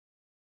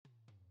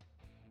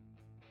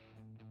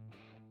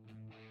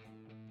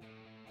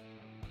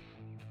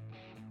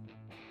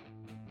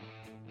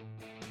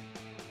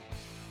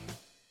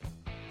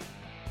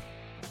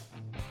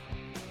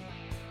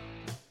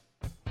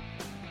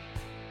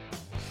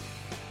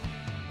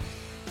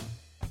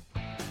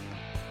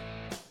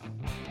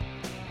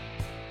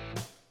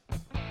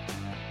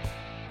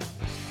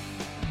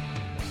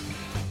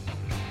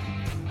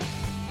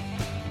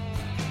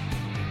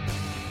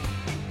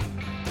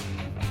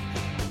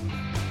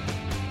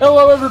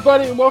Hello,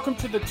 everybody, and welcome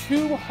to the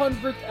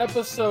 200th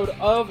episode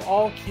of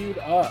All Queued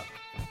Up.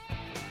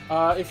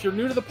 If you're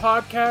new to the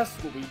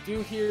podcast, what we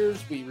do here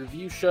is we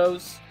review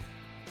shows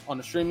on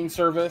a streaming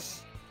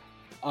service.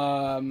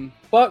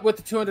 But with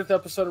the 200th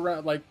episode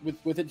around, like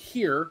with it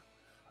here,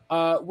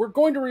 we're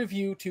going to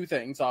review two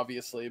things,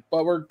 obviously,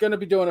 but we're going to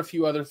be doing a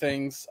few other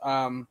things.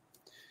 One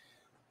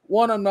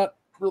I'm not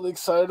really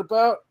excited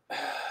about.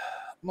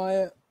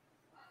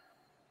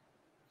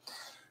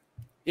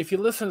 If you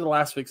listen to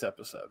last week's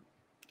episode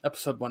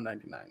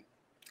 199,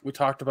 we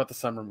talked about the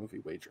Summer Movie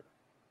Wager.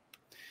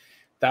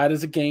 That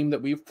is a game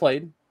that we've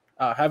played.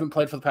 Haven't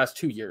played for the past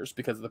 2 years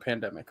because of the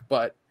pandemic,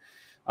 but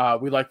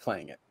we like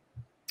playing it.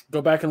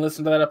 Go back and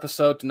listen to that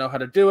episode to know how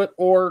to do it,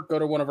 or go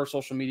to one of our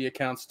social media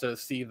accounts to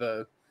see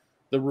the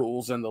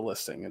rules and the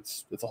listing.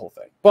 It's a whole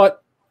thing.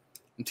 But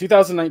in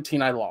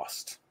 2019, I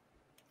lost.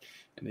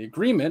 And the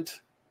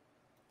agreement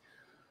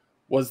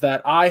was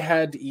that I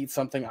had to eat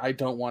something I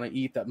don't want to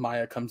eat that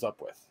Maya comes up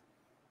with.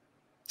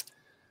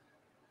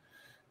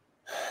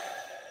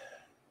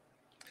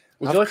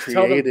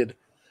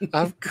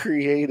 I've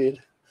created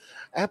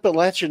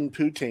Appalachian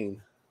poutine.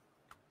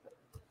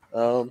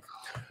 I'm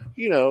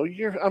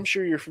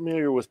sure you're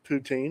familiar with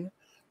poutine.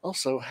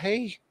 Also,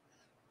 hey,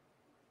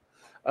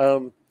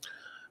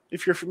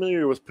 if you're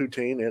familiar with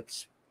poutine,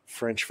 it's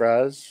French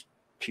fries,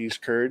 cheese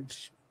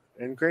curds,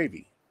 and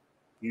gravy.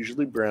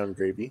 Usually brown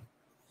gravy.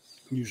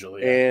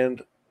 Usually, yeah.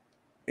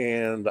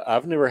 And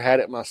I've never had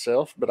it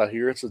myself, but I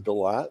hear it's a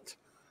delight.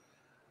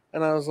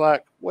 And I was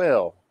like,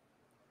 well,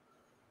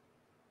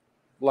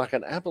 like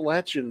an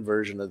Appalachian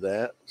version of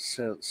that,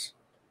 since,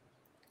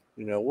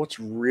 what's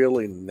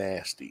really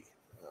nasty?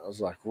 I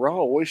was like,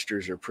 raw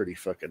oysters are pretty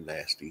fucking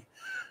nasty.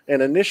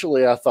 And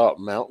initially I thought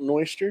mountain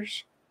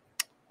oysters.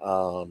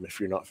 If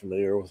you're not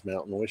familiar with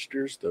mountain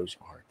oysters, those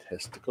are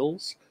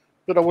testicles.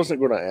 But I wasn't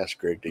going to ask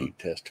Greg to eat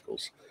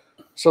testicles.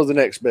 So the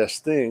next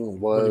best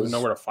thing was... I don't even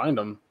know where to find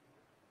them.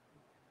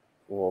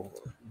 Well,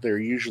 they're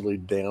usually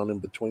down in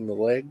between the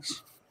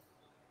legs.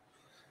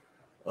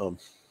 People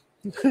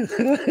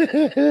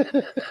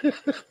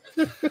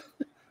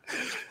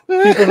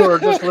who are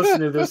just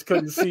listening to this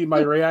couldn't see my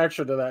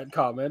reaction to that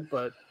comment,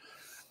 but...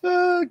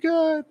 Oh,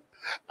 God.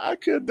 I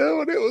couldn't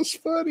know, and it was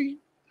funny.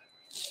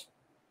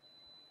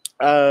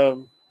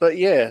 But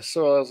yeah,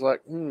 so I was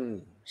like,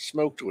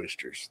 smoked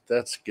oysters.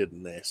 That's good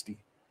and nasty.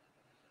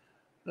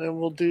 And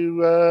we'll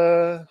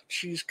do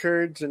cheese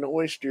curds and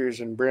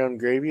oysters and brown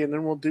gravy, and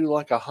then we'll do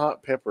like a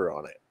hot pepper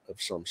on it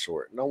of some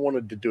sort. And I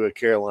wanted to do a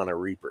Carolina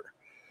Reaper.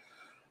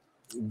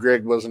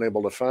 Greg wasn't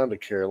able to find a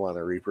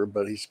Carolina Reaper,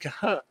 but he's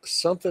got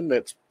something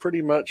that's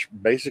pretty much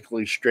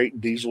basically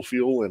straight diesel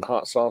fuel in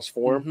hot sauce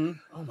form.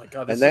 Mm-hmm. Oh my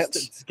God,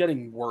 it's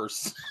getting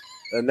worse.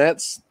 And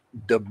that's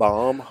Da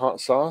Bomb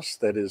hot sauce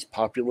that is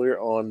popular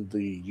on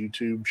the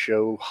YouTube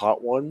show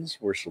Hot Ones,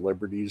 where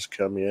celebrities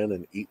come in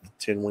and eat the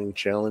 10 wing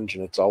challenge,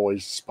 and it's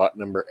always spot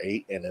number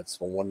 8, and it's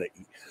the one that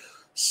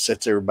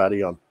sets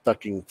everybody on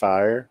fucking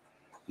fire.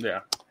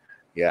 Yeah.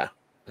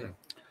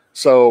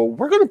 So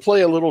we're going to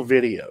play a little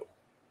video,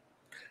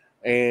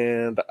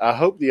 and I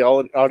hope the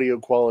audio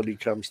quality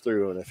comes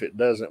through, and if it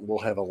doesn't, we'll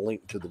have a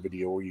link to the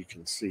video where you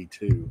can see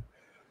too.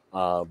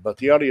 But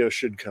the audio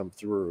should come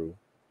through.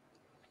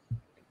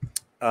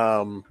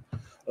 Of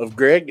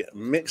Greg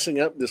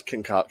mixing up this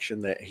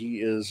concoction that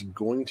he is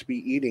going to be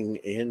eating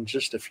in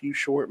just a few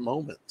short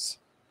moments.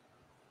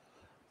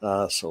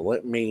 So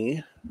let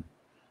me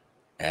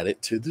add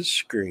it to the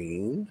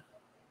screen.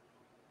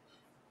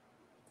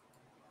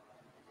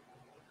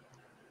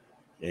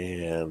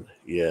 And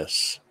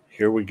yes,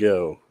 here we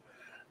go.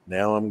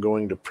 Now I'm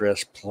going to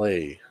press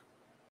play.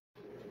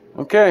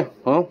 Okay,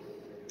 well,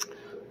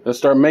 let's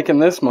start making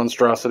this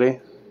monstrosity.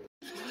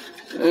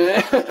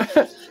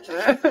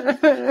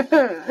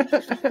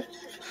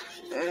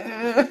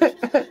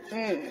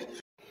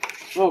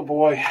 Oh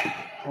boy.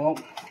 Well,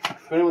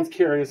 if anyone's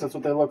curious, that's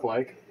what they look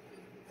like.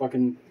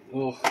 Fucking,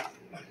 ugh.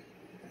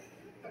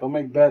 Don't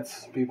make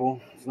bets,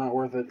 people. It's not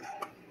worth it.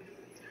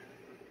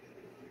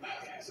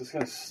 Okay, is this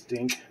gonna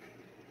stink?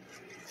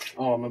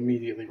 Oh, I'm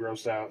immediately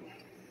grossed out.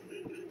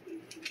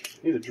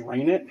 Need to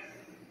drain it?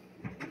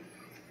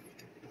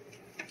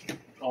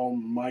 Oh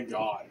my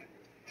God.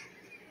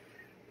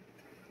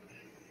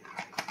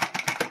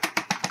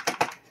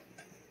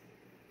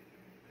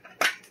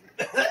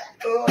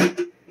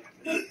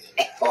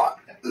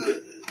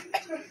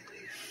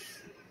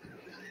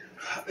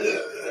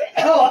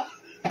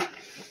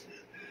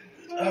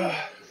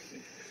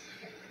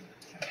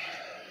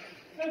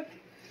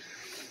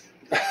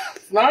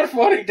 It's not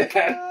funny,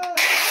 Dad.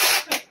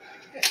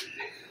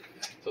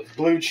 So it's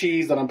blue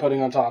cheese that I'm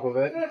putting on top of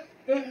it.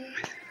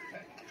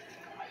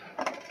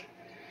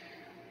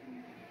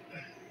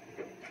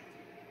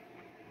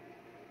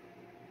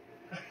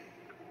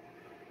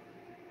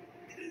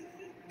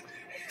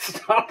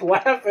 Stop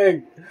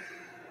laughing.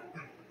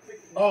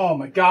 Oh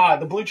my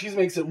God, the blue cheese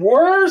makes it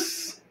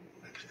worse.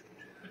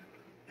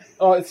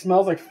 Oh, it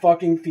smells like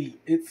fucking feet.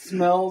 It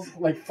smells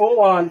like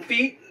full-on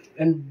feet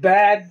and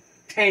bad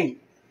taint.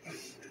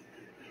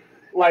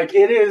 Like,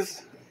 it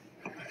is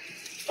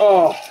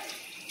Oh,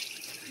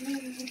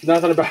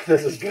 nothing about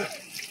this is good.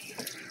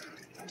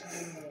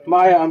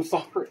 Maya, I'm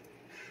sorry.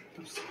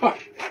 I'm sorry.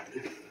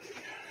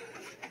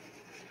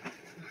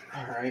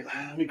 All right,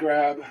 let me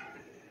grab.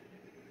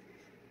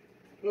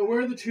 Well,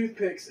 where are the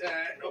toothpicks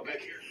at? Oh, back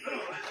here.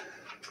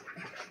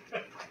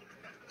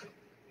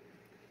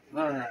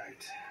 All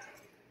right.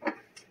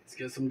 Let's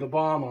get some Da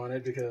Bomb on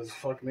it because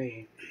fuck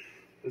me.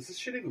 Does this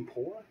shit even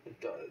pour? It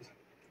does.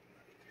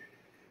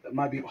 That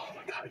might be. Oh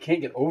my god, I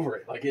can't get over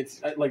it. Like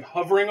it's like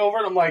hovering over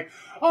it. I'm like,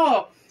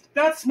 oh,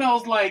 that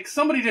smells like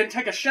somebody didn't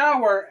take a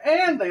shower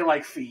and they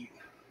like feet.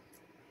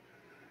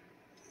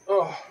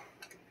 Oh.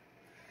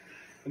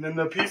 And then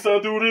the pizza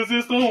de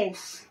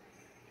resistance.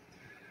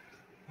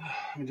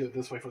 Let me do it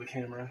this way for the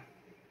camera.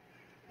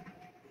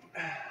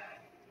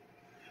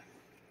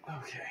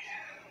 Okay.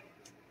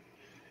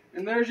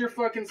 And there's your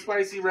fucking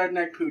spicy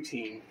redneck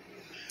poutine.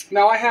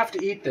 Now I have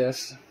to eat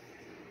this.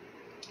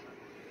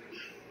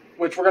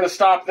 Which we're going to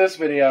stop this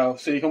video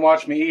so you can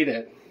watch me eat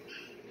it.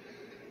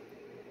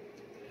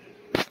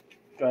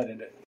 Go ahead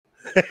and end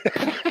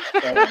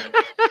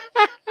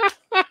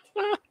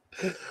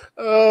it.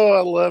 Oh,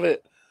 I love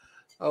it.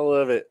 I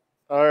love it.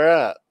 All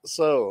right.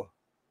 So,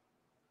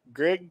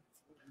 Greg,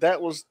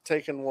 that was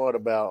taken what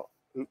about?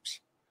 Oops.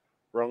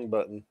 Wrong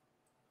button.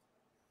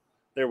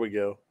 There we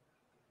go.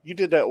 You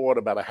did that, what,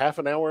 about a half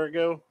an hour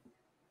ago?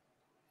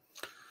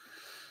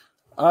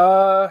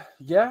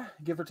 Yeah,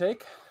 give or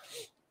take.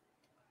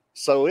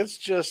 So it's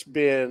just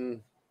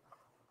been.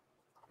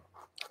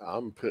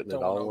 I'm putting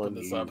it all on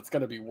this you. up. It's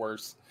gonna be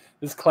worse.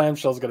 This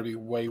clamshell is gonna be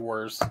way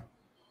worse.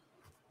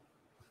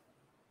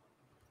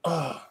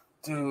 Oh,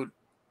 dude.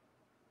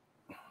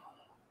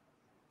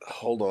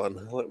 Hold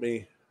on. Let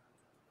me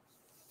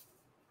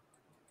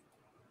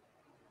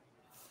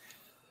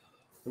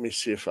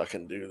see if I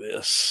can do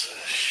this.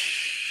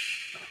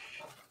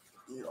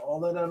 Get all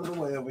that out of the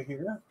way over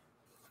here.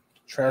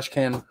 Trash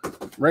can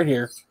right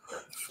here.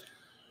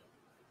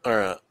 All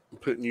right. I'm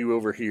putting you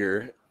over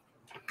here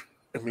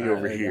and me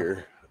over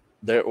here.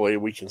 That way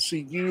we can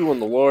see you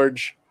on the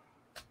large.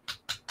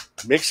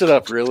 Mix it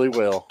up really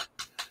well.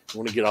 You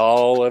want to get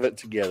all of it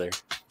together.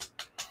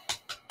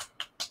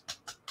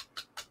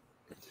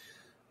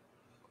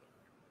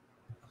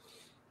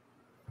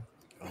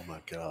 Oh my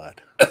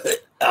God.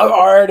 I'm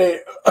already.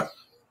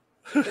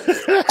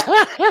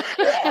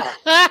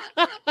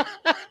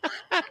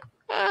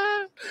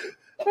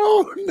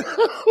 Oh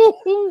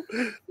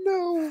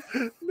no.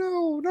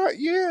 No, not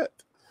yet.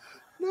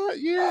 Not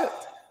yet.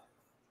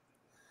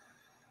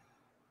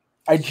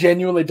 I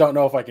genuinely don't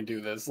know if I can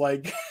do this.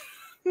 Like,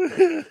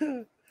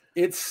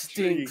 it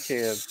stinks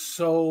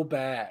so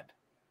bad.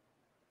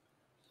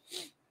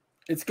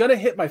 It's gonna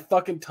hit my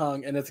fucking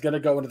tongue and it's gonna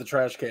go into the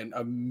trash can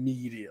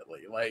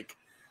immediately. Like,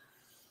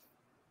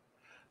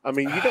 I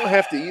mean, you don't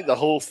have to eat the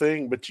whole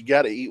thing, but you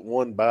got to eat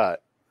one bite.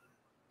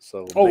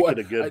 So make it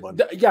a good one.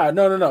 Yeah,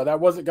 no. That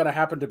wasn't gonna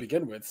happen to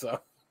begin with. So,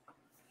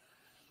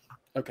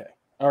 okay,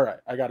 all right.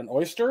 I got an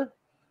oyster.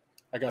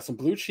 I got some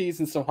blue cheese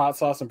and some hot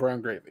sauce and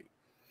brown gravy.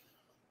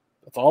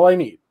 That's all I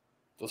need.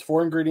 Those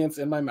 4 ingredients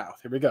in my mouth.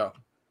 Here we go.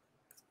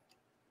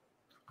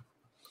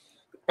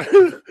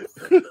 You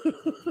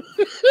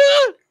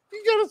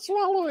gotta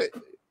swallow it.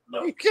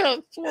 No. You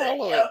gotta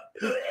swallow it.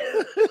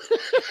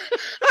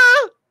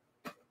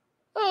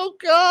 Oh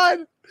God!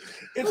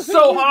 It's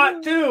so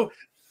hot too.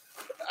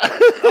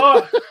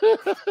 Oh,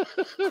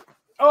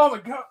 oh my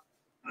God!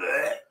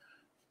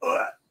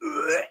 Oh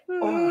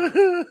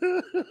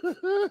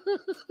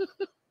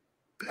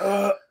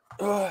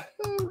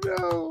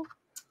no!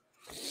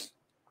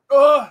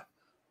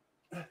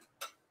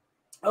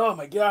 Oh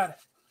my God!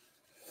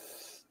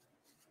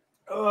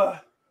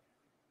 But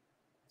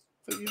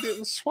you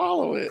didn't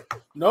swallow it.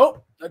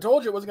 Nope. I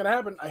told you it wasn't gonna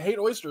happen. I hate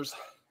oysters.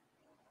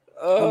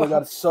 Oh my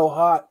God, it's so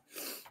hot.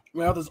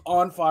 My mouth is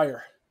on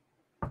fire.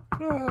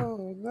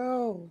 Oh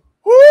no.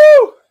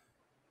 Woo!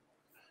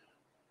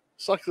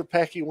 It's like the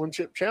Packy One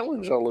Chip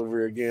Challenge all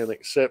over again,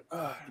 except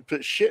you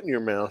put shit in your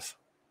mouth.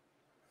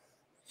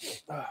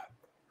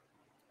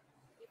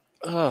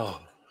 Oh,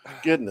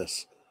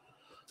 goodness.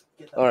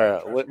 All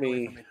right, let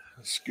me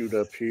scoot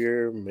up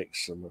here, make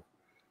some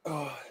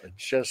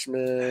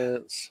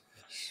adjustments,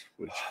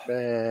 switch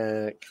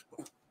back,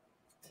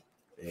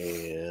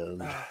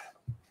 and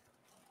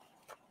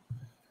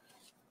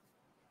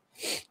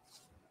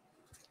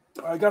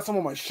I got some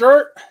on my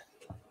shirt.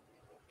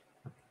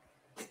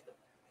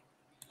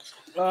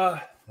 All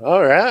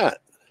right.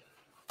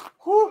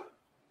 Whew.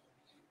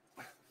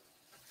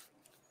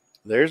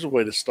 There's a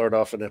way to start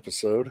off an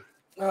episode.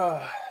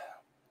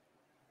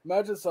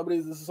 Imagine this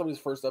is somebody's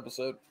first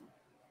episode.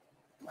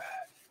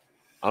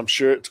 I'm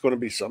sure it's going to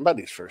be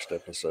somebody's first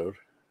episode.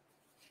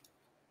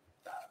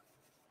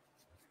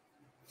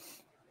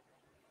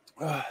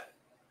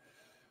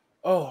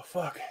 Oh,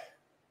 fuck.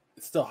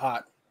 It's still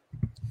hot.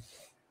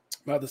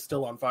 Mouth is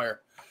still on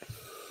fire.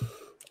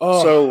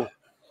 Oh.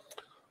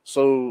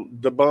 So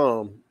the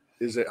bomb,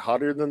 is it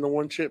hotter than the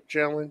One Chip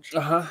Challenge?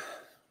 Uh-huh.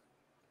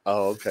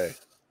 Oh, okay.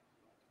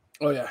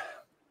 Oh, yeah.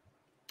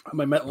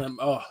 My metal limb.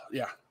 Oh,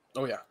 yeah.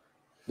 Oh yeah.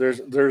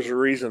 There's a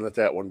reason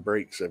that one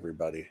breaks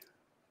everybody.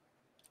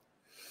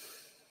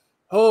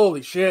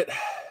 Holy shit.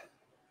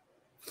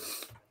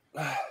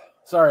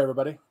 Sorry,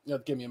 everybody. You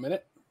have to give me a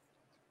minute.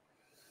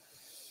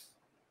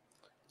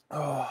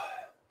 Oh.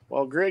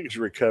 While Greg's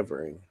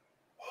recovering,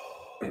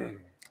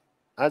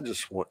 I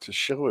just want to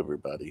show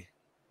everybody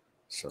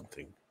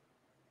something.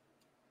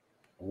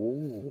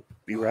 Oh,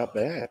 be right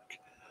back.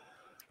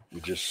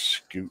 We just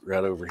scoot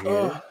right over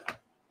here.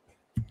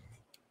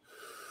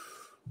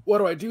 Why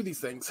do I do these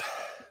things?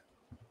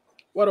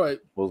 Why do I?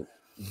 Well,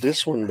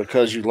 this one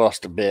because you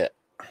lost a bet.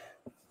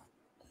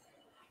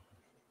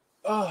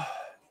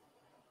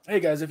 Hey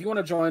guys, if you want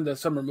to join the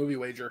summer movie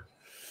wager,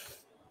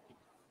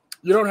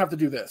 you don't have to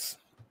do this.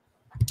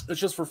 It's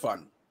just for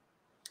fun.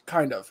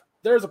 Kind of.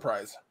 There's a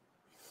prize.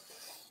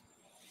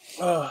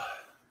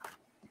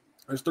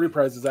 There's 3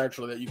 prizes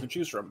actually that you can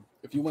choose from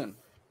if you win.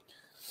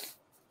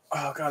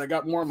 Oh god, I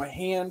got more in my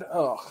hand.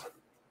 Oh.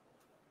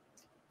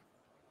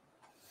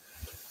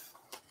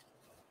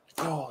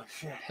 Holy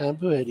shit. Hi,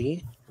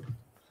 buddy.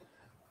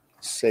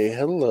 Say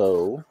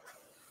hello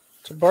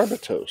to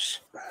Barbatos.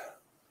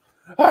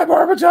 Hi,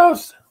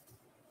 Barbatos!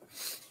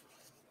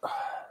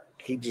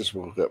 He just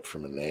woke up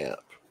from a nap.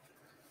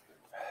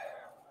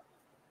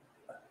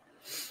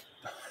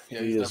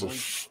 Yeah, he's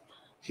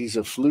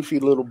a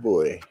floofy little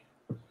boy.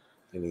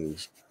 And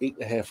he's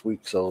 8.5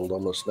 weeks old,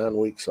 almost 9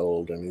 weeks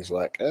old. And he's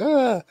like,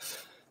 I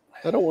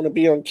don't want to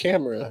be on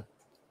camera.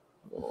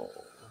 Oh.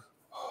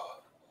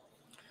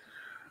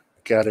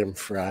 Got him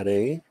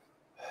Friday.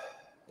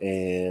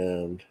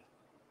 And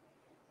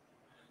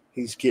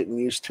he's getting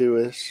used to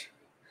us.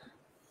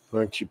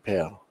 Aren't you,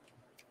 pal?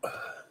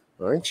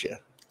 Aren't you?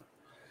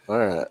 All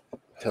right.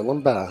 Tell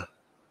him bye.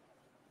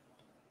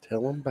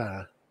 Tell him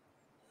bye.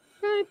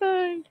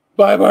 Bye-bye.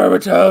 Bye,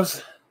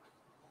 Barbatos.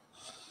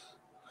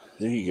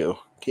 There you go.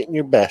 Get in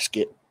your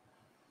basket.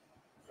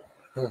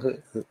 Oh,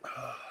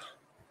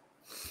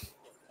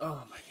 my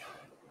God.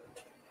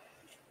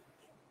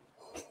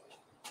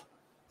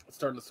 It's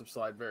starting to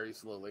subside very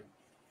slowly.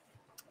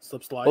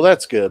 Subslide. Well,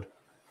 that's good.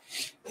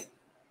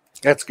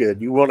 That's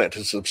good. You want it to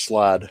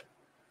subslide.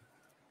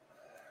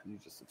 You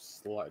just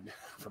subslide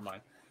for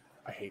mine.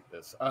 I hate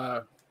this.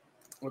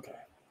 Okay.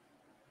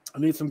 I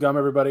need some gum,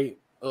 everybody.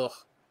 Ugh.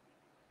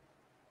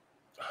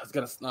 It's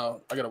gonna.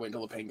 No, I gotta wait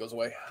until the pain goes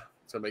away.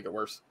 It's gonna make it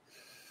worse.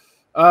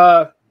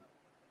 All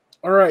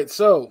right.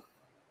 So,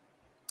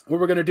 what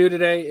we're gonna do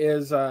today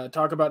is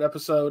talk about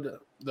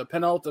the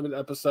penultimate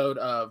episode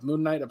of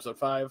Moon Knight, episode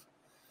 5,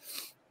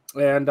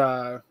 and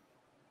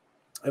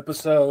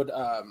episode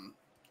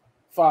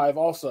 5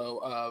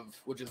 also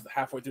of, which is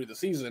halfway through the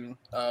season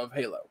of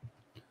Halo.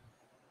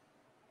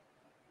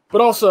 But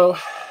also,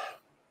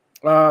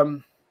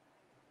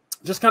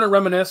 just kind of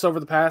reminisce over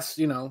the past,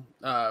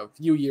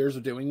 few years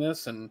of doing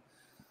this, and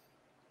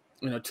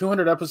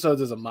 200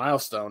 episodes is a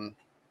milestone.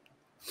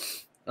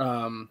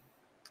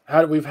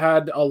 We've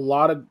had a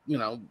lot of,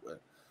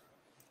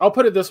 I'll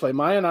put it this way: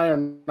 Maya and I are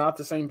not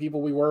the same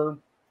people we were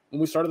when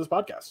we started this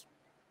podcast.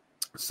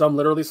 Some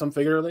literally, some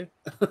figuratively.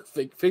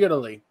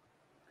 Figuratively.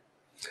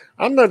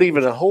 I'm not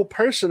even a whole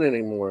person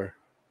anymore.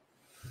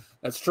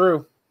 That's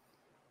true.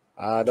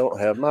 I don't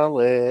have my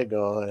leg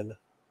on.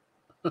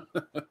 It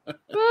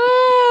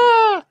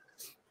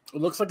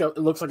looks like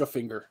a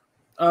finger.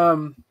 Like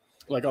on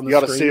the You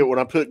got to screen. see it when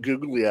I put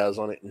googly eyes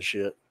on it and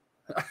shit.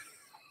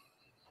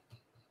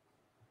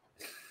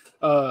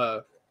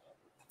 Oh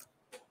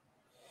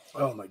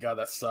my god,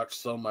 that sucks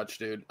so much,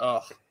 dude.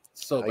 Oh,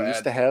 so bad. I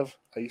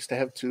used to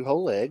have 2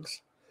 whole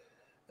legs.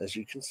 As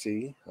you can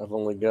see, I've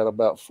only got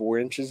about 4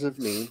 inches of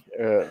knee,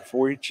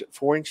 4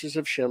 inches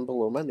of shin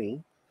below my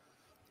knee.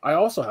 I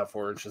also have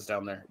 4 inches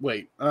down there.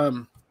 Wait,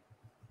 was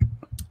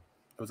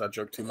that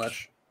joke too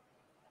much?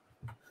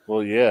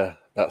 Well, yeah,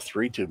 about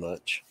 3 too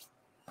much.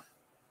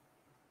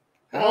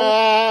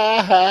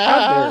 How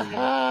dare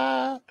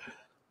you?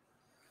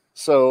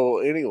 So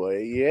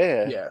anyway,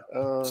 yeah.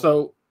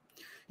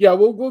 Yeah.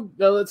 We'll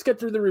let's get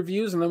through the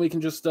reviews, and then we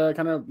can just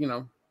kind of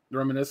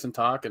reminisce and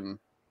talk and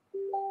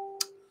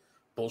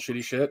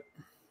bullshitty shit.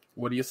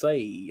 What do you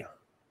say?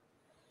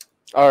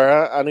 All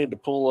right, I need to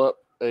pull up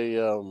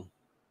a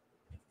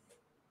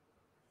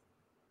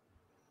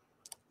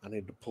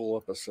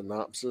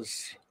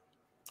synopsis.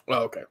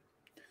 Oh, okay.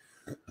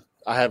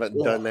 I haven't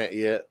done that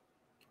yet.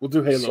 We'll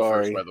do Halo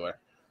first, by the way.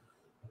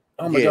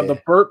 Oh my god, the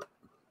burp!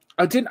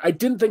 I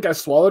didn't think I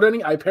swallowed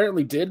any. I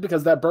apparently did,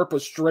 because that burp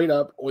was straight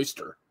up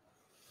oyster.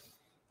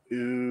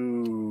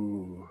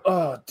 Ooh.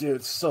 Oh,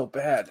 dude, so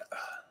bad.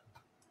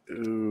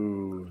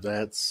 Ooh,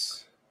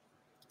 that's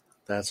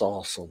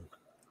awesome.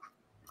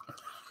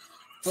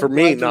 For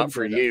me, not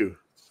for you.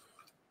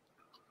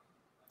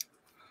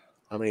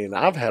 I mean,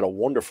 I've had a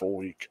wonderful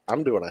week.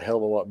 I'm doing a hell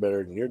of a lot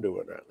better than you're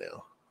doing right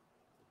now.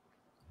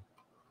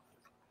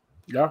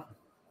 Yeah.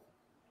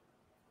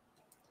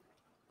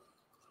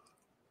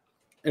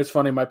 It's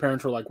funny. My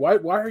parents were like, why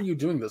are you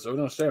doing this? I don't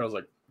understand. I was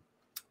like,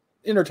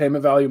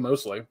 entertainment value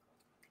mostly.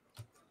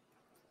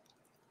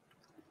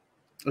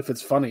 If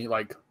it's funny,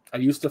 like, I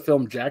used to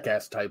film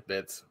Jackass type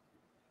bits.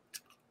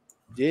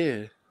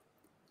 Yeah.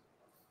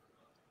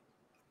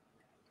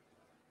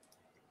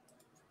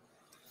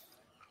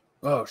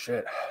 Oh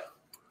shit.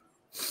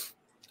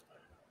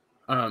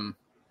 All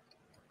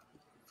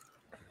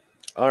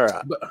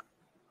right.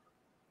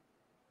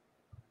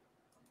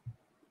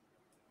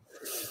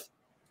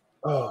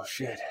 Oh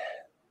shit.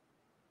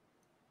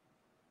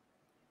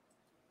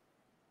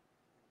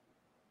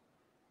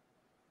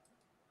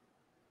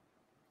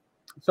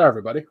 Sorry,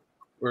 everybody.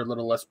 We're a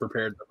little less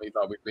prepared than we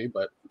thought we'd be,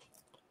 but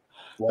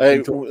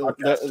Hey, welcome to our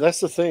podcast. that's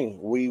the thing.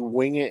 We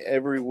wing it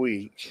every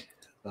week.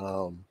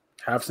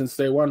 Have since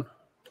day one.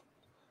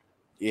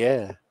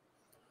 Yeah.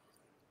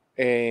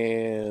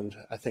 And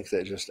I think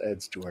that just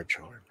adds to our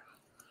charm.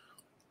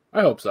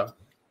 I hope so.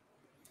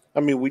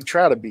 I mean, we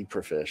try to be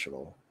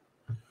professional.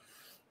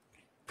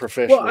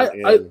 Professional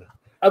Well,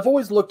 I've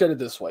always looked at it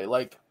this way.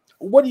 Like,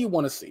 what do you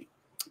want to see?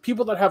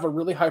 People that have a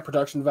really high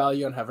production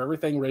value and have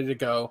everything ready to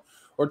go,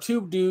 or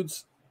two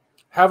dudes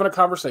having a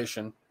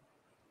conversation.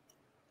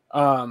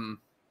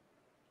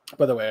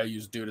 By the way, I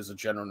use dude as a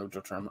general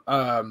neutral term.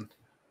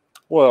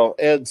 Well,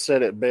 Ed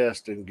said it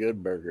best in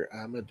Good Burger.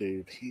 I'm a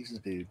dude. He's a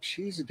dude.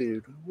 She's a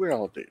dude. We're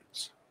all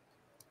dudes.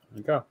 There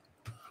you go.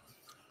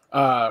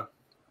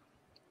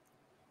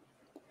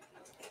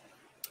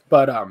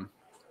 But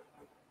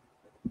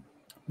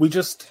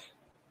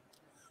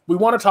we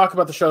want to talk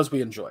about the shows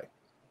we enjoy.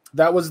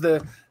 That was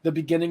the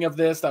beginning of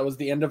this. That was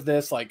the end of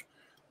this. Like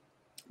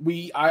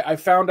I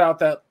found out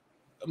that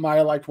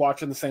Maya liked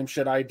watching the same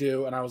shit I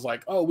do, and I was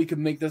like, oh, we could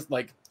make this.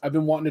 Like, I've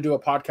been wanting to do a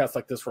podcast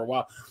like this for a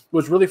while. It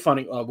was really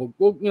funny.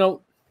 We'll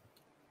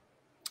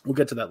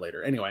get to that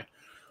later. Anyway,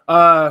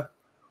 yeah,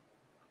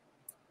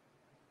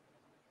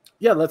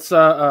 let's. Do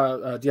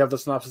you have the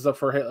synopsis up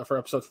for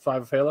episode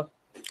 5 of Halo?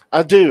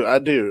 I do,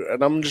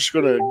 and I'm just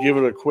going to give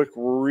it a quick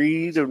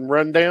read and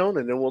rundown,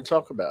 and then we'll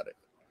talk about it.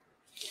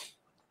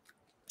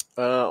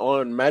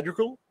 On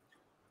Madrigal,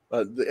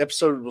 the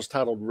episode was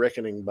titled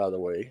 "Reckoning," by the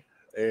way.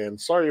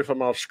 And sorry if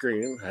I'm off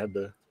screen. I had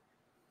to,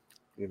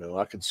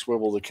 I could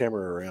swivel the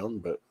camera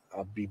around, but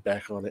I'll be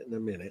back on it in a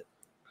minute.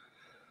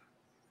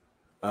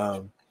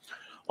 On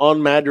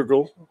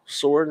Madrigal,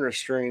 Soren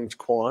restrains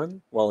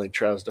Quan while he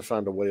tries to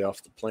find a way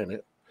off the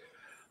planet.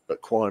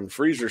 But Quan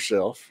frees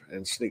herself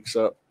and sneaks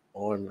up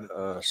on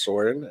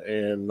Soren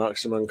and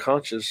knocks him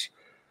unconscious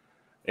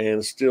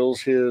and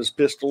steals his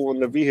pistol and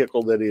the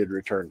vehicle that he had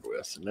returned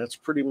with. And that's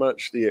pretty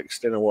much the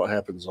extent of what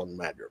happens on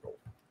Madrigal.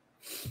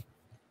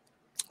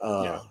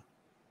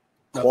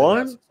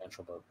 Quan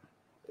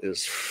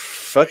is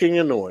fucking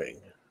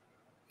annoying.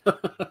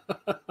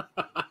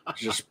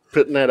 Just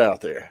putting that out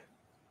there.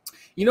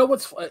 You know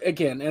what's,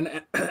 again,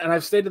 and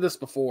I've stated this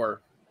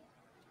before,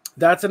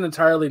 that's an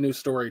entirely new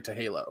story to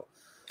Halo.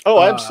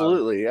 Oh,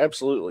 absolutely,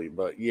 absolutely.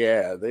 But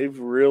yeah, they've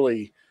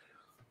really,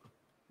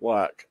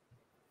 like,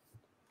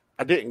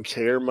 I didn't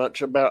care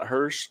much about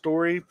her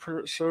story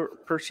per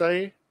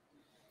se.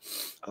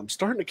 I'm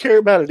starting to care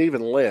about it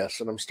even less,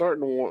 and I'm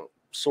starting to want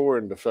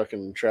Soren to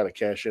fucking try to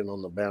cash in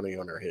on the bounty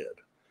on her head.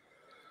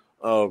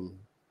 On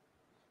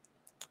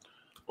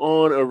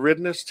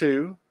Aridness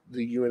 2,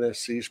 the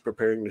UNSC is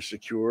preparing to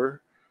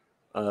secure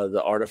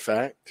the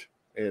artifact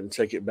and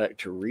take it back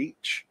to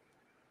Reach.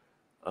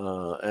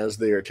 As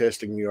they are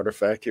testing the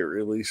artifact, it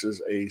releases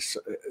a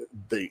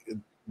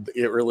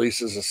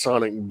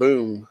sonic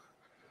boom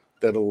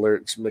that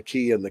alerts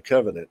Makee and the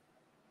Covenant.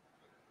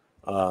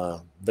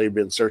 They've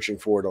been searching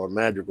for it on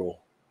Madrigal,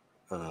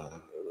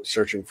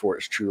 searching for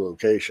its true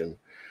location,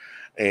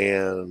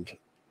 and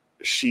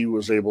she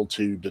was able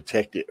to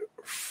detect it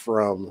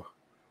from,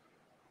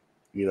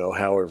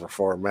 however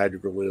far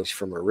Madrigal is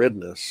from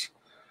Aridness.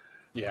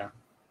 Yeah.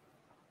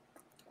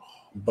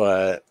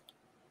 But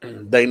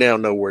they now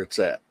know where it's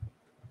at.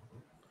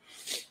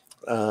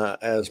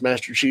 As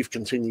Master Chief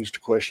continues to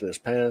question his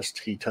past,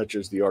 he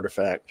touches the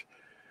artifact,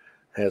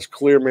 has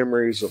clear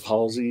memories of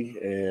Halsey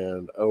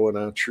and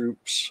ONI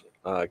troops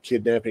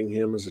kidnapping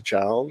him as a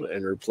child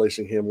and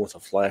replacing him with a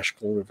flash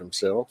clone of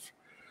himself.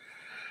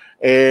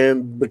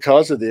 And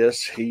because of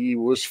this, he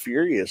was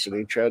furious and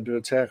he tried to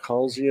attack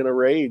Halsey in a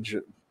rage,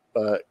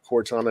 but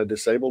Cortana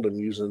disabled him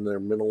using their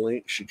mental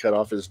link. She cut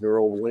off his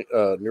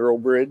neural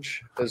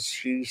bridge, as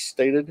she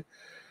stated.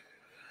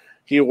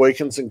 He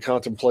awakens and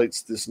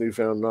contemplates this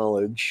newfound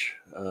knowledge.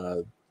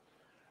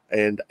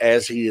 And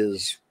as he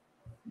is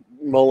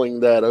mulling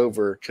that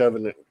over,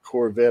 Covenant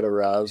Corvette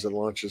arrives and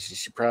launches a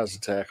surprise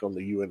attack on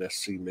the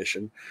UNSC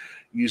mission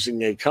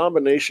using a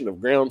combination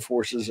of ground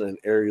forces and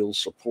aerial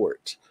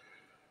support.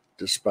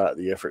 Despite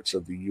the efforts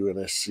of the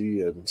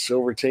UNSC and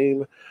Silver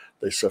Team,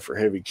 they suffer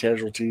heavy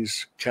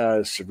casualties. Kai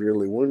is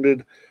severely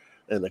wounded,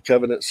 and the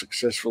Covenant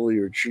successfully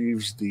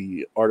retrieves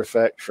the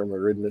artifact from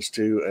Aridness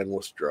 2 and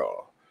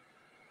withdraw.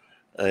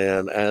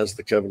 And as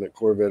the Covenant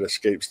Corvette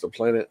escapes the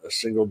planet, a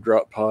single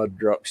drop pod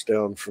drops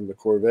down from the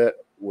Corvette,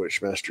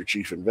 which Master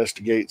Chief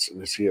investigates,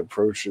 and as he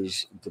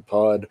approaches the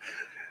pod,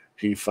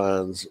 he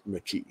finds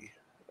Makee.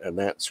 And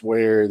that's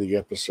where the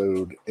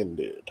episode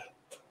ended.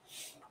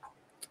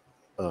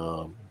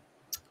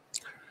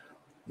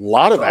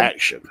 Lot of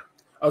action.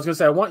 I was going to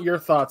say, I want your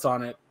thoughts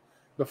on it,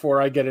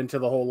 before I get into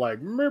the whole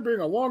like me being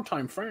a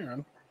longtime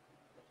fan.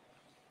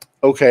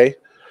 Okay.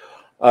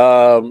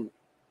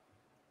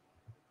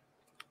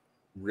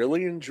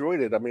 Really enjoyed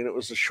it. I mean, it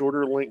was a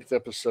shorter length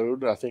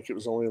episode. I think it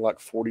was only like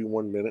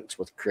 41 minutes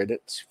with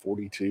credits,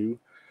 42.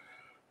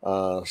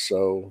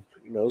 So,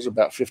 it was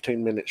about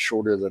 15 minutes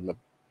shorter than the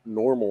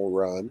normal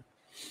run.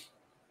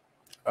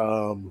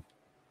 But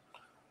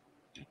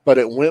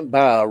it went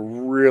by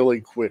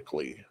really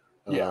quickly.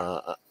 Yeah.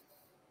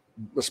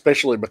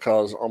 Especially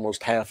because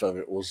almost half of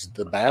it was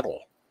the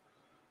battle.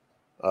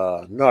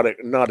 Not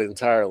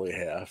entirely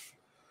half,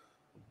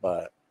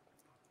 but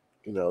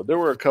there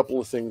were a couple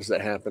of things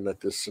that happened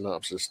that this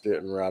synopsis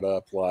didn't write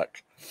up,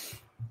 like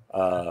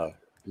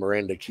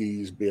Miranda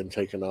Keyes being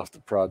taken off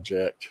the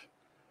project.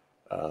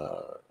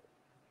 Her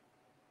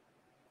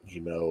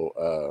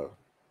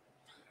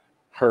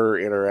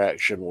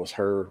interaction with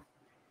her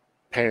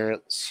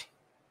parents,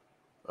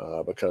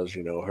 because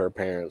her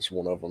parents,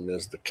 one of them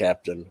is the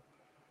captain,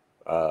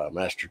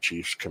 Master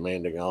Chief's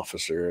commanding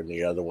officer, and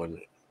the other one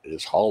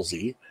is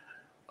Halsey.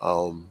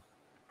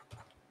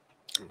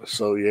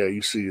 So yeah,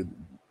 you see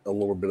a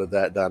little bit of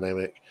that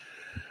dynamic.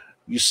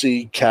 You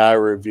see Kai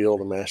reveal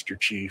to Master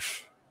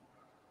Chief,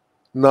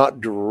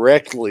 not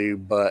directly,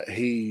 but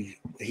he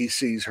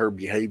sees her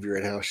behavior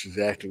and how she's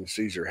acting,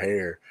 sees her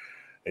hair,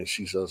 and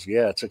she says,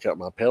 "Yeah, I took out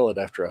my pellet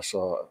after I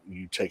saw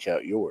you take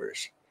out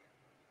yours."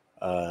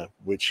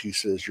 Which he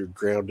says, "You're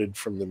grounded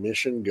from the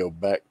mission. Go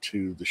back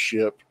to the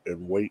ship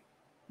and wait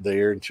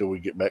there until we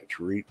get back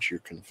to Reach. You're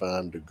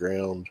confined to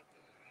ground."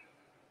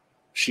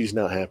 She's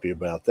not happy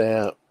about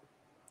that.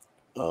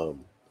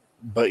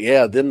 But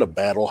yeah, then the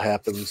battle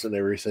happens and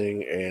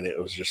everything, and it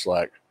was just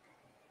like,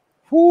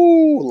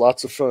 whoo,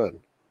 lots of fun.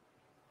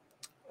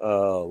 A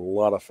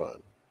lot of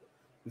fun.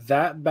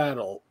 That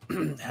battle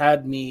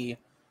had me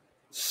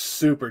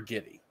super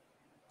giddy.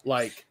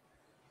 Like,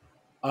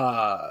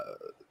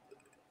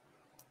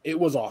 it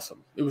was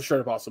awesome. It was straight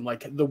up awesome.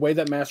 Like, the way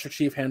that Master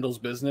Chief handles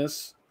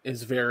business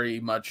is very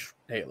much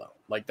Halo.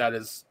 Like, that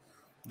is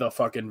the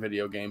fucking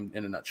video game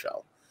in a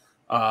nutshell.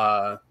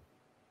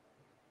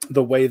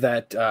 The way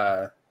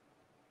that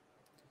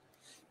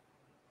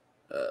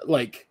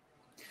like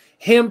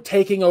him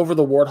taking over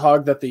the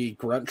Warthog that the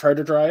Grunt tried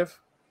to drive.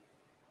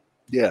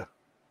 Yeah.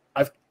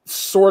 I've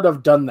sort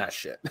of done that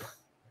shit.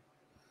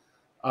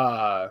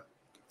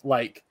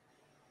 Like,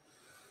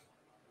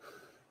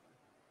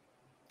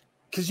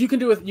 because you can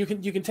do it, you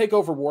can take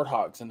over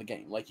Warthogs in the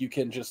game. Like, you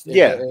can just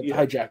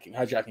hijacking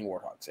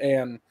Warthogs.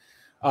 And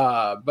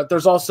but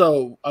there's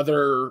also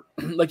other,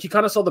 like, you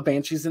kind of saw the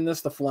Banshees in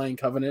this, the Flying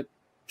Covenant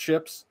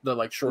ships, the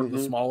like short,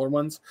 the smaller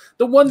ones,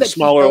 the one that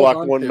smaller, like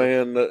one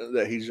man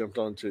that he jumped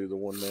onto, the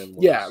one man.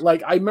 Yeah,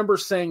 like I remember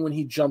saying when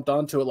he jumped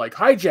onto it, like,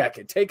 hijack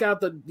it, take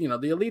out the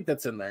the elite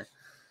that's in there,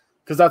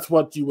 because that's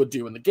what you would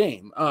do in the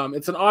game.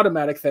 It's an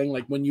automatic thing.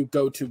 Like, when you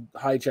go to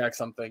hijack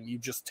something, you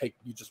just kick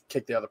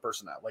the other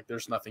person out. Like,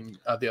 there's nothing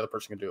the other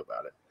person can do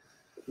about it.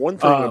 One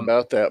thing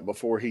about that,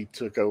 before he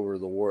took over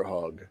the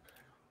Warthog,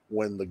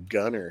 when the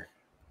gunner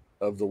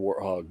of the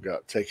Warthog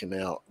got taken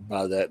out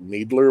by that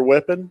Needler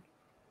weapon.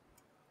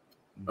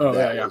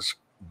 That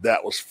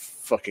was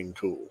fucking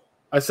cool.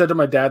 I said to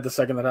my dad the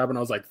second that happened,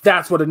 I was like,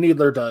 "That's what a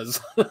Needler does."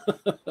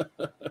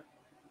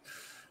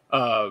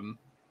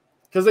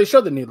 Because they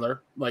showed the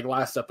Needler like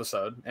last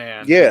episode,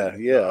 and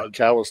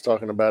Kai was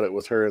talking about it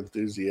with her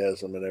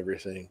enthusiasm and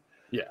everything.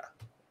 Yeah.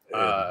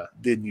 And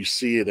then you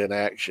see it in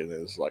action,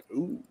 and it's like,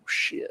 ooh,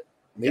 shit,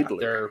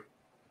 Needler. Yeah, they're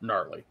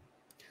gnarly.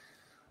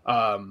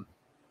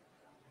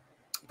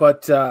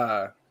 But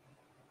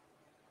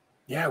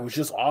yeah, it was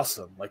just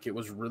awesome. Like, it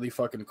was really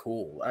fucking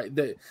cool.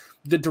 The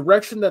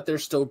direction that they're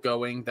still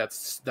going,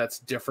 that's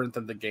different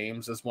than the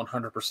games, is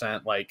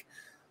 100% like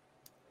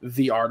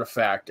the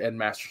artifact and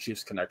Master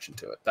Chief's connection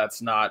to it.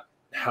 That's not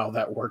how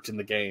that worked in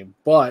the game.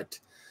 But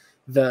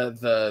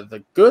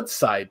the good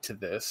side to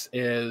this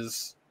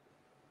is,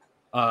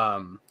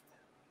 I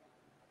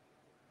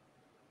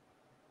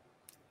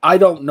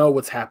don't know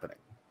what's happening.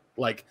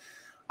 Like,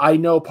 I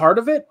know part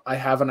of it, I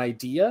have an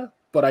idea,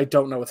 but I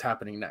don't know what's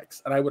happening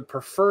next. And I would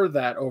prefer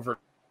that over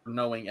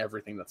knowing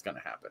everything that's going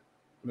to happen.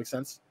 Make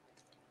sense?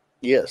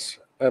 Yes,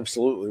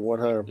 absolutely,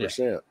 100%.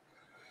 Yeah.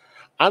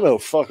 I know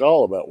fuck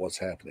all about what's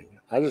happening.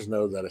 I just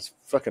know that it's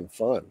fucking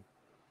fun.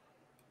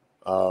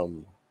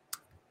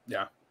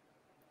 Yeah.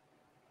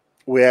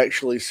 We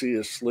actually see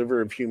a sliver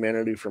of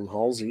humanity from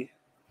Halsey.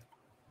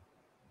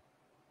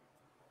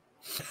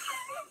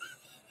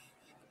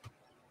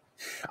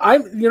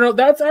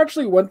 That's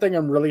actually one thing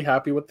I'm really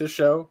happy with this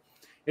show,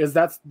 is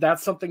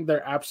that's something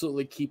they're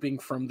absolutely keeping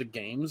from the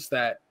games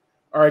that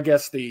are, I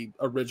guess, the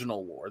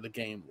original lore, the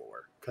game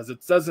lore, because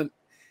it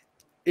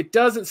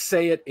doesn't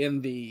say it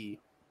in the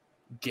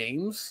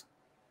games,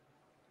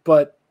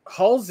 but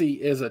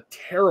Halsey is a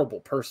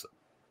terrible person.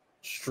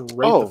 Straight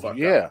the fuck up.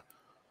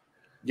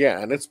 Yeah,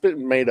 and it's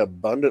been made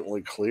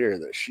abundantly clear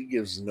that she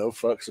gives no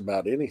fucks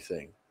about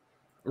anything.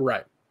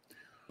 Right.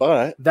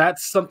 But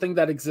that's something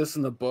that exists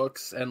in the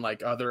books and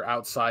like other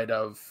outside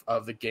of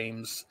the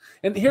games.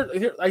 And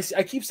here I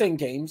keep saying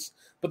games,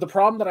 But the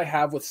problem that I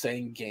have with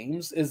saying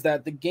games is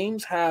that the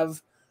games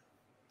have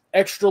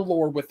extra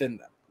lore within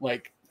them,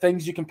 like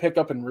things you can pick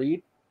up and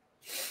read.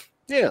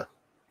 Yeah.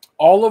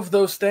 All of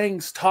those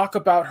things talk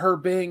about her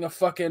being a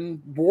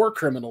fucking war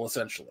criminal,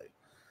 essentially.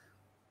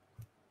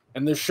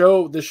 And this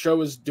show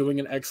is doing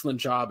an excellent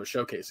job of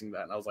showcasing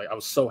that. And I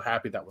was so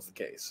happy that was the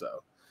case.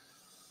 So,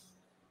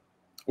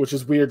 which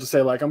is weird to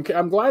say. Like,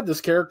 I'm glad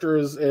this character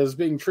is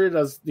being treated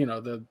as, you know,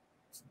 the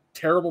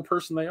terrible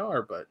person they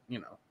are, but you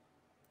know,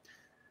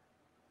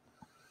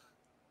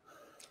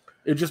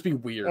 it'd just be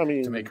weird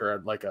to make her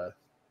like a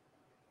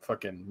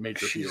fucking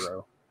major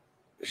hero.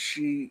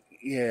 She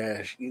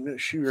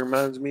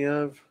reminds me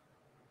of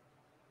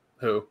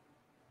who?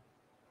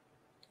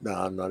 No,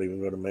 I'm not even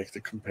going to make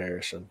the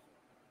comparison.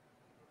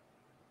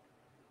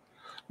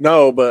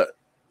 No, but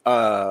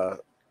to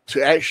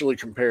actually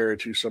compare her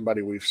to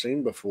somebody we've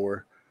seen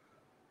before,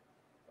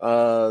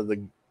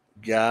 the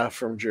guy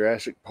from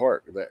Jurassic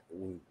Park that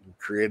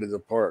created the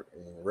park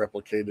and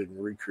replicated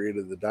and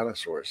recreated the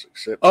dinosaurs,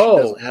 except she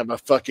doesn't have a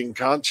fucking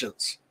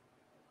conscience.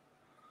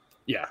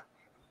 Yeah.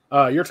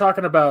 You're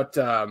talking about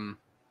the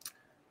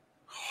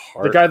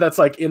guy that's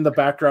like in the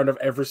background of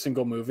every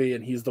single movie,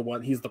 and he's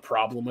the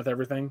problem with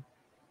everything.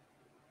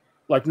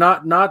 Like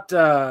not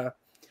the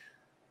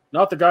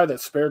guy that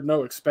spared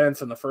no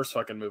expense in the first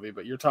fucking movie,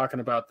 but you're talking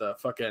about the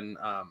fucking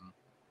I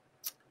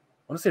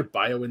want to say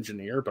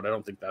bioengineer, but I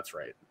don't think that's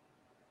right.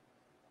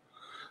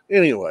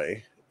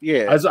 Anyway,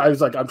 yeah. I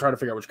was like, I'm trying to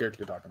figure out which character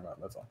you're talking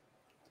about. That's all.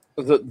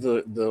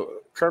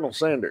 The Colonel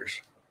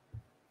Sanders.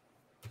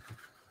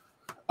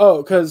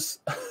 Oh, because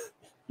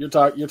you're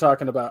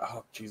talking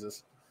about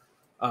Jesus.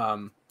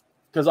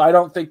 Because I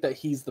don't think that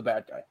he's the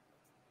bad guy.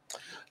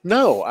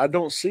 No, I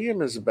don't see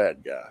him as a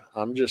bad guy.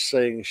 I'm just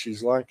saying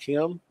she's like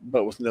him,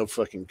 but with no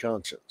fucking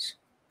conscience.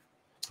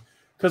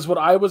 Because what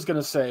I was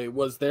gonna say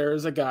was there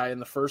is a guy in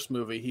the first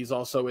movie. He's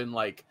also in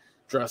like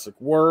Jurassic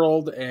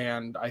World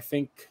and I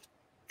think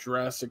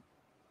Jurassic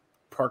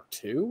Park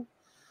 2.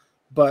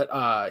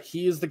 But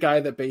he is the guy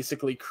that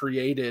basically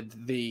created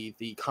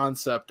the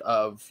concept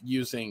of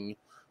using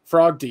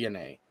frog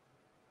DNA.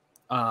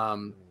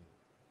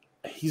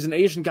 He's an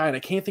Asian guy, and I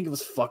can't think of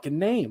his fucking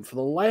name for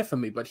the life of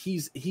me. But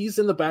he's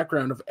in the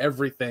background of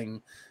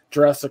everything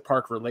Jurassic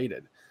Park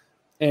related,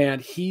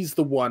 and he's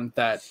the one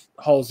that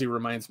Halsey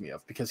reminds me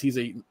of because he's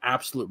an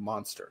absolute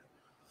monster.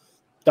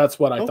 That's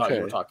what I thought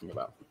you were talking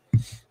about.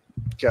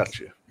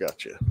 Gotcha.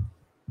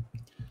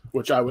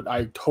 Which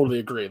I totally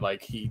agree.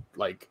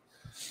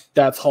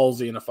 That's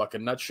Halsey in a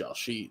fucking nutshell.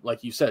 She,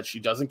 like you said,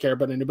 she doesn't care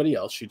about anybody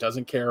else. She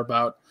doesn't care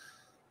about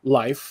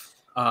life.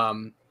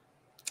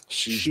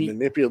 She's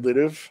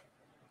manipulative.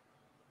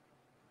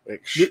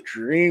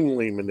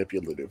 Extremely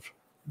manipulative.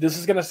 This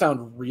is going to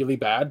sound really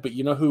bad, but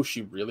you know who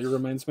she really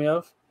reminds me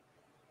of?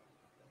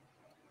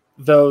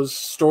 Those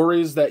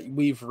stories that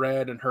we've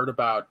read and heard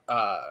about,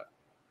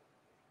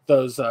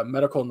 those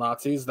medical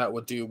Nazis that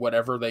would do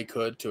whatever they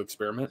could to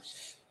experiment.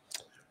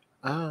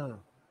 Ah,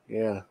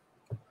 yeah.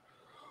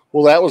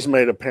 Well, that was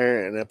made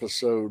apparent in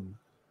episode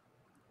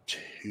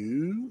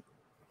 2.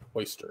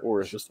 Oyster.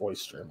 Or it's just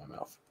oyster in my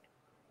mouth.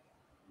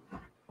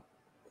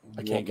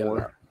 I can't get it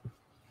out.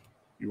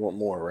 You want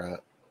more,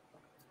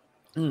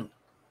 right?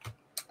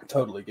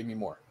 Totally. Give me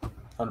more.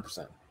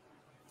 100%.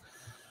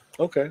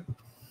 Okay.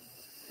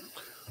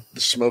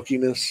 The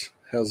smokiness.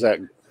 How's that?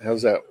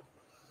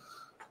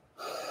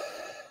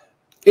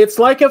 It's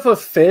like if a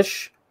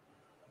fish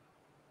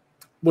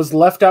was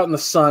left out in the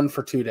sun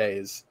for 2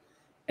 days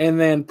and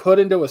then put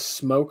into a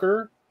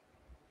smoker.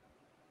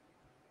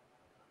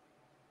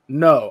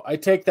 No, I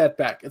take that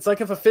back. It's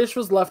like if a fish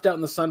was left out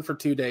in the sun for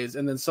 2 days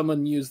and then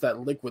someone used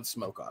that liquid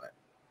smoke on it.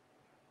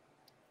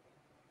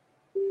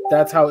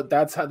 That's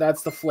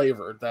the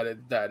flavor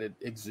that it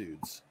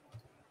exudes.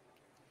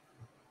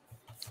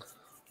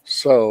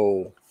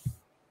 So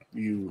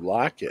you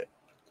like it?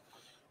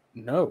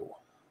 No.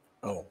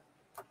 Oh.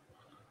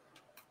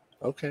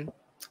 Okay.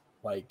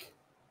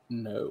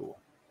 No.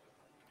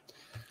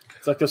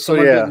 It's like if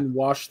someone didn't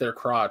wash their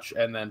crotch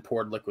and then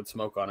poured liquid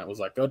smoke on it. Was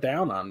like, go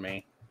down on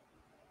me.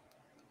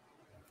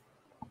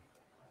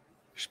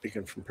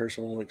 Speaking from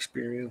personal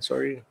experience,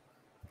 are you?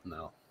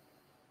 No,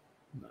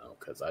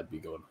 because I'd be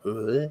going.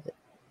 Ugh.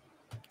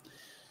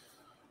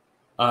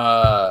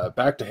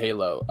 Back to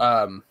Halo.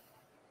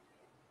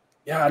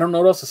 Yeah, I don't know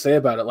what else to say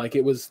about it. Like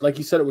it was, like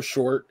you said, it was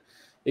short.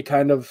 It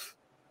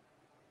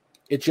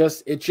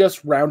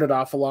just rounded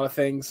off a lot of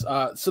things.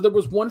 So there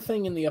was one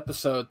thing in the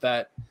episode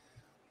that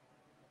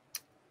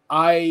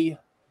I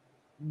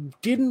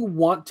didn't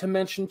want to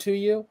mention to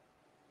you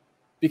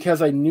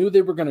because I knew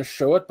they were going to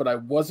show it, but I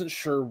wasn't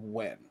sure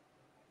when.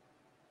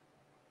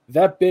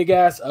 That big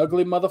ass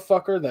ugly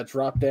motherfucker that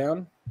dropped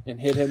down and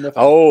hit him with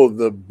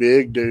the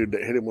big dude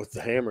that hit him with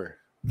the hammer.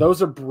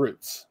 Those are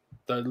brutes.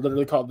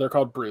 They're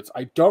called brutes.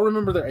 I don't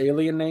remember their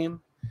alien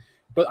name,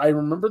 but I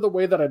remember the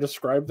way that I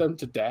described them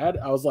to Dad.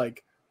 I was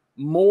like,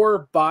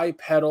 more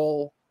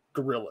bipedal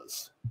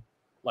gorillas.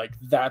 Like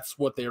that's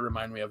what they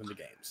remind me of in the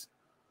games.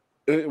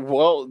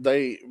 Well,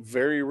 they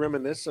very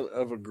reminiscent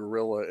of a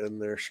gorilla in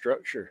their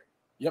structure.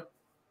 Yep.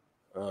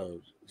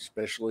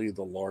 Especially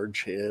the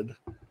large head,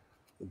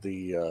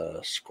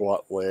 the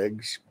squat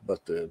legs,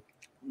 but the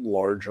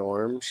large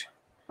arms,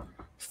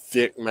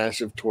 thick,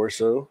 massive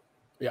torso.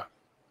 Yeah.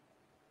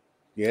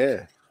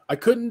 Yeah. I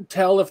couldn't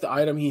tell if the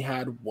item he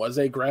had was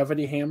a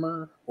gravity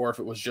hammer or if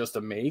it was just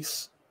a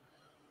mace.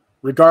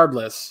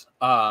 Regardless,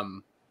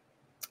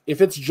 if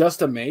it's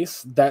just a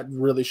mace, that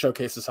really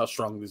showcases how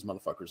strong these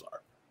motherfuckers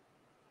are.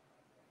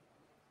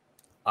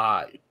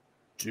 I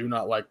do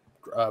not like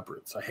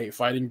brutes. I hate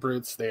fighting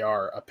brutes. They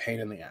are a pain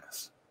in the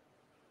ass.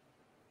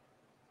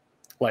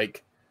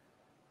 Like,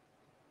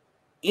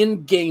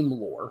 in game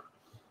lore,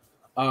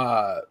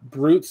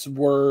 brutes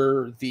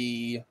were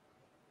the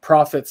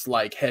prophets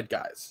like head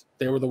guys.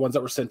 They were the ones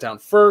that were sent down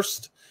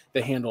first.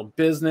 They handled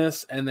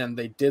business, and then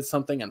they did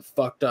something and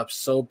fucked up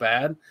so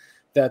bad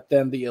that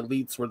then the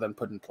elites were then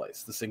put in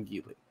place, the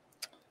Singili.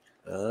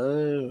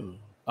 Oh.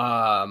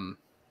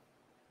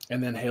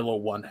 And then Halo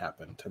 1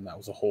 happened, and that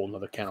was a whole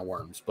nother can of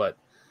worms. But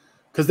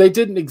because they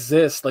didn't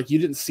exist, like, you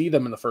didn't see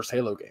them in the first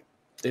Halo game.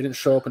 They didn't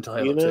show up until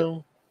Halo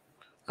 2.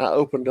 I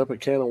opened up a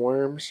can of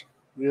worms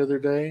the other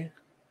day,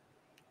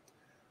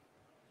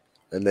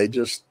 and they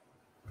just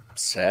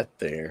sat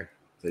there.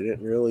 They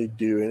didn't really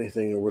do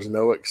anything. There was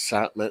no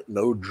excitement,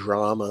 no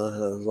drama.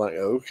 I was like,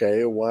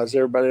 okay, why is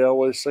everybody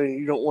always saying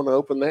you don't want to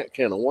open that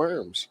can of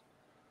worms?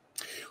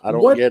 I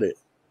don't get it.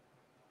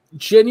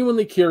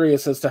 Genuinely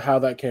curious as to how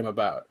that came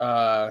about.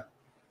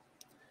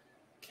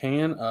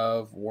 Can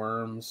of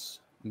worms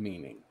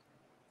meaning.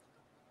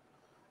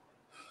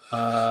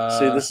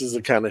 See, this is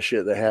the kind of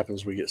shit that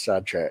happens when we get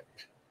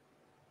sidetracked.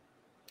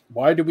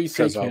 Why do we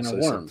say can of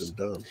worms?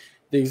 Dumb.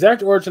 The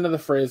exact origin of the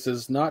phrase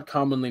is not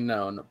commonly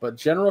known, but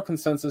general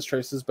consensus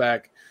traces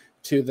back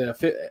to the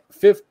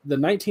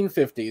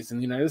 1950s in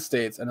the United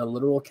States and a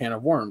literal can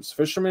of worms.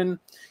 Fishermen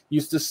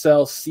used to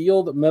sell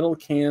sealed metal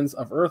cans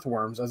of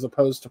earthworms as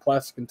opposed to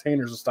plastic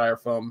containers of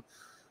styrofoam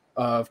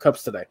of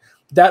cups today.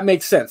 That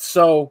makes sense.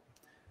 So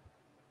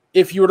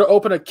if you were to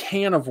open a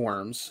can of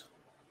worms,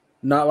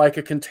 not like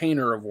a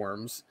container of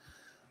worms,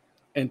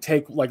 and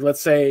take, like,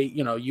 let's say,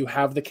 you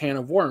have the can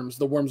of worms,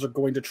 the worms are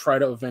going to try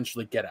to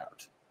eventually get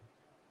out,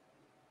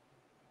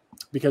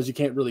 because you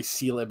can't really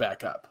seal it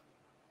back up.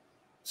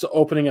 So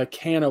opening a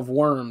can of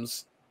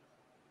worms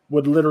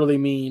would literally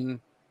mean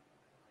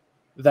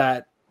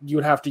that you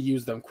would have to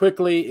use them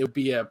quickly. It would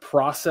be a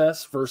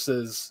process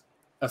versus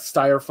a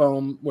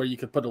styrofoam where you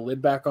could put a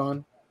lid back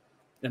on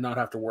and not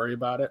have to worry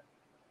about it.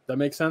 That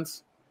makes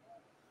sense?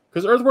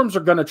 Because earthworms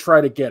are going to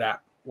try to get out.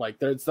 Like,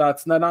 they're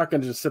not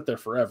going to just sit there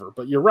forever.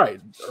 But you're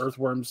right.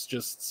 Earthworms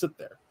just sit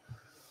there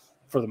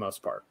for the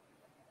most part.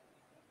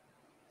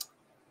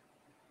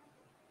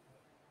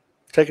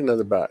 Take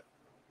another bite.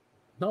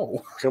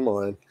 No. Come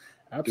on.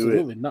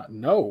 Absolutely not.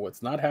 No,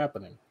 it's not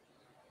happening.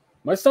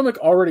 My stomach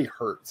already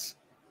hurts.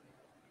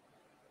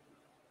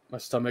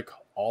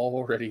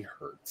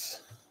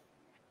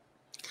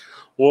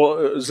 Well,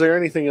 is there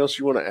anything else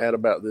you want to add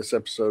about this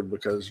episode?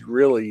 Because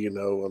really,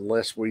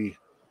 unless we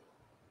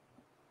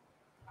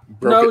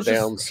broke it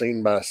down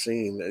scene by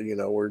scene,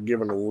 we're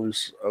given a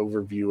loose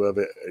overview of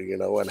it,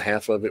 and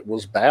half of it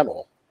was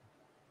battle.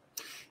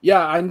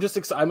 Yeah, I'm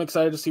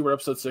excited to see where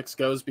episode 6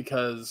 goes,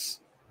 because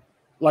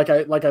like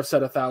I've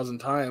said 1,000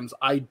 times,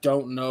 I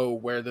don't know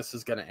where this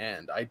is going to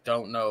end. I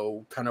don't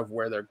know kind of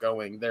where they're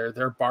going.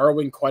 They're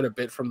borrowing quite a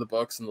bit from the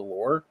books and the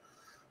lore,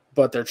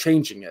 but they're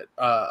changing it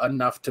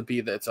enough to be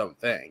its own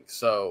thing.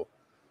 So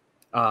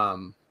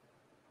I'm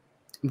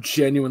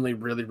genuinely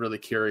really, really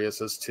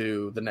curious as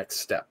to the next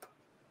step.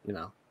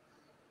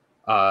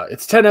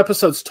 It's 10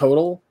 episodes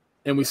total,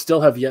 and we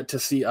still have yet to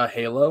see a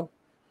Halo.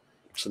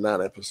 So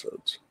 9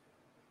 episodes.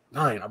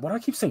 9. Why do I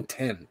keep saying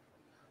 10?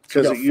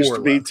 Because it used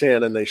to be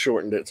 10 and they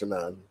shortened it to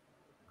 9.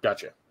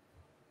 Gotcha.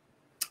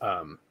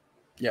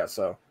 Yeah,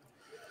 so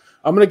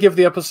I'm gonna give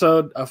the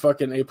episode a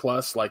fucking A+.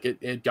 Like,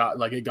 it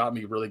got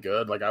me really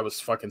good. Like, I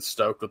was fucking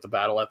stoked with the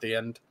battle at the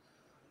end.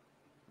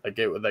 Like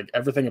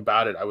everything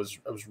about it, I was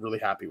really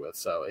happy with.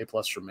 So A+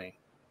 for me.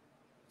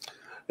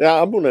 Yeah,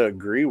 I'm gonna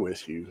agree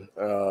with you.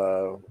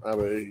 I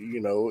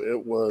mean,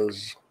 it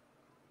was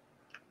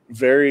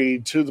very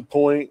to the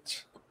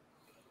point.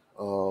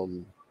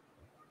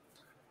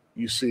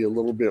 You see a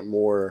little bit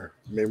more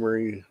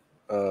memory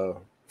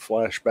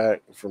flashback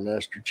from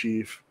Master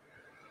Chief.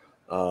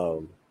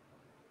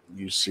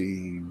 You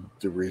see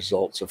the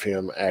results of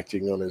him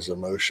acting on his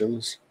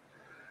emotions.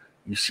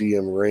 You see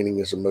him reining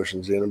his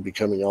emotions in and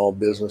becoming all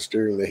business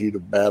during the heat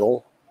of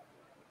battle.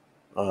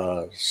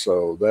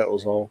 So that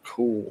was all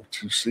cool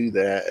to see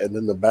that. And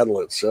then the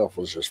battle itself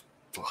was just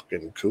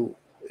fucking cool.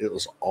 It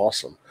was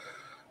awesome.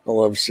 I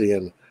love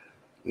seeing,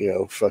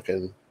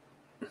 fucking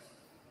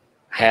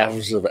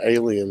halves of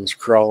aliens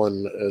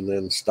crawling and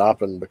then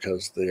stopping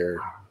because they're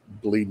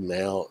bleeding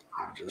out.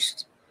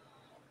 Just,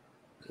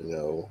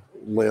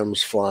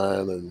 limbs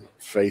flying and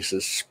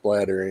faces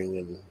splattering,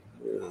 and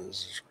it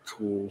was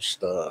cool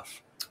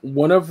stuff.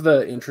 One of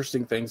the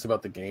interesting things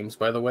about the games,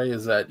 by the way,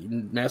 is that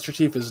Master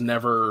Chief is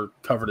never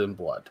covered in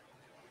blood,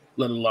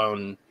 let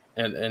alone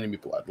and enemy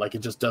blood. Like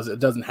it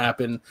doesn't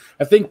happen.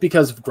 I think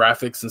because of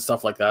graphics and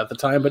stuff like that at the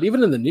time, but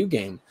even in the new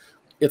game,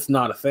 it's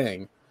not a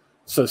thing.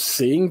 So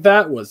seeing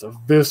that was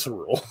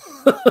visceral.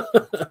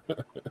 I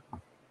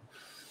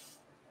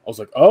was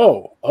like,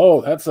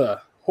 oh, that's oh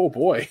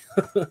boy.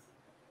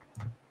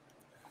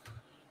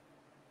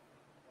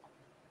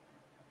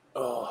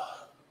 Oh,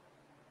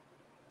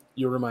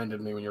 you reminded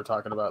me when you were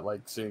talking about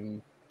like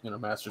seeing,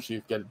 Master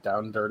Chief get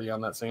down and dirty on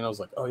that scene. I was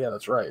like, oh yeah,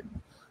 that's right.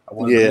 I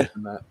wanted to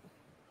mention that.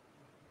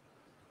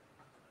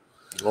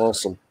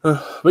 Awesome.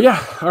 But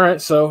yeah, all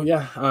right. So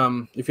yeah,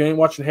 if you ain't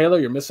watching Halo,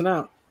 you're missing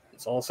out.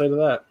 That's all I'll say to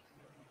that.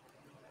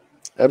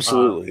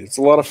 Absolutely. It's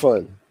a lot of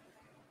fun.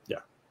 Yeah.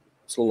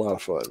 It's a lot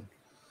of fun.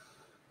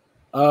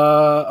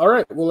 All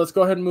right. Well, let's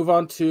go ahead and move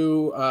on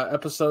to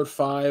episode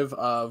 5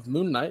 of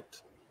Moon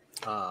Knight.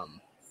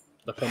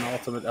 The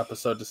penultimate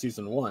episode to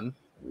season 1.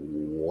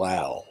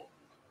 Wow.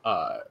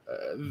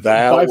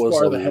 That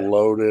was a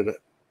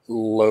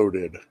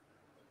loaded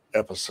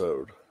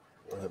episode.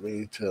 Let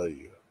me tell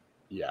you.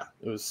 Yeah,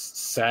 it was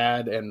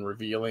sad and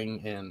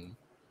revealing, and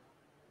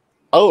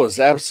it was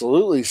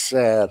absolutely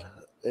sad,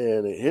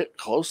 and it hit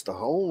close to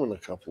home in a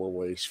couple of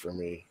ways for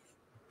me.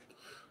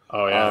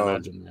 Oh yeah, I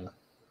imagine. Yeah,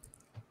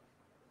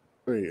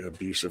 very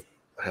abusive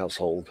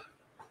household.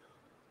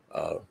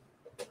 All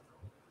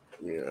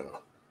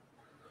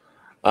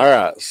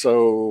right,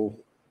 so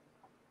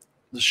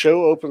the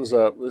show opens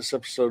up. This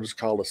episode is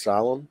called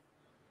Asylum.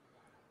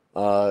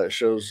 It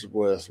shows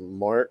with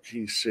Mark.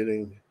 He's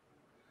sitting.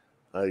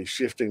 He's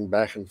shifting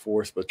back and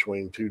forth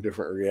between two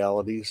different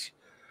realities,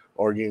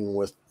 arguing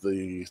with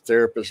the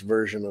therapist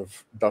version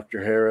of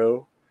Dr.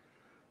 Harrow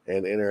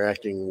and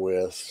interacting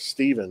with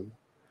Stephen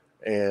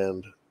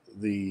and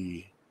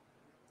the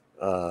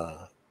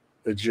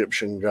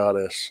Egyptian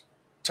goddess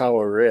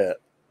Taweret.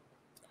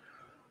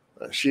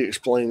 She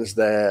explains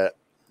that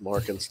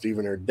Mark and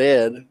Stephen are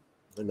dead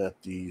and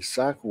that the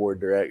psych ward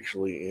they're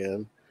actually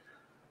in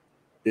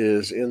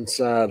is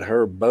inside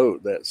her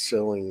boat that's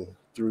sailing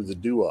through the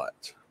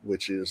Duat,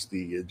 which is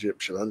the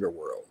Egyptian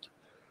underworld.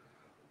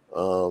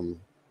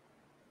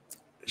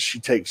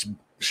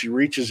 She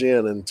reaches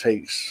in and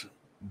takes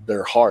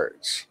their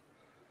hearts,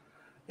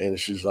 and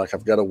she's like,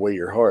 I've got to weigh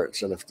your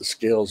hearts, and if the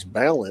scales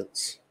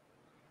balance,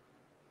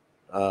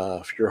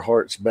 if your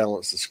hearts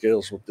balance the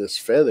scales with this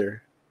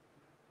feather,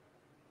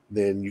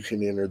 then you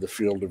can enter the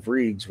field of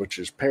reeds, which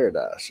is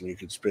paradise, and you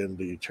can spend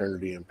the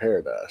eternity in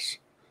paradise.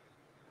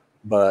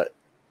 But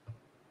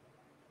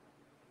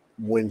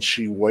when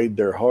she weighed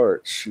their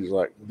hearts, she's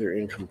like, they're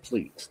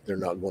incomplete. They're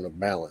not going to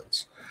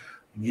balance.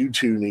 You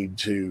two need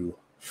to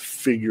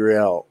figure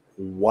out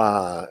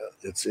why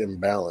it's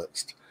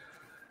imbalanced.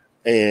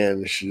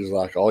 And she's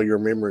like, all your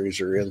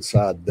memories are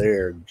inside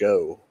there.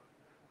 Go.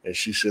 And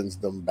she sends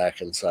them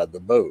back inside the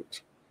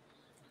boat.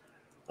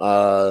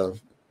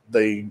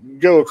 They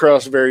go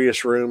across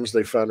various rooms.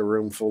 They find a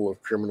room full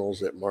of criminals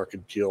that Mark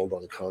had killed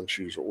on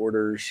Khonshu's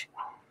orders.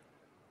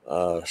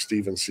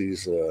 Stephen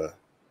sees a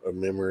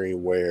memory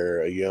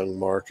where a young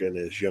Mark and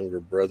his younger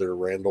brother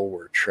Randall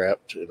were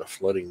trapped in a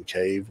flooding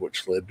cave,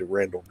 which led to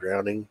Randall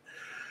drowning,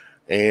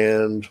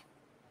 and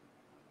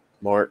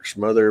Mark's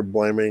mother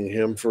blaming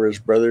him for his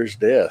brother's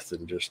death,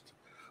 and just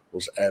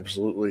was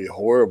absolutely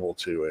horrible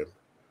to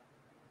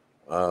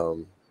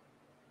him.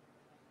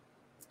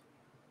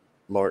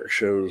 Mark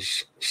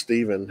shows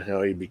Stephen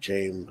how he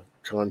became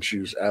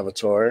Khonshu's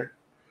avatar.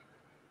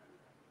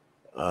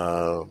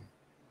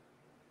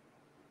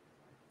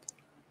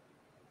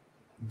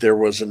 There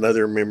was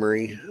another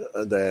memory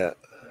that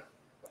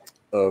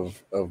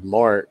of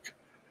Mark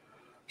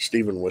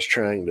Stephen was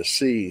trying to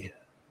see.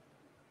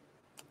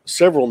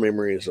 Several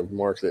memories of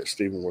Mark that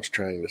Stephen was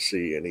trying to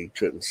see, and he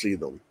couldn't see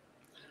them.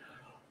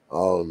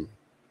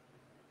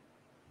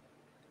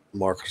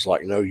 Mark was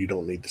like, no, you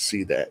don't need to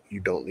see that. You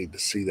don't need to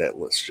see that.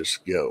 Let's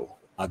just go.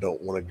 I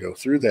don't want to go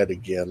through that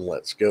again.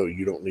 Let's go.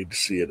 You don't need to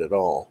see it at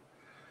all.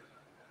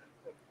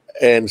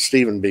 And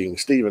Stephen being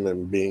Stephen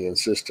and being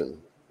insistent,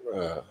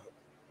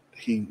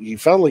 he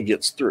finally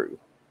gets through.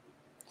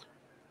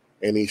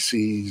 And he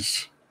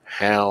sees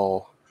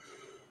how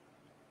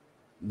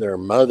their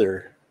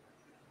mother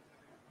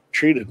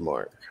treated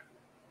Mark.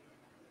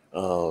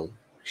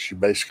 She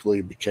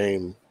basically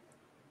became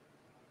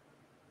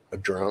a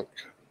drunk.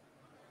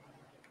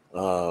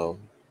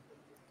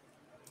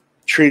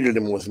 Treated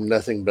him with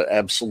nothing but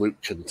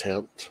absolute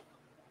contempt,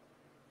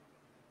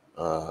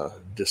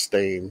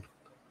 disdain,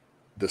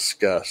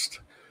 disgust.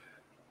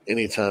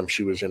 Anytime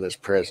she was in his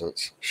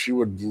presence, she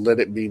would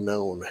let it be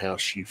known how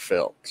she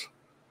felt.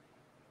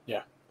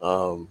 Yeah.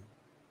 And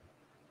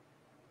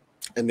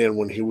then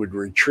when he would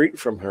retreat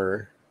from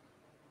her,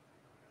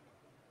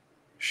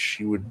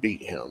 she would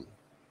beat him.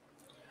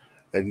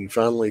 And you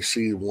finally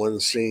see one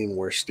scene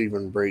where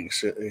Stephen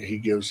breaks it. He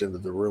goes into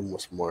the room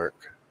with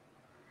Mark.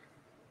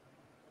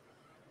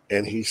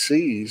 And he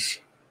sees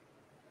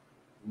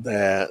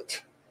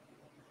that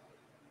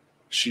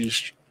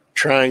she's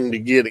trying to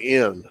get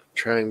in.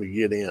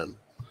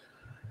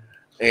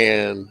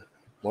 And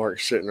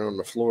Mark's sitting on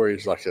the floor.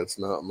 He's like, "It's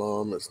not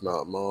mom. It's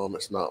not mom.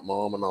 It's not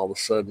mom." And all of a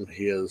sudden,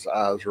 his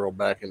eyes roll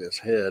back in his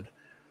head,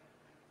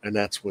 and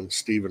that's when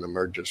Steven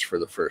emerges for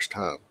the first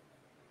time.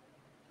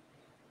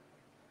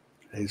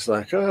 He's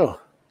like, "Oh,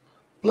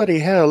 bloody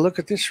hell! Look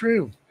at this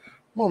room.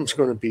 Mom's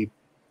going to be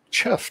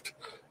chuffed.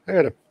 I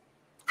got to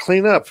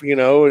clean up."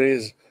 And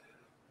he's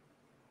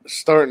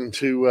starting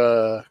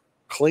to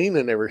clean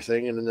and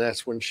everything, and then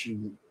that's when she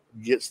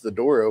gets the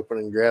door open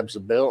and grabs a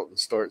belt and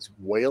starts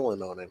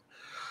wailing on him.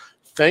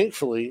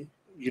 Thankfully,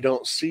 you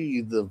don't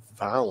see the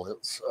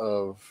violence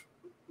of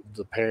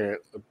the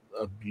parent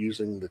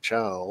abusing the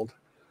child.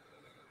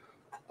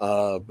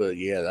 But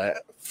yeah,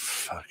 that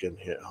fucking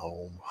hit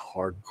home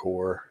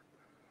hardcore.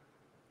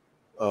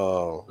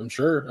 I'm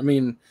sure. I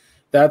mean,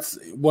 that's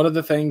one of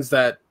the things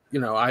that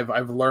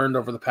I've learned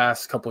over the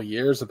past couple of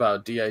years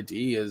about DID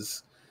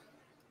is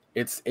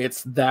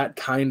it's that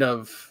kind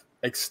of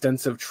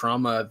extensive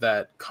trauma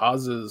that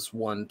causes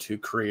one to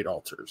create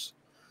alters.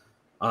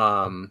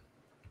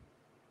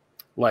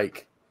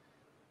 Like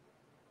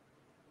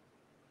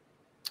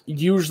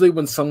usually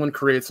when someone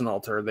creates an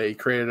altar, they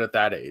create it at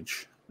that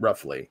age,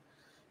 roughly.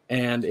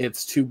 And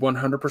it's to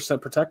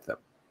 100% protect them.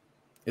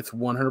 It's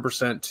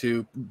 100%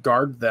 to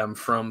guard them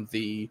from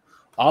the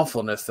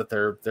awfulness that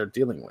they're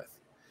dealing with.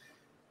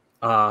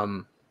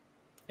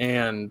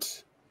 And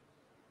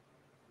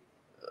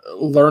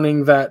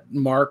learning that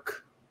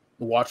Mark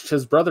watched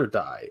his brother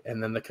die,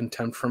 and then the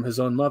contempt from his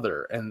own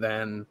mother, and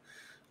then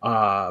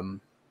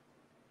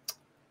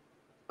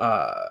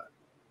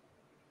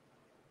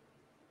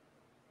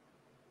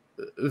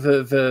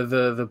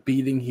the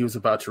beating he was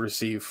about to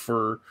receive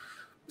for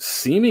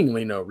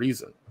seemingly no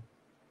reason.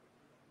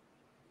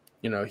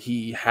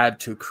 He had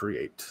to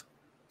create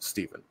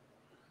Steven.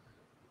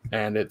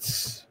 And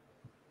it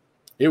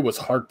was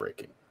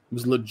heartbreaking. It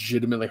was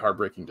legitimately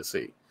heartbreaking to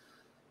see.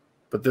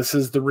 But this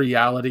is the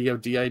reality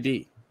of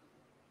DID.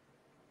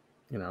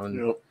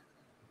 Yep.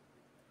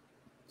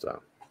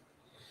 So,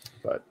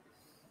 but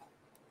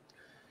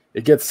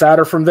it gets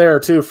sadder from there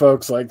too,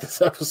 folks. Like this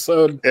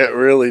episode. It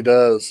really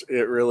does.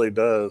 It really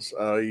does.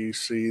 You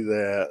see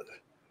that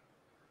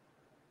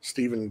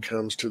Steven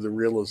comes to the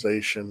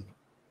realization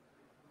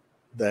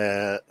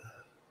that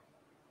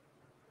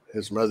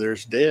his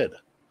mother's dead.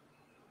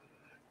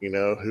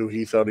 Who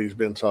he thought he's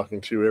been talking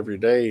to every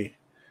day,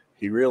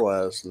 he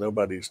realized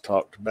nobody's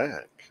talked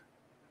back.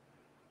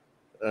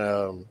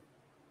 And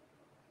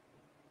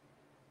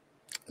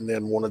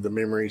then one of the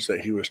memories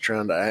that he was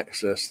trying to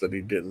access that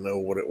he didn't know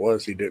what it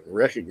was, he didn't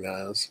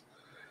recognize,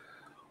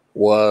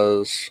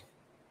 was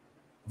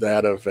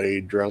that of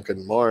a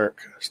drunken Mark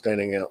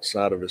standing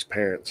outside of his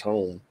parents'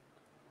 home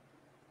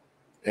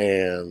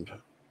and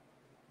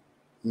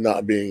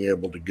not being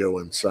able to go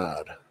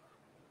inside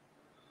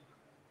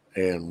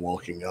and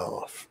walking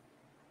off.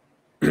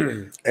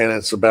 And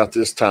it's about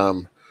this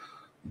time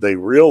they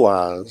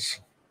realize,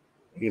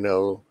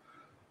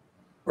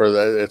 or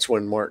that's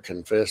when Mark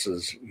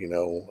confesses,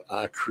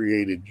 I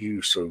created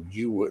you so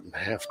you wouldn't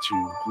have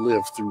to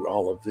live through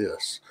all of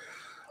this.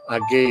 I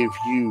gave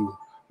you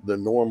the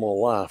normal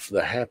life,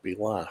 the happy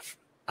life.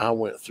 I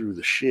went through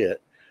the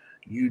shit.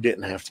 You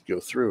didn't have to go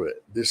through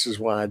it. This is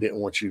why I didn't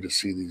want you to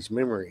see these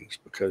memories,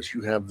 because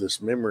you have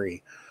this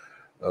memory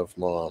of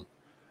mom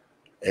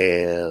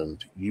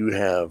and you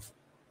have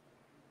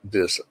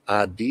this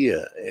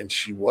idea and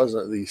she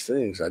wasn't these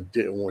things. I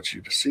didn't want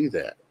you to see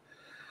that.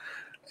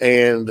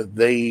 And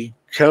they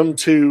come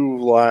to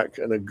like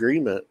an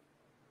agreement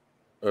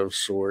of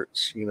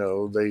sorts.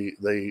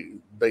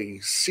 They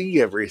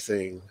see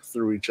everything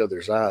through each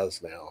other's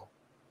eyes now,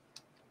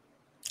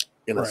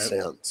 in a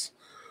sense.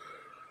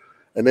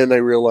 And then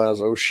they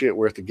realize, oh shit,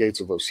 we're at the gates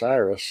of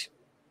Osiris.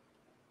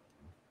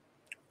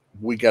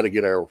 We got to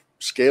get our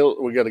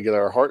scale. We got to get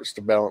our hearts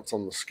to balance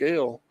on the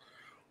scale,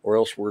 or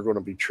else we're going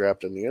to be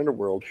trapped in the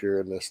underworld here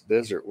in this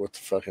desert with the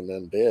fucking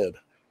undead.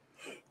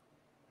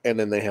 And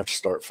then they have to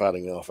start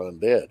fighting off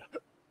undead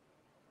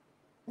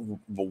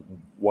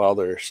while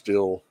they're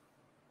still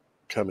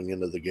coming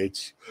into the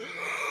gates.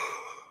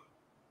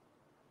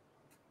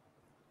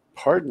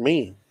 Pardon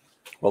me.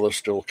 While they're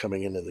still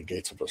coming into the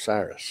gates of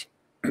Osiris.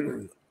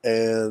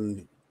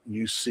 And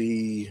you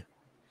see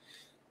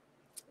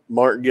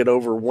Mark get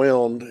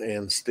overwhelmed,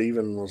 and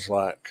Steven was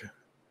like,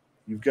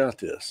 you've got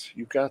this.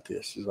 You've got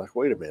this. He's like,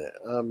 wait a minute.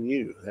 I'm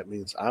you. That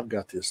means I've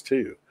got this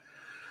too.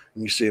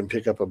 And you see him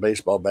pick up a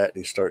baseball bat,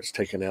 and he starts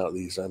taking out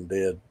these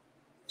undead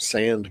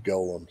sand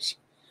golems.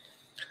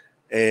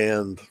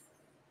 And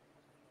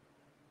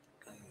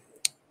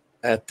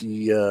at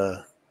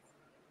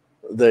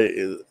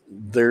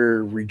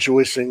they're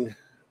rejoicing,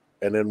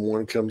 and then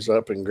one comes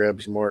up and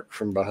grabs Mark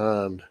from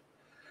behind,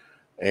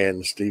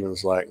 and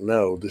Steven's like,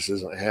 no, this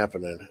isn't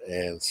happening,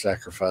 and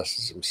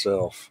sacrifices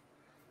himself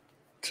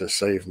to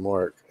save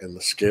Mark, and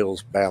the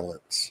scales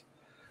balance.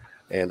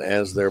 And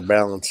as they're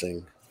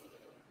balancing,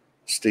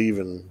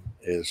 Steven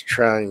is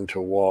trying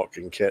to walk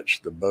and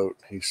catch the boat.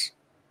 He's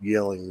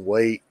yelling,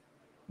 wait,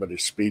 but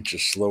his speech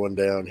is slowing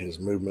down. His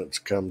movements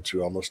come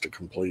to almost a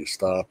complete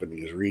stop, and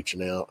he's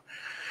reaching out,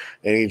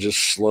 and he just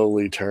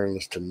slowly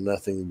turns to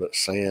nothing but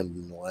sand.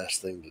 And the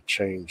last thing to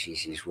change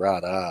is his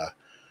right eye,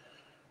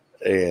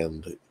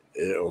 and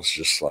it was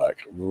just like,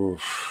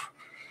 oof.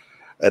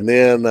 And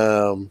then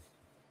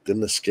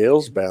the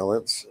scales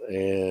balance,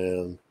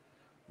 and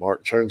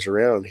Mark turns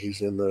around.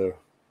 He's in the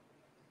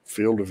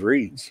field of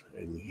reeds,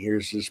 and he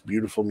hears this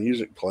beautiful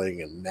music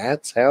playing, and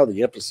that's how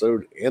the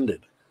episode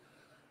ended.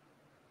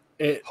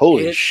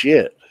 Holy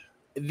shit.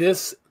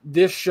 This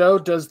show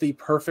does the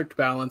perfect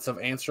balance of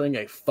answering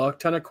a fuck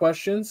ton of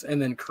questions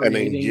and then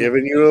creating and then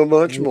giving you a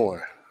bunch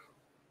more.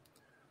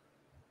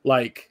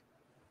 Like,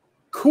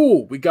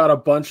 cool. We got a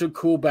bunch of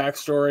cool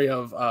backstory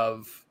of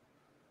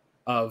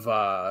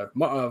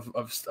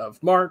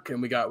Mark,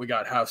 and we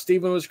got how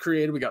Steven was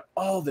created. We got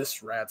all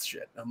this rad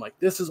shit. I'm like,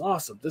 this is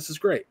awesome. This is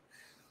great.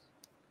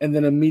 And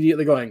then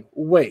immediately going,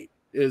 wait,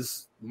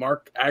 is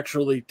Mark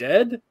actually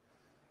dead?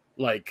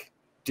 Like,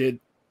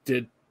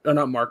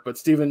 not Mark, but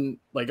Steven,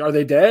 like, are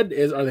they dead?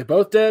 Are they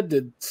both dead?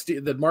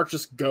 Did Mark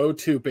just go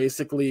to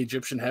basically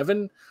Egyptian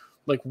heaven?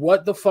 Like,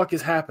 what the fuck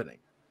is happening?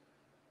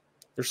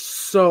 There's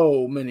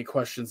so many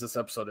questions this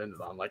episode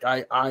ended on. Like,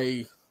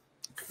 I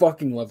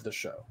fucking love the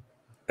show.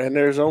 And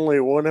there's only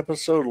one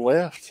episode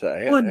left to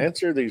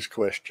answer these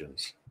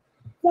questions.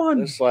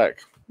 It's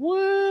like,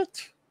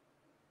 what?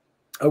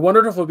 I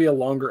wondered if it would be a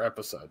longer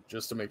episode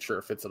just to make sure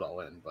it fits it all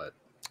in, but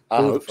I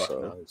hope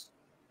so. Knows?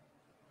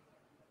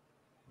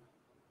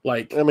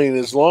 Like, I mean,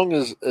 as long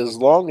as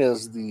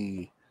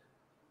the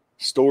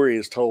story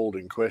is told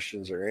and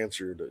questions are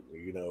answered,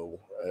 you know,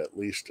 at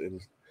least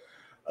in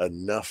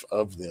enough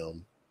of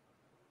them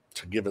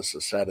to give us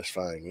a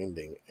satisfying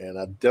ending. And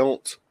I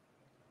don't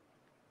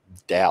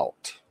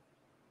doubt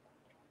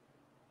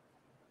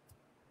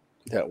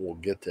that we'll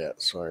get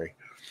that. Sorry,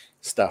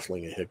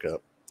 stifling a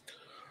hiccup.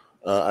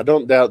 I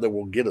don't doubt that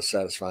we'll get a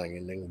satisfying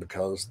ending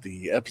because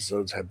the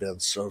episodes have been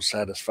so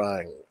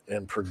satisfying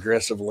and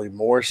progressively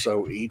more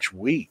so each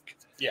week.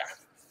 Yeah.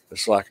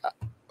 It's like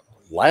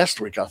last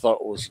week I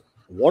thought was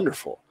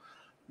wonderful.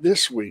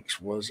 This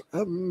week's was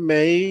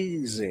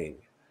amazing.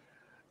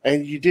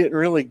 And you didn't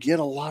really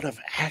get a lot of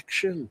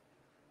action,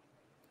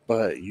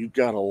 but you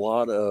got a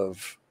lot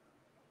of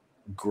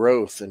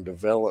growth and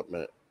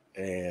development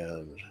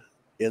and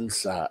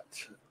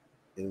insight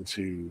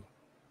into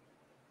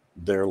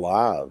their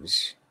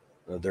lives,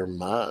 their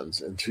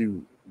minds,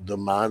 into the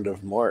mind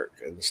of Mark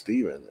and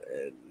Steven.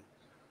 And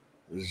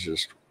it's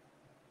just,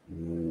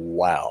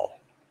 wow.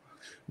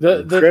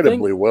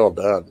 Incredibly well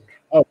done.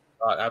 Oh,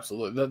 God,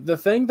 absolutely. The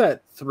thing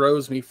that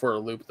throws me for a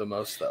loop the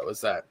most, though,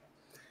 is that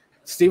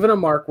Steven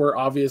and Mark were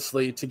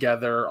obviously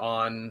together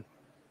on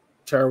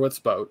Terowit's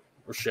boat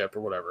or ship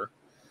or whatever,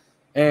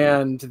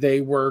 and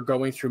they were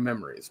going through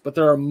memories. But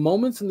there are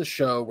moments in the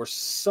show where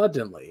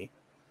suddenly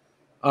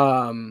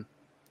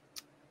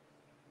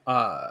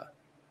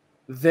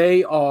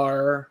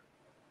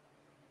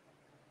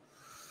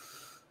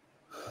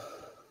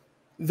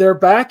they're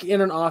back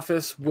in an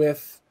office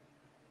with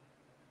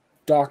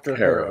Dr.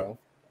 Harrow.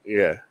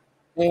 Yeah.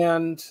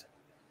 And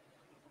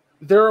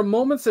there are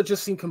moments that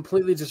just seem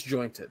completely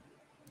disjointed.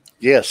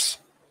 Yes.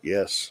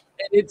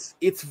 And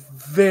it's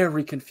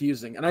very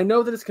confusing. And I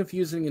know that it's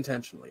confusing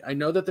intentionally. I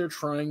know that they're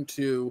trying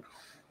to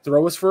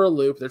throw us for a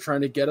loop. They're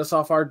trying to get us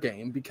off our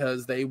game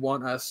because they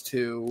want us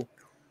to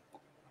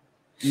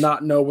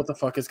not know what the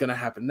fuck is going to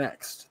happen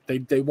next.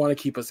 They want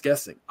to keep us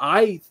guessing.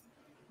 I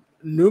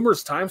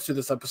numerous times through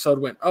this episode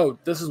went, oh,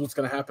 this is what's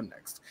going to happen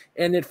next.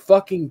 And it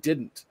fucking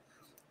didn't.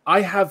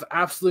 I have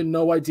absolutely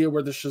no idea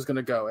where this is going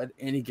to go at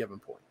any given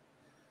point.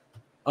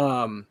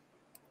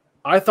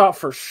 I thought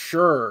for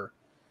sure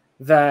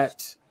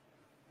that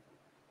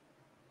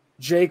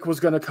Jake was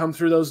going to come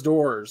through those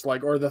doors,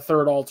 like, or the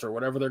third altar,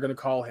 whatever they're going to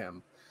call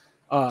him,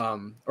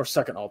 or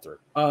second altar.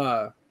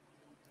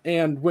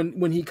 And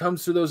when he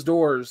comes through those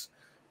doors,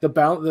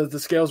 the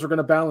scales were going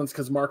to balance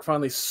because Mark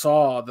finally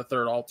saw the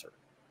third altar.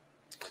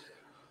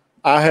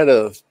 I had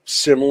a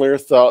similar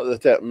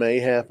thought that may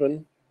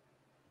happen,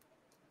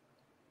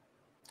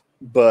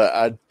 but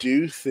I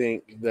do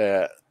think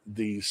that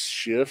these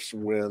shifts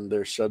when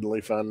they're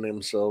suddenly finding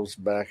themselves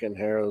back in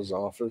Harrow's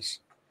office,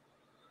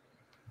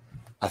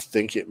 I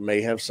think it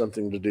may have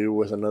something to do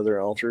with another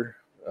altar.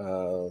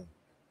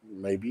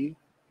 Maybe.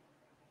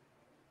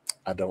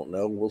 I don't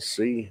know. We'll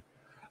see.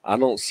 I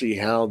don't see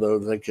how, though,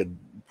 they could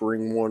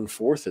bring one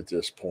forth at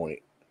this point.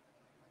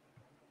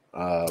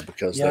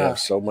 Because they have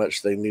so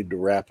much they need to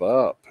wrap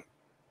up.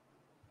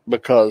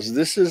 Because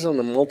this isn't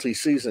a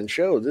multi-season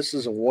show. This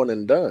is a one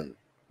and done.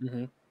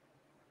 Mm-hmm.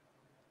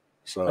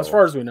 So, as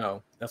far as we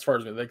know,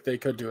 they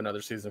could do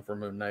another season for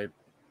Moon Knight.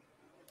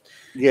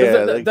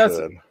 Yeah, they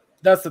could.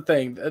 That's the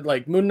thing.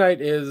 Like, Moon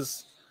Knight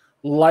is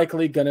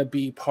likely going to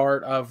be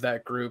part of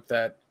that group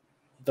that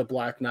the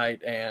Black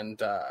Knight and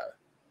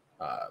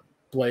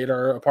Blade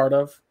are a part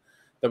of,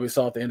 that we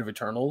saw at the end of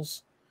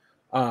Eternals.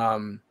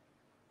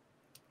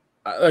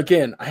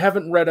 Again, I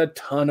haven't read a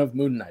ton of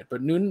Moon Knight,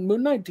 but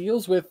Moon Knight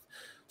deals with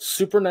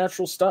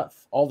supernatural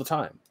stuff all the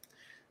time.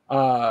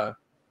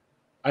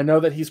 I know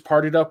that he's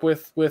partied up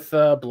with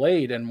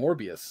Blade and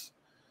Morbius.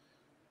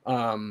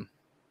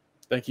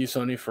 Thank you,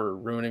 Sony, for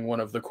ruining one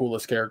of the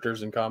coolest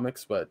characters in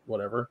comics, but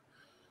whatever.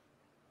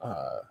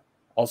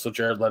 Also,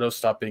 Jared Leto,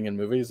 stop being in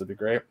movies. That'd be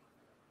great.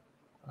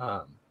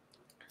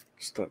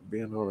 Stop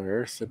being on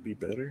Earth. That'd be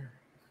better.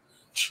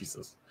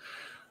 Jesus.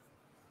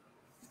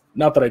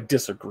 Not that I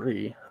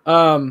disagree.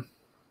 I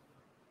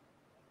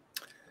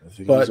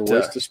think he's a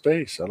waste of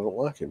space. I don't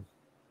like him.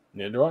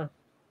 Neither do I.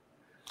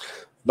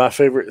 My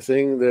favorite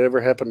thing that ever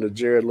happened to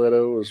Jared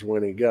Leto was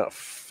when he got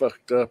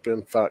fucked up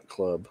in Fight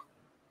Club.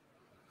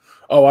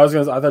 Oh, I thought you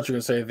were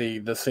gonna say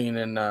the scene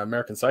in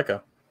American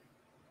Psycho.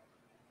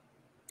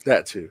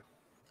 That too.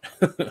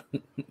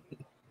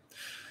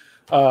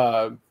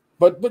 But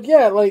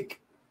yeah,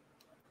 like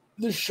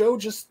the show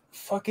just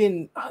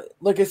fucking,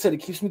 like I said, it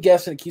keeps me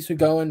guessing, it keeps me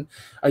going.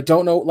 I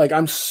don't know, like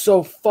I'm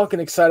so fucking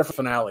excited for the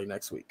finale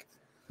next week.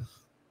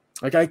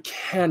 Like I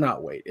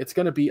cannot wait. It's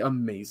gonna be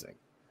amazing.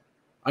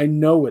 I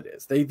know it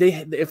is. They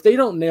if they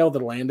don't nail the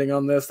landing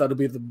on this, that'll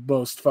be the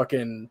most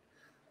fucking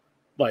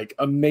like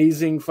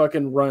amazing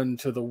fucking run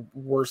to the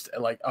worst.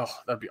 Like, oh,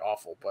 that'd be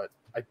awful. But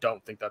I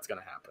don't think that's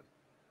gonna happen.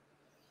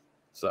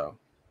 So,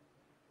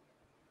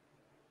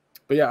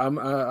 but yeah,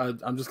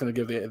 I'm just gonna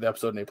give the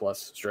episode an A+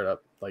 straight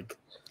up. Like,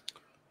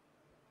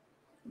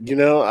 you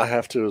know, I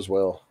have to as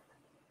well.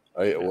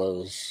 It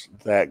was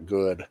that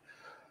good.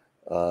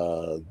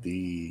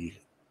 The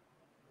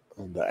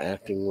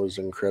acting was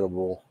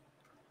incredible.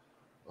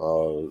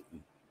 You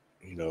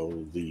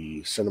know,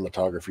 the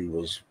cinematography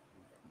was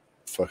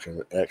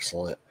fucking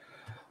excellent.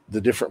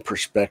 The different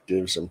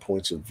perspectives and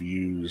points of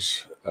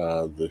views,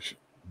 the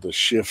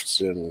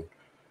shifts in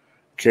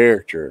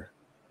character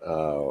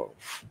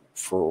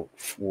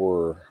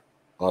for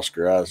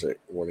Oscar Isaac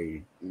when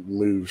he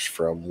moves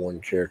from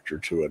one character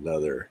to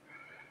another.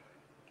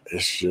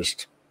 It's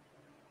just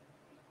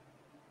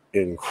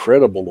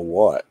incredible to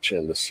watch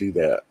and to see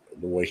that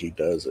the way he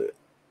does it.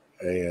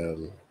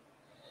 And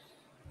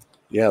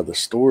yeah, the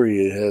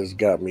story has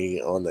got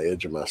me on the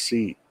edge of my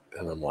seat,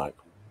 and I'm like,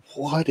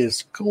 what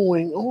is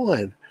going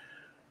on?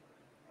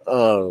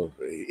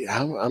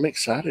 I'm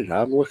excited.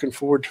 I'm looking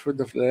forward to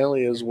the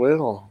finale as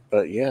well.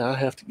 But yeah, I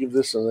have to give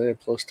this an A+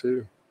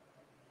 too.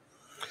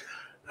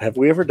 Have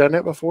we ever done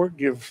that before?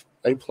 Give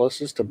A+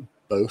 to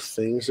both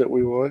things that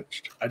we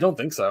watched? I don't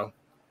think so.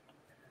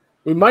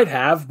 We might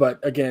have, but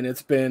again,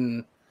 it's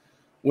been.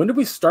 When did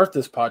we start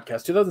this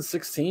podcast?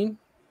 2016?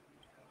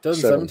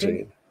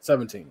 2017?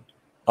 17.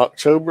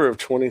 October of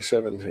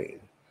 2017.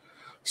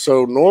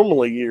 So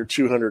normally your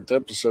 200th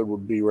episode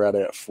would be right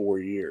at 4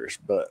 years,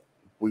 but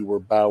we were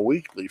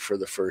bi-weekly for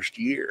the first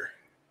year.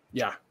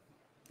 Yeah,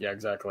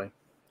 exactly.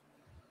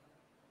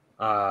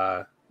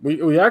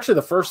 We actually,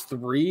 the first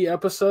 3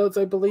 episodes,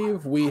 I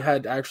believe, we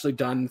had actually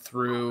done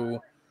through,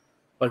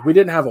 like, we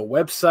didn't have a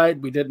website.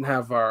 We didn't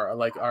have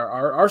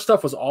our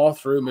stuff was all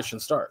through Mission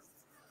Start.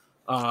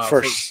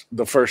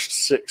 The first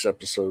 6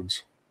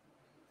 episodes.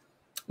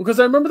 Because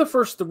I remember the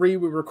first 3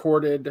 we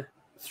recorded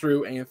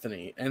through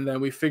Anthony, and then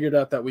we figured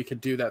out that we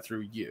could do that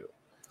through you.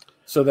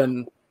 So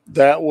then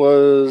that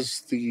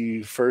was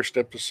the first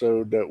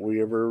episode that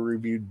we ever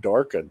reviewed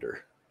Dark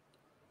under.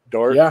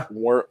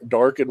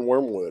 Dark and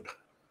Wormwood.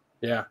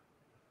 Yeah.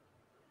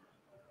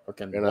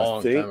 Fucking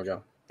long time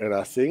ago. And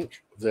I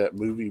think that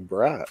movie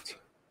Bright.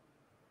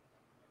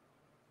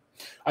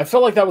 I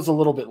felt like that was a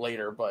little bit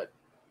later, but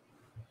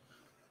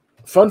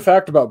fun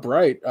fact about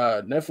Bright,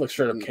 Netflix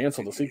straight up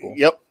canceled the sequel.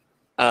 Yep.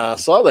 I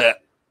saw that.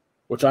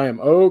 Which I am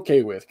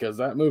okay with, because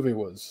that movie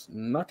was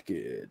not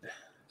good.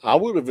 I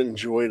would have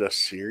enjoyed a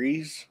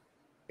series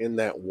in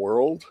that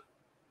world.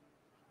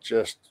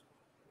 Just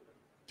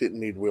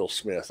didn't need Will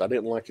Smith. I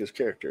didn't like his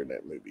character in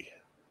that movie.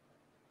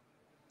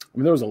 I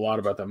mean, there was a lot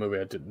about that movie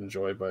I didn't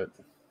enjoy, but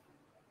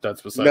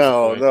that's besides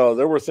No,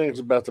 there were things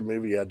about the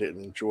movie I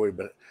didn't enjoy,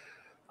 but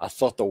I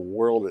thought the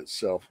world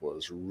itself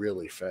was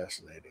really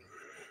fascinating.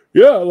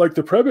 Yeah, like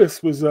the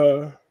premise was,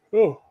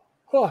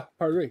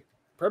 pardon me.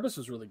 Premise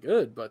was really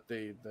good, but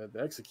the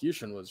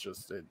execution was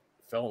just, it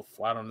fell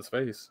flat on his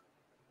face.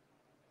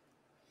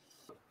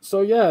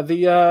 So yeah,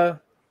 the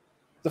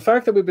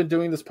fact that we've been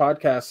doing this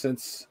podcast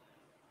since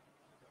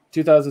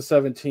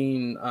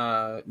 2017,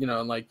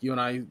 and like you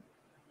and I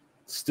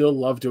still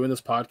love doing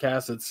this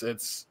podcast.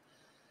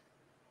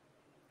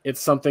 It's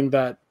something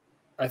that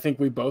I think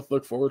we both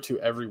look forward to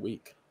every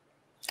week.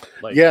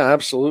 Like, yeah,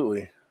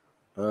 absolutely.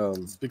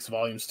 Speaks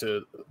volumes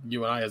to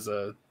you and I as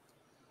a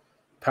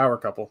power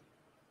couple.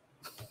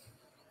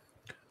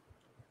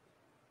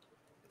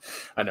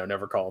 I know,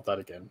 never call it that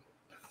again.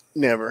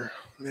 Never.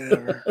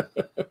 Never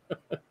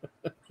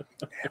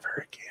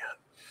again.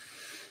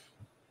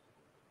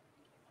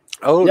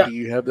 Oh, yeah. Do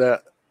you have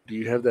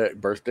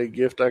that birthday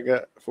gift I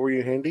got for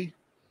you handy?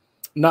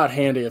 Not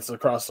handy, it's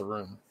across the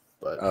room.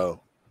 But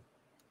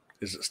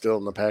is it still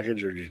in the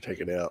package or did you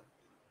take it out?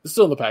 It's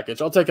still in the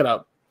package. I'll take it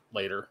out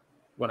later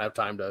when I have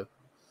time to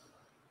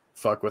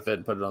fuck with it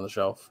and put it on the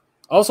shelf.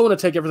 I also want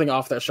to take everything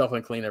off that shelf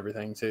and clean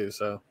everything too.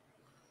 So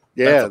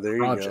yeah, there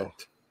you go.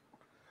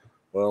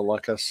 Well,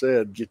 like I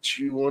said, get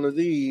you one of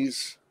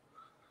these.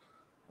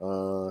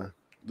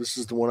 This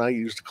is the one I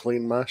use to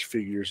clean my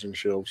figures and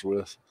shelves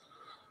with.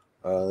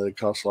 They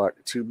cost like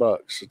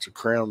 $2. It's a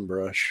crown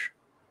brush.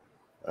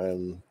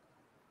 And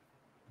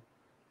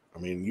I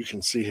mean, you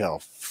can see how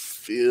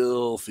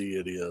filthy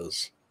it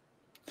is.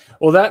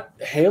 Well, that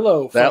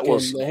Halo, That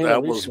was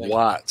Reach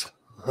white.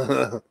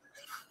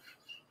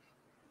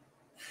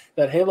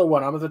 That Halo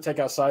one, I'm going to take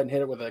outside and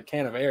hit it with a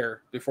can of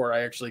air before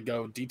I actually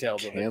go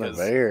detailed with it. Can of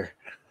air.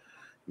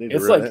 Need to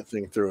run that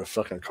thing through a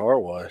fucking car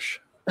wash.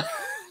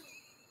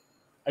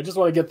 I just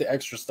want to get the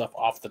extra stuff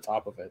off the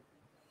top of it.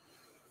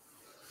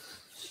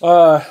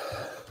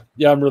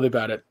 Yeah, I'm really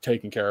bad at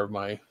taking care of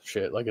my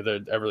shit. Like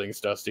everything's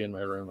dusty in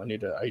my room. I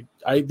need to.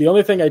 The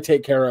only thing I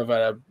take care of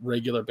at a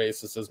regular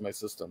basis is my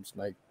systems,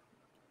 my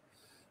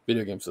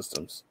video game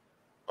systems.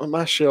 On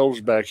my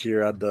shelves back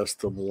here, I dust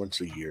them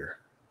once a year.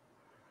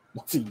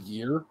 Once a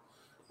year?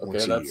 Okay,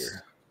 once a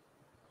year.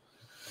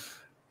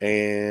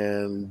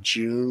 And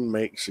June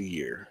makes a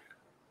year.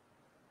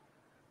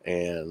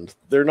 And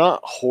they're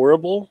not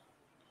horrible,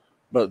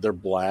 but they're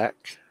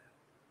black.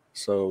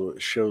 So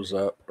it shows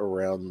up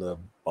around the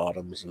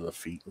bottoms of the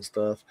feet and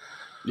stuff.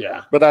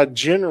 Yeah. But I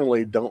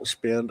generally don't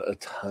spend a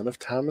ton of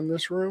time in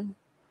this room.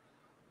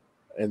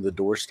 And the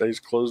door stays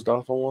closed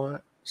off a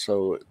lot.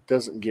 So it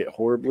doesn't get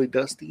horribly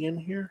dusty in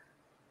here.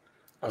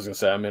 I was going to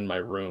say, I'm in my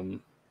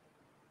room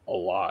a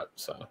lot,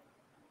 so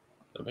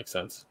that makes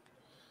sense.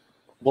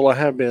 Well, I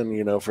have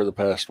been, for the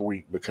past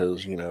week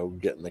because,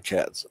 getting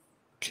the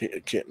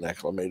kitten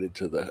acclimated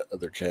to the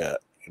other cat,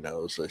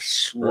 is a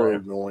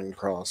slow-going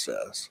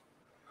process.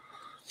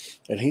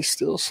 And he's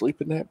still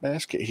sleeping in that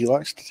basket. He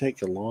likes to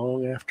take a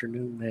long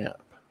afternoon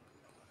nap.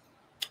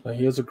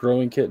 He is a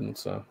growing kitten,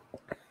 so.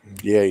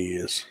 Yeah, he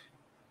is.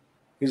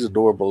 He's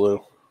adorable,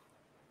 though.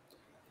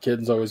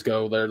 Kittens always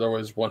go there. They're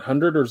always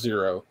 100 or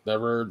 0.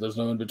 There's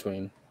no in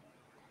between.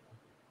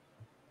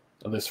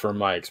 At least from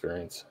my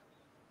experience.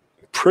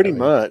 Pretty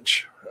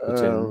much.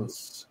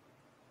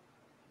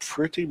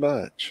 Pretty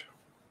much.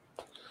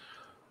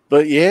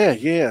 But yeah.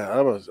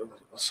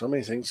 So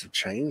many things have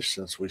changed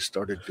since we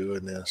started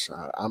doing this.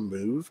 I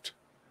moved.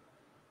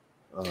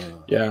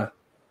 Yeah.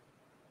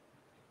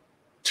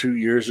 2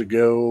 years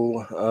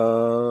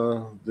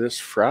ago, this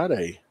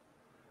Friday.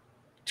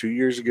 2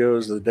 years ago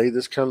is the day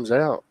this comes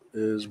out,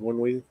 is when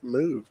we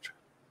moved.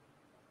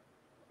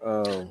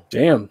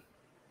 Damn.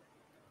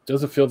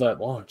 Doesn't feel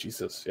that long.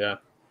 Jesus. Yeah.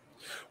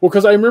 Well,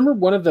 because I remember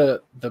one of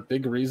the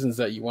big reasons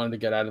that you wanted to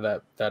get out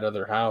of that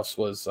other house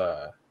was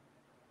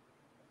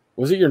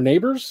it your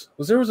neighbors?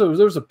 There was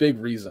a big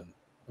reason.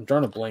 I'm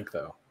drawing a blank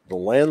though. The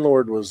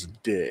landlord was a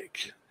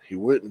dick. He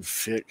wouldn't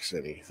fix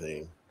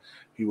anything.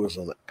 He was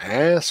an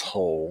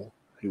asshole.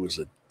 He was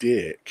a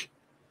dick.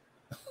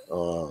 He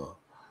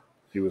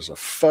was a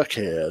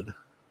fuckhead.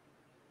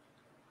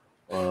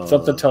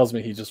 Something tells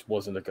me he just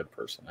wasn't a good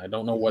person. I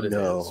don't know what it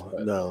is.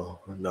 No,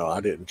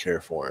 I didn't care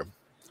for him.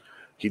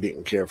 He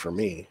didn't care for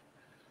me.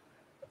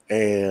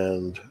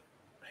 And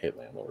I hate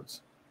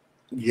landlords.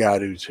 Yeah, I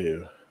do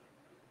too.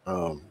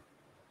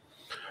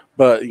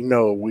 But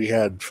we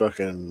had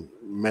fucking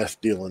meth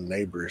dealing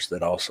neighbors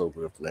that also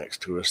lived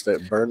next to us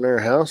that burned their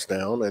house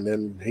down, and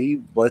then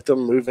he let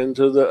them move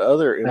into the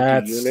other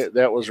empty unit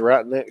that was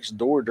right next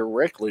door,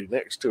 directly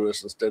next to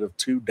us, instead of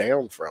 2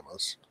 down from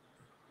us.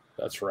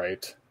 That's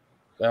right.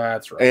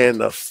 That's right.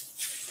 And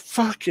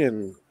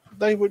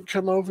they would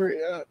come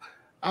over.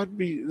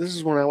 This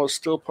is when I was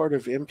still part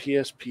of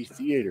MPSP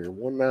Theater.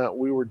 One night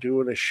we were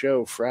doing a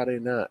show Friday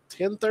night,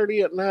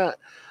 10:30 at night.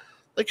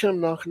 They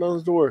come knocking on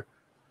the door.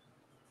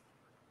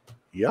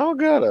 Y'all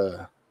got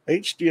a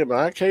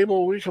HDMI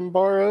cable we can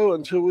borrow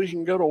until we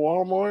can go to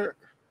Walmart?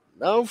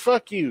 No,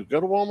 fuck you. Go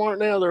to Walmart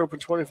now. They're open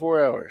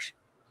 24 hours.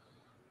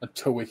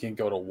 Until we can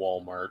go to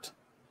Walmart.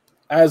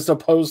 As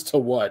opposed to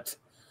what?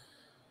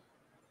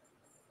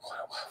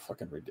 Wow,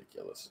 fucking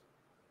ridiculous.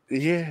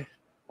 Yeah.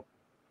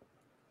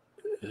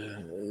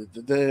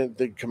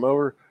 They'd come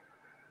over.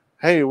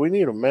 Hey, we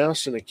need a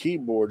mouse and a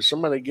keyboard.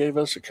 Somebody gave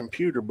us a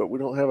computer, but we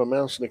don't have a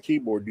mouse and a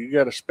keyboard. Do you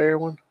got a spare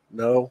one?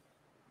 No.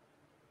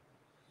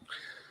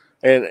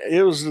 And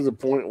it was to the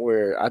point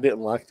where I didn't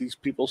like these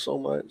people so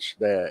much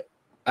that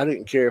I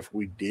didn't care if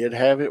we did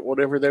have it,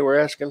 whatever they were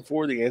asking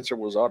for. The answer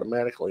was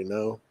automatically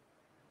no.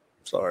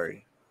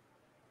 Sorry.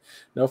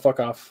 No,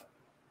 fuck off.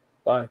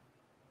 Bye.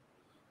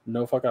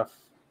 No, fuck off.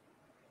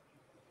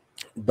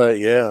 But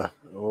yeah,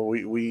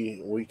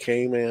 we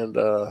came and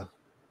I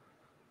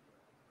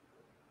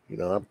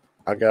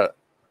got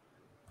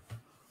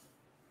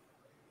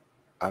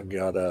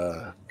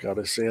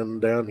us in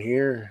down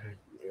here.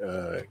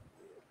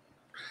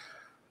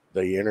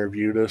 They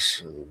interviewed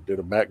us and did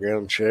a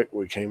background check.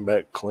 We came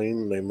back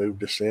clean. They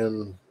moved us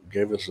in,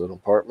 gave us an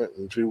apartment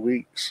in 2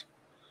 weeks.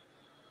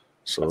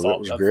 So that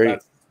was great.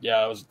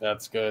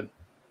 That's good.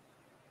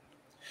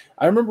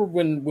 I remember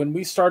when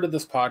we started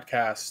this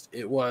podcast,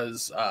 it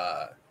was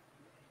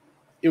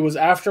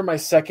after my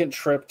second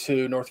trip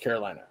to North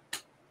Carolina.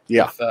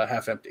 Yeah. With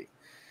Half Empty.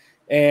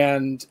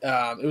 And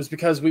it was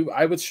because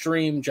I would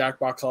stream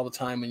Jackbox all the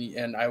time,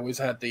 and I always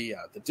had the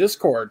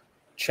Discord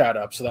chat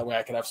up so that way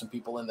I could have some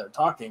people in there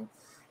talking.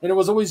 And it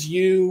was always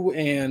you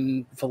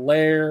and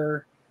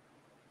Valaire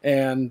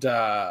and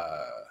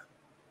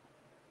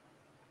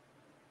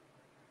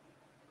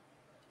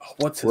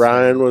what's his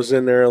Ryan name? was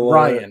in there a lot.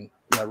 Ryan.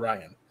 Yeah,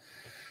 Ryan.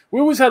 We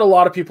always had a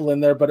lot of people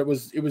in there, but it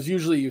was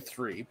usually you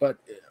three. But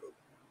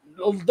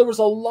there was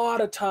a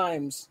lot of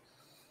times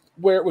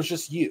where it was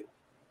just you.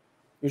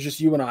 It was just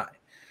you and I.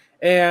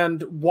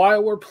 And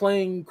while we're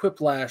playing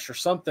Quiplash or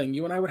something,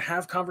 you and I would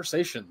have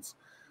conversations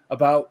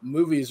about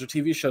movies or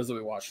TV shows that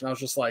we watched. And I was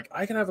just like,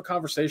 I can have a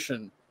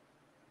conversation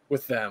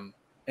with them,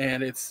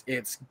 and it's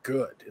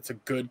good. It's a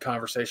good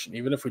conversation,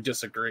 even if we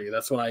disagree.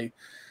 That's when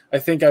I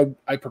think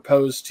I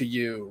proposed to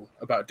you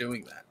about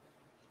doing that.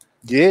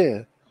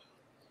 Yeah.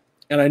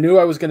 And I knew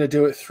I was going to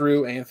do it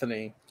through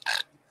Anthony.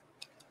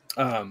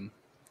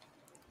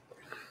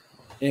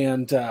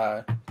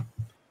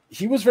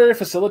 He was very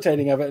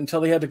facilitating of it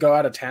until he had to go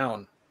out of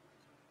town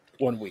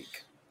one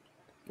week.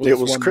 It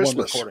was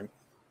Christmas.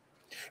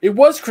 It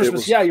was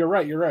Christmas. Yeah, you're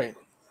right.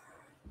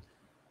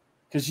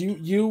 Because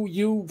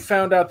you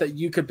found out that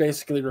you could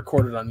basically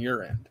record it on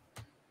your end.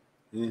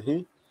 Mm-hmm.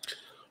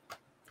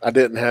 I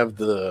didn't have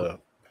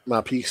my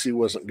PC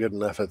wasn't good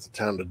enough at the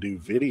time to do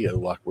video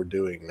like we're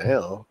doing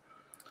now,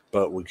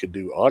 but we could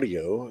do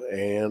audio,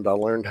 and I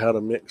learned how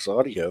to mix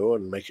audio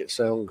and make it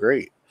sound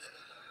great.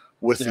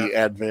 With the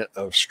advent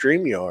of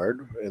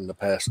StreamYard in the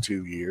past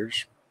 2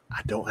 years,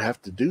 I don't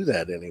have to do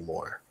that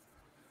anymore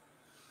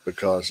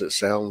because it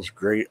sounds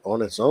great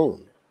on its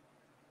own.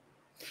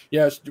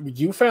 Yeah,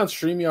 you found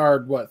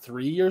StreamYard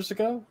 3 years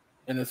ago,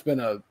 and it's been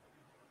a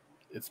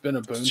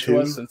boon to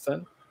us since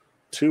then.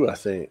 2, I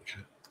think.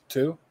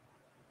 2?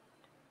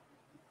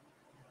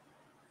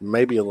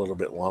 Maybe a little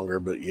bit longer,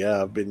 but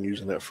yeah, I've been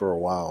using it for a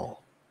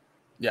while.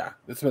 Yeah,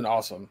 it's been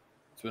awesome.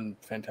 It's been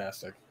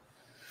fantastic.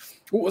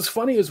 What was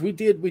funny is we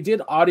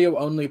did audio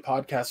only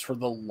podcasts for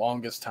the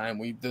longest time.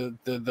 The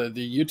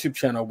YouTube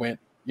channel went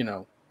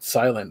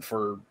silent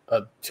for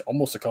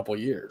almost a couple of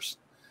years.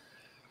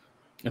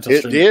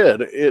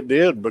 It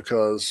did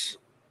because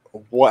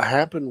what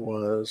happened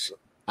was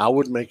I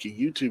would make a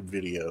YouTube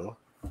video,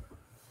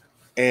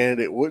 and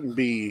it wouldn't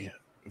be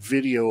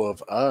video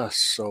of us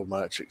so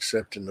much,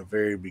 except in the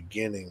very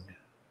beginning.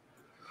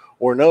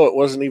 Or no, it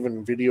wasn't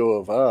even video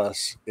of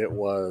us. It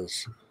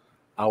was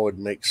I would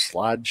make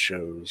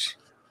slideshows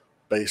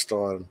based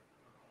on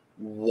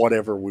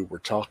whatever we were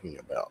talking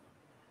about.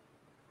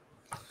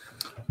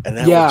 And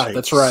that would take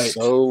that's right.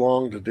 so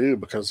long to do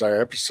because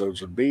our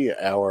episodes would be an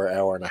hour,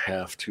 hour and a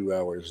half, 2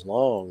 hours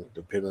long,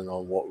 depending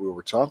on what we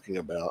were talking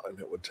about. And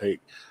it would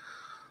take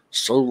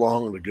so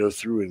long to go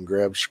through and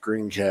grab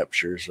screen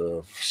captures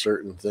of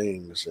certain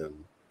things and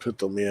put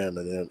them in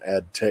and then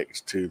add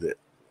text to that,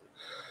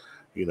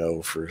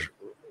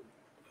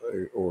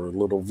 or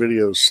little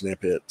video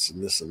snippets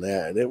and this and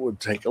that. And it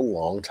would take a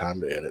long time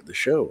to edit the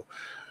show.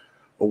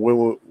 But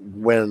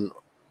when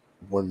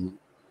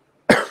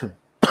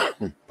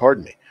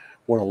pardon me,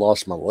 when I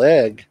lost my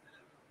leg,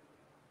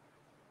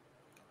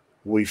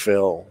 we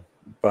fell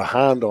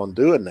behind on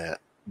doing that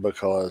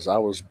because I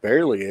was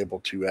barely able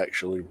to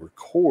actually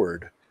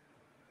record.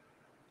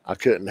 I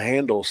couldn't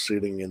handle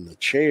sitting in the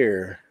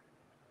chair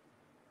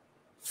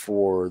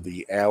for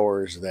the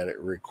hours that it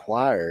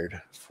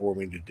required for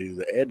me to do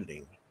the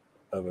editing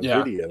of a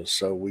video.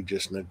 So we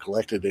just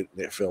neglected it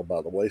and it fell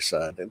by the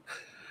wayside. And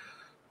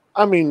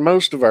I mean,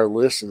 most of our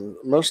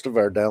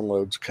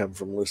downloads come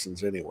from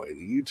listens anyway.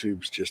 The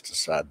YouTube's just a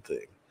side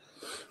thing.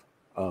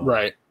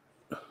 Right.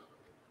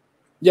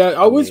 Yeah, I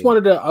always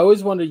wanted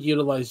to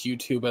utilize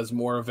YouTube as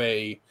more of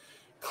a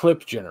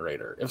clip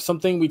generator. If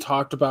something we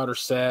talked about or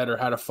said or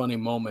had a funny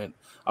moment,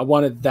 I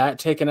wanted that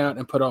taken out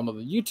and put on the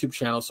YouTube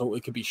channel so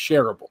it could be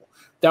shareable.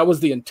 That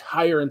was the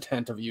entire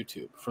intent of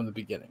YouTube from the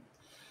beginning.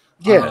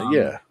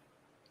 Yeah.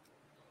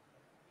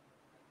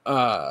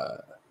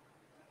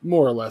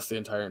 More or less the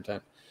entire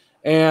intent.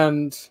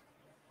 And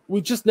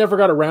we just never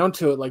got around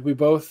to it. Like, we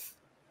both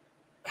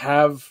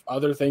have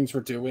other things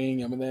we're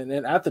doing. I mean,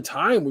 and at the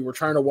time we were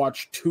trying to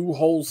watch 2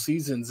 whole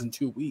seasons in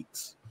 2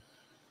 weeks.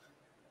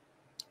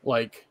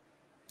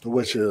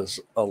 Which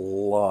is a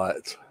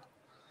lot.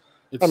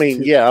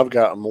 I've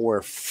got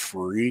more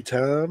free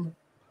time,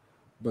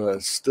 but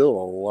it's still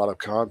a lot of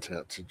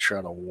content to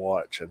try to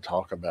watch and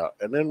talk about.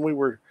 And then we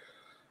were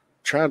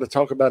trying to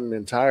talk about an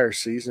entire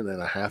season in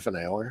a half an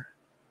hour.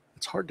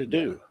 It's hard to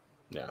do.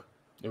 Yeah.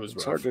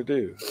 It's hard to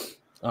do.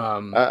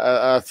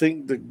 I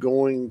think that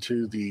going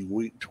to the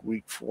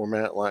week-to-week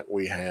format like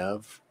we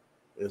have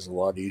is a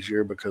lot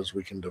easier because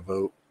we can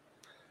devote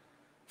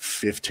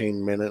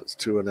 15 minutes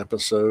to an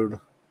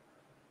episode,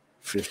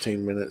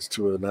 15 minutes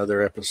to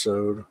another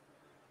episode.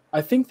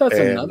 I think that's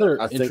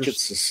I think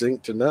it's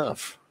succinct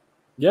enough.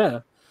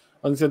 Yeah.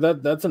 And so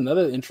that's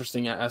another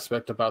interesting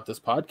aspect about this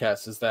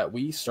podcast is that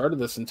we started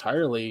this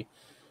entirely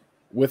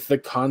with the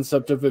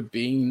concept of it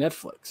being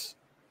Netflix.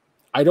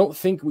 I don't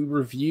think we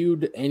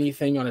reviewed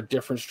anything on a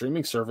different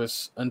streaming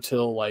service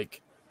until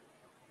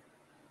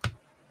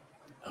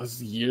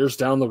was years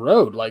down the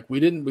road. Like we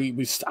didn't,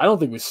 I don't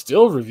think we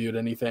still reviewed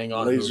anything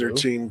on Laser Hulu.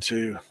 Team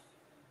 2.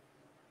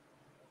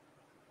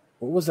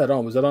 What was that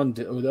on? Was that on?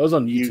 That was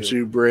on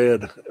YouTube. YouTube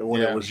Red,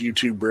 when it was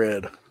YouTube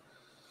Red.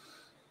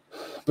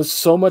 But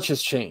so much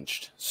has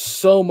changed.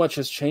 So much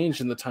has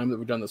changed in the time that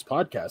we've done this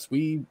podcast.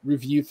 We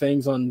review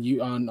things on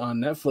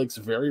Netflix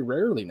very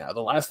rarely now.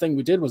 The last thing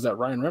we did was that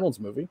Ryan Reynolds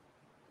movie.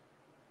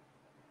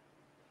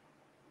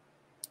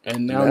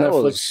 And now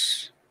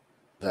Netflix.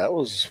 That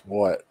was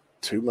what,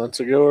 2 months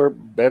ago or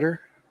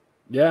better?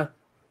 Yeah.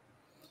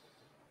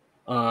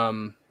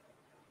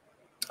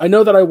 I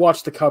know that I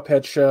watched the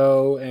Cuphead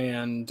show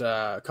and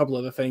a couple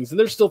other things, and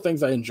there's still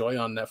things I enjoy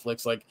on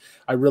Netflix. Like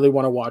I really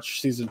want to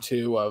watch season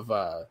 2 of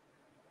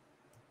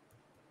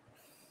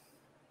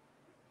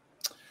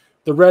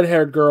the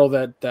red-haired girl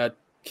that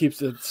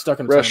keeps it stuck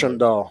in a Russian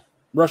Doll.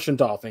 Russian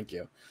Doll, thank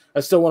you. I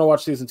still want to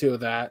watch season 2 of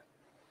that.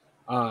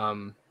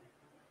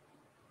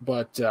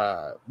 But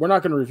we're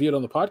not going to review it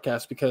on the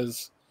podcast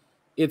because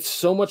it's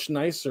so much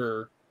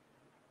nicer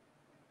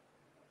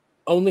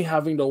only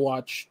having to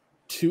watch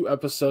 2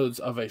 episodes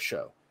of a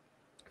show.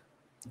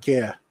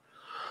 Yeah.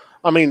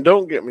 I mean,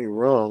 don't get me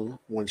wrong.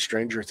 When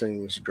Stranger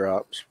Things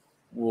drops,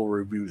 we'll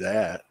review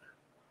that.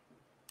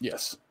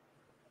 Yes.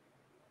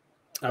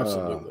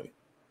 Absolutely.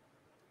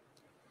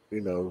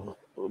 Big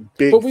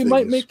but we things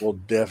might make. will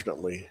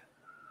definitely.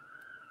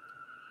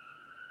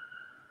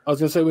 I was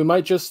going to say we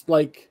might just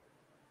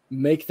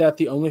make that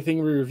the only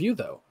thing we review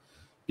though,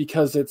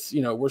 because it's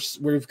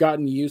we've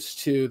gotten used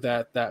to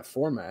that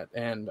format,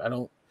 and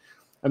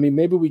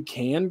maybe we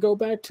can go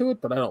back to it,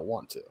 but I don't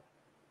want to.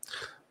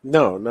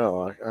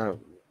 No.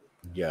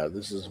 Yeah,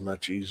 this is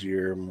much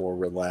easier, more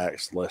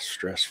relaxed, less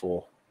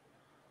stressful,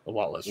 a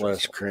lot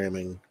less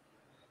cramming.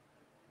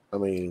 I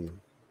mean,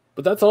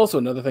 but that's also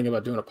another thing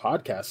about doing a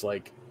podcast.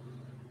 Like,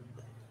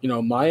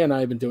 Maya and I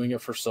have been doing it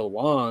for so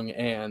long,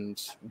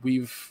 and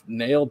we've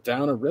nailed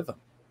down a rhythm.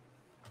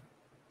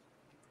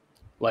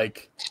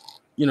 Like,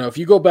 if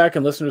you go back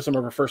and listen to some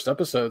of our first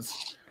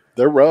episodes,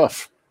 they're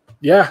rough.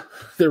 Yeah,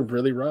 they're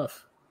really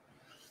rough.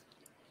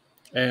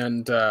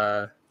 And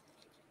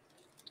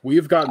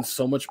we've gotten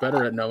so much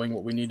better at knowing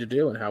what we need to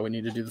do and how we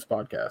need to do this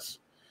podcast.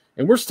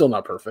 And we're still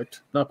not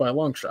perfect, not by a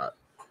long shot.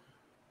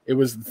 It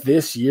was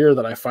this year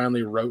that I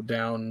finally wrote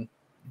down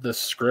the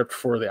script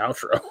for the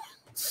outro.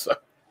 So.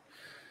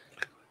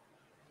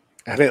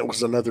 And it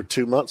was another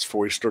 2 months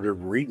before we started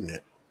reading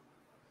it.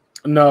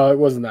 No, it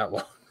wasn't that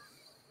long.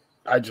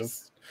 I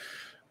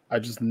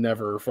just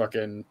never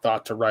fucking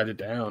thought to write it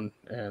down,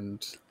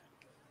 and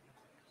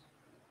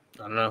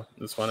I don't know.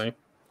 It's funny,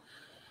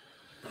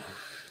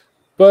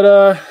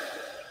 but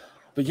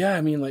yeah,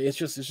 I mean, it's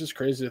just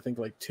crazy to think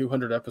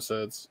 200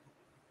 episodes.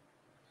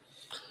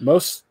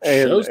 Most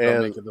shows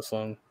don't make it this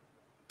long.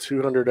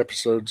 200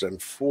 episodes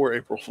and 4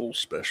 April Fool's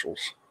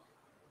specials.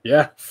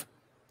 Yeah,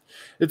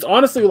 it's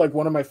honestly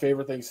one of my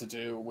favorite things to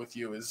do with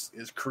you is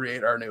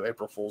create our new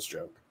April Fool's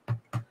joke.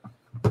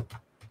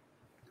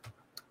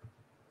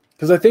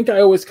 Because I think I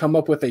always come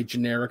up with a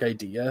generic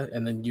idea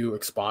and then you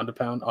expound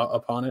upon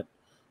it.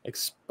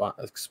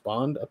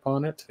 Expound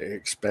upon it?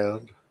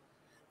 Expound.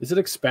 Is it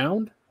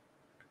expound?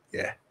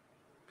 Yeah.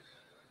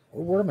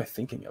 What am I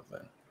thinking of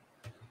then?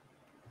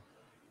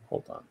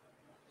 Hold on.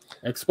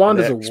 Expound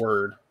is a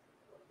word.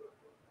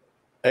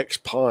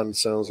 Expand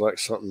sounds like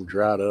something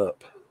dried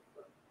up.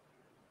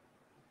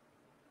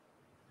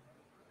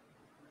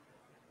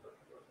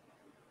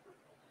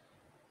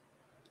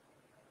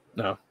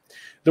 No.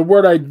 The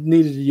word I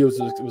needed to use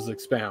was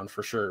expound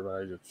for sure, but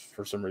I just,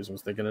 for some reason,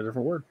 was thinking a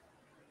different word.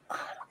 I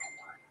don't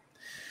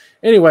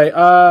know why. Anyway,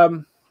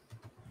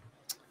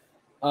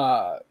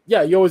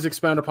 yeah, you always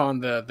expound upon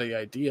the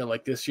idea.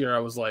 Like this year, I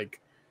was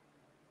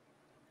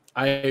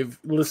I've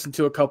listened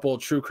to a couple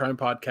of true crime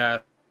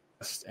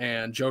podcasts,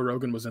 and Joe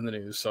Rogan was in the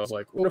news. So I was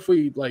like, what if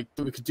we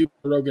could do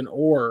Rogan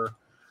or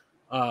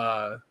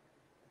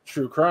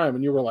true crime?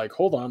 And you were like,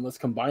 hold on, let's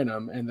combine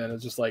them. And then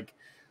it's just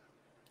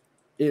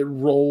it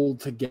rolled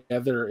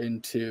together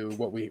into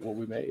what we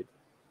made,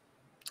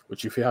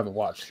 which if you haven't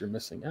watched, you're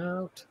missing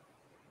out.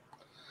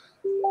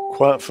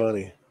 Quite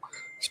funny,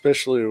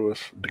 especially with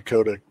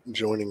Dakota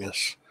joining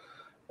us,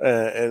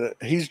 and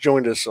he's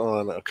joined us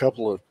on a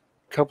couple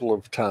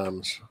of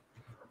times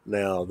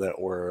now that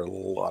were a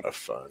lot of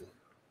fun.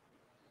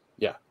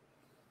 Yeah,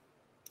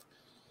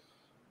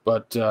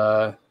 but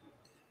I'm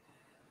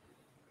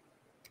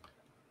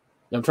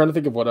trying to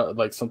think of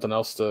what something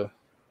else to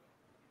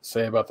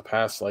say about the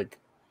past,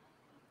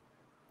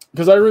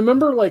 because I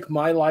remember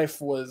my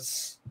life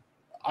was,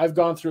 I've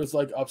gone through its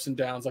ups and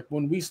downs.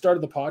 When we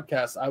started the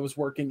podcast, I was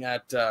working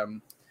at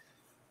the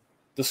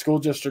school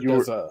district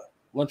as a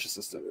lunch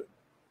assistant.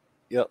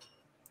 Yep.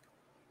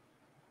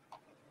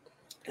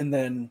 And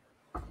then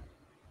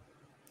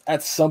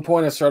at some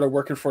point I started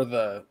working for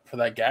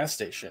that gas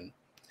station,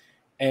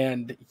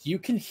 and you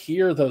can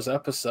hear those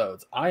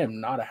episodes. I am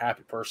not a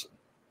happy person.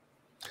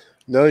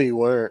 No, you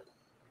weren't.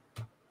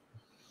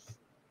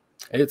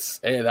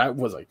 That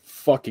was a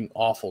fucking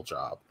awful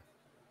job.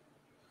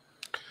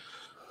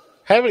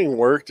 Having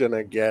worked in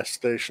a gas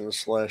station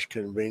 /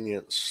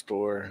 convenience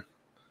store,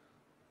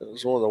 it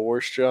was one of the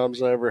worst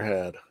jobs I ever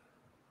had.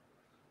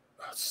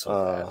 That's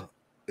so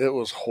bad. It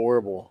was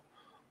horrible.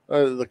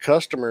 The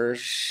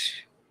customers,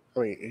 I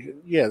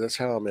mean, yeah, that's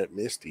how I met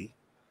Misty.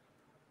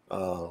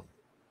 Uh,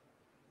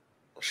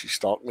 she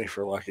stalked me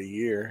for like a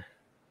year.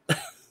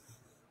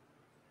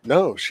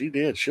 No, she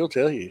did. She'll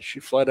tell you. She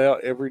flat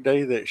out every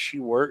day that she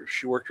worked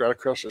right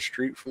across the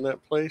street from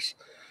that place.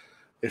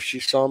 If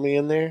she saw me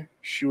in there,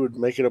 she would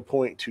make it a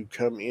point to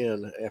come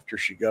in after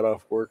she got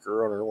off work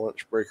or on her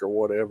lunch break or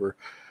whatever,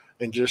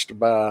 and just to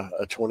buy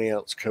a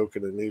 20-ounce Coke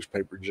and a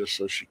newspaper just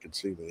so she could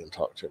see me and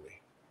talk to me.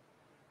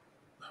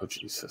 Oh,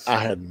 Jesus. I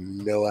had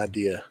no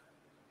idea.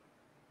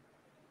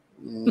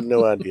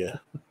 No idea.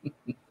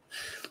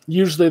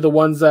 Usually the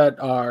ones that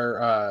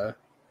are,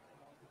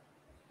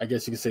 I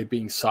guess you could say,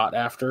 being sought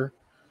after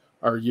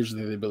are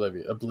usually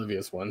the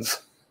oblivious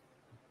ones.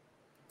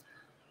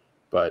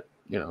 But,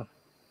 you know,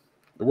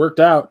 it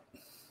worked out.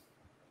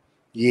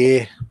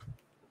 Yeah.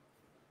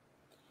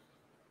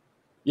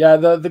 Yeah,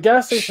 the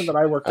gas station that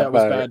I worked at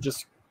was bad.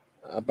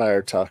 I buy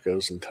her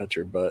tacos and touch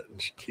her butt and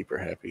keep her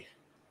happy.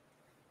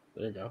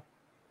 There you go.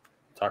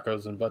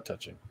 Tacos and butt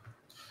touching.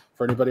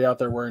 For anybody out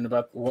there worrying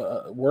about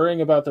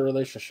the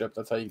relationship,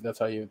 that's how you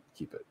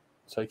keep it.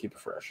 That's how you keep it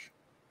fresh.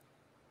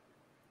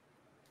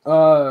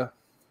 But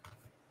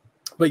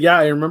yeah,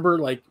 I remember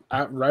like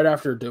right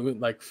after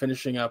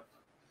finishing up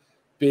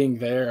being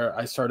there,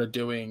 I started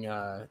doing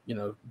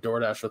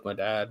DoorDash with my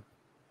dad,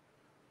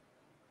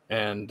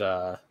 and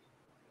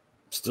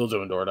still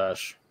doing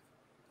DoorDash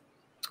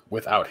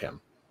without him.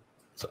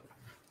 So,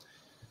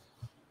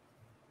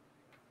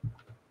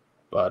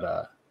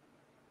 but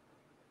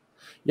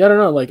yeah, I don't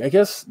know. Like, I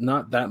guess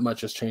not that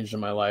much has changed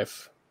in my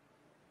life.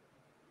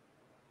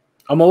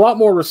 I'm a lot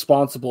more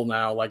responsible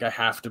now. Like, I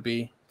have to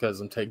be because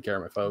I'm taking care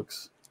of my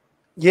folks.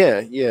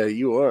 Yeah,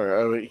 you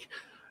are. I mean,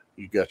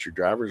 you got your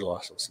driver's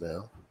license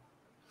now.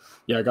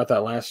 Yeah, I got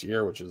that last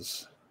year,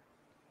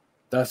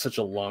 that's such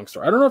a long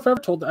story. I don't know if I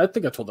ever I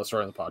think I told that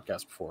story on the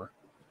podcast before.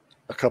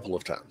 A couple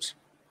of times.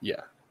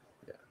 Yeah.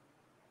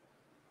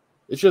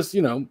 It's just,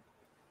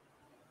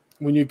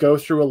 when you go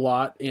through a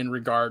lot in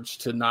regards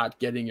to not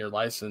getting your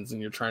license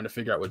and you're trying to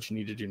figure out what you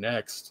need to do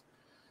next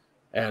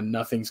and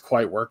nothing's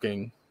quite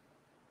working,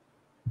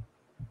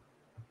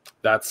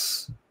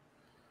 that's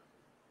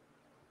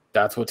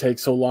what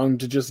takes so long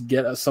to just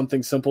get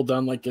something simple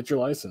done, like get your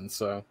license.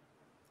 So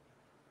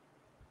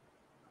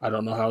I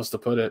don't know how else to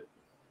put it.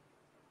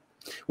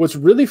 What's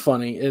really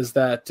funny is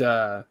that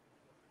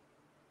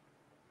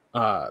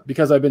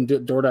because I've been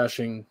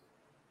DoorDashing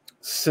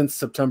since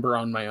September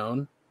on my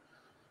own,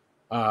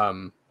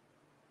 I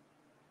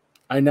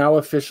now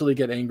officially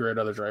get angry at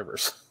other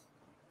drivers.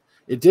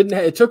 It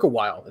took a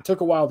while. It took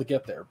a while to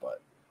get there,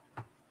 but.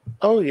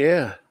 Oh,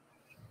 yeah.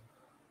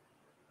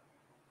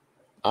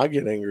 I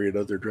get angry at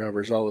other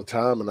drivers all the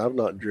time, and I've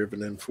not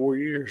driven in 4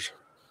 years.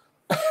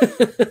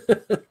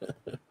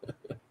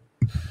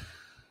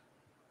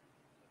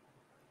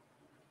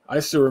 I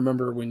still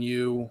remember when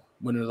you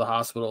went into the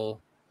hospital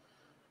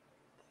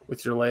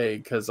with your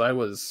leg, because I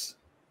was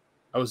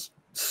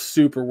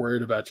super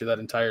worried about you that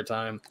entire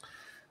time.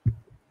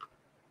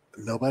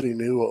 Nobody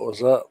knew what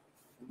was up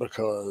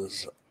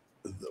because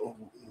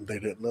they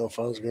didn't know if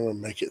I was going to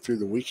make it through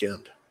the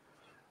weekend.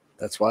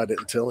 That's why I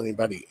didn't tell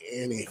anybody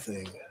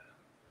anything.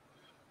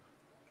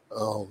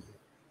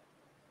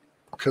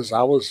 Because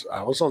I was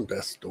on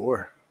death's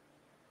door.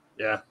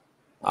 Yeah.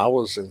 I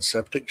was in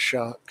septic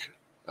shock.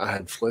 I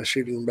had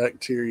flesh-eating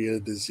bacteria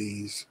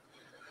disease.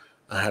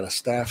 I had a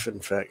staph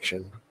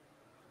infection.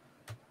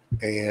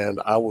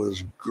 And I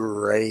was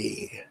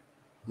gray.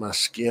 My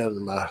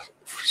skin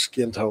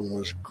tone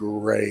was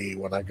gray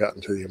when I got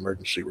into the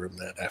emergency room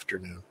that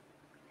afternoon.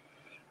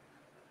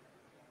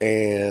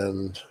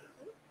 And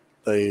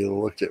they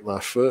looked at my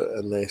foot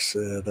and they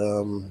said,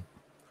 we're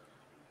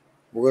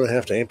going to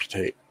have to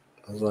amputate.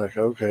 I was like,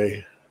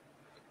 okay,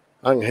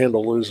 I can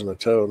handle losing a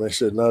toe. And they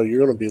said, no,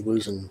 you're going to be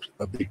losing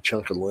a big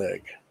chunk of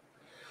leg.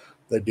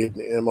 They did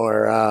an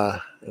MRI,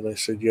 and they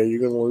said, yeah, you're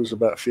going to lose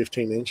about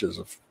 15 inches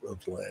of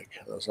leg.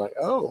 And I was like,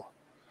 oh.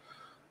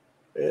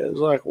 It was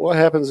like, what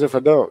happens if I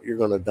don't? You're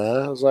going to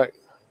die? I was like,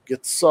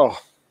 get the saw.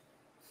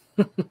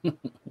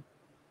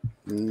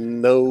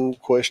 No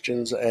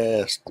questions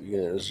asked.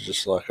 It's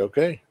just like,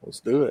 okay, let's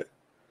do it.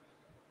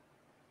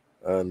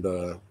 And,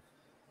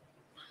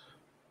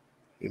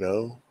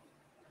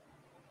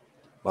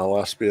 my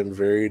life's been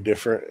very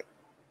different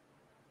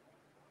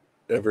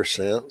ever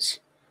since.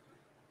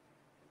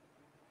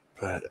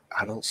 But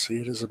I don't see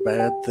it as a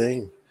bad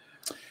thing.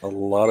 A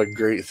lot of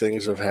great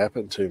things have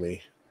happened to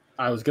me.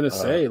 I was going to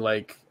say,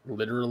 like,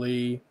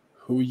 literally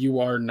who you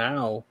are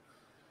now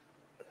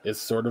is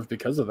sort of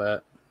because of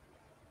that.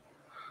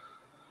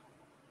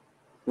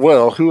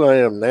 Well, who I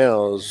am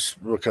now is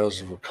because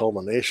of a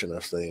culmination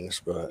of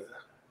things, but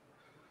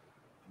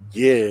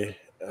yeah.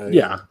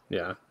 Yeah.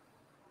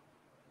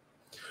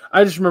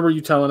 I just remember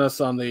you telling us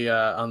on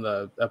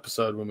the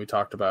episode when we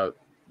talked about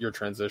your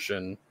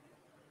transition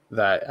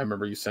that I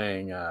remember you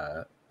saying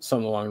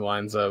something along the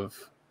lines of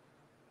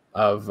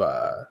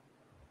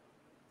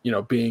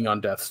being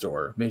on death's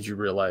door made you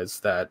realize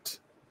that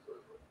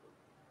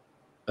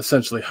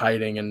essentially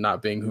hiding and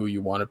not being who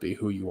you want to be,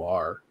 who you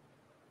are,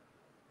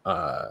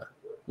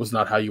 was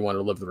not how you want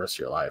to live the rest of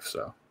your life.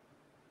 So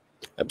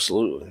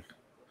Absolutely.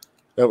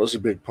 That was a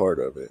big part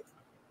of it.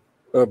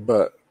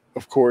 But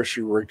of course,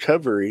 your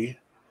recovery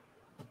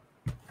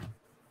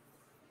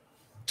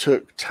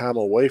took time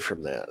away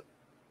from that.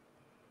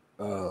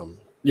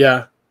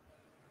 Yeah.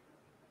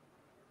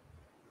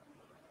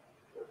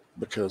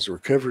 Because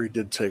recovery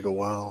did take a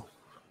while.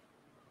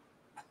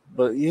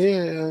 But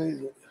yeah,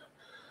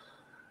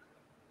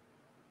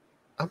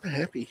 I'm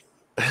happy.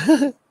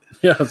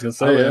 Yeah, I was gonna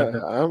say,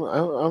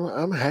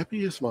 I'm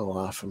happy with my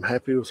life. I'm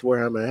happy with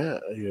where I'm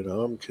at.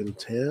 I'm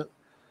content.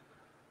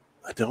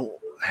 I don't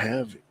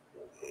have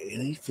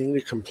anything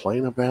to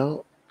complain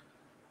about,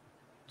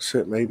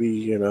 except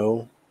maybe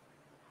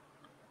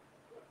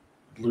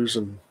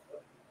losing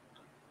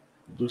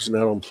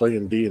out on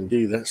playing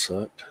D&D. That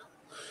sucked.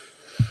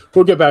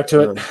 We'll get back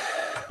to it.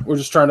 We're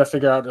just trying to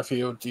figure out a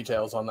few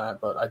details on that,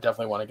 but I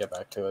definitely want to get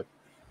back to it.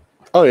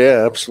 Oh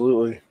yeah,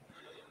 absolutely.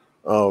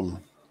 I've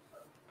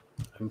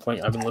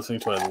been listening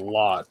to a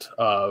lot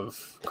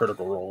of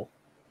Critical Role,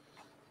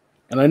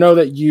 and I know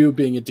that you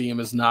being a DM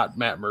is not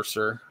Matt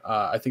Mercer.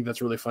 I think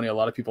that's really funny. A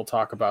lot of people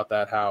talk about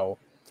that, how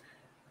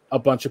a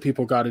bunch of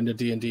people got into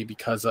D&D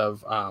because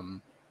of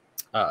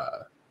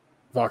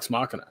Vox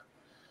Machina,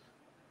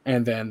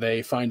 and then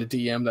they find a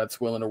DM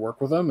that's willing to work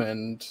with them,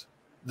 and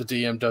the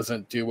DM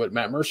doesn't do what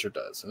Matt Mercer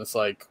does. And it's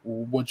like,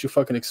 what'd you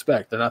fucking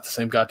expect? They're not the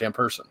same goddamn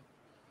person.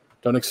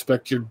 Don't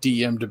expect your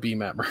DM to be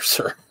Matt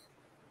Mercer.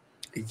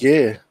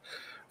 Yeah.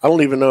 I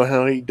don't even know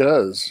how he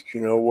does,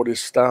 what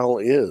his style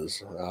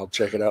is. I'll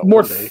check it out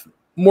one day.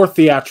 More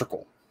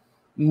theatrical.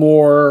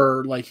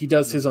 More like he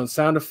does his own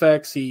sound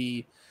effects.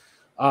 He,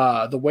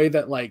 the way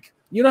that, like,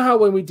 how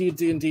when we did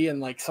D&D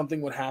and like something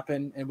would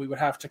happen and we would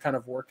have to kind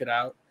of work it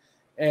out.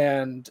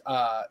 And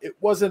it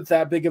wasn't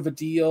that big of a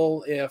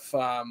deal if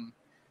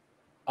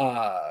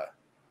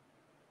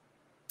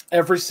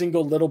every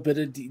single little bit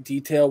of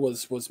detail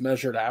was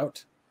measured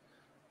out.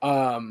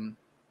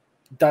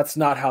 That's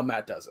not how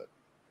Matt does it.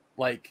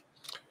 Like,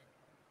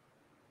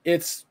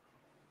 it's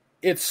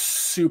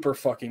super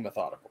fucking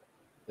methodical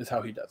is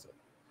how he does it.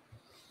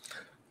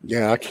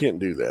 Yeah, I can't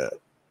do that.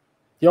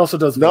 He also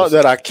does not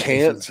that I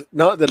can't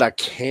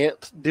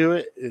do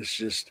it. It's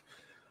just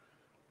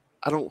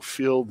I don't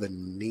feel the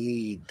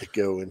need to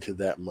go into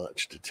that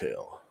much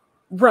detail.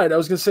 Right. I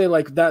was gonna say,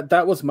 like,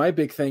 that was my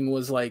big thing,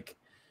 was like,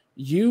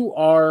 you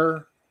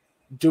are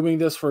doing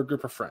this for a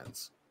group of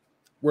friends.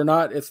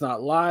 It's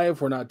not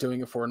live. We're not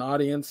doing it for an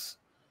audience.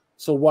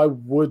 So why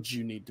would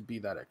you need to be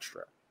that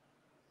extra?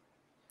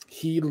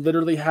 He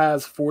literally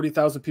has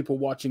 40,000 people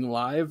watching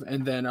live,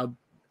 and then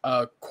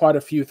quite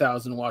a few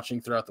thousand watching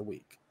throughout the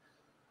week.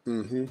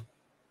 Mm-hmm.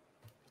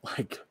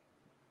 Like,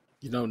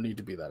 you don't need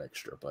to be that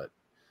extra, but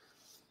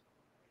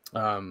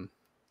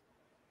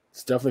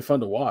it's definitely fun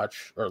to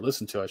watch or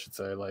listen to, I should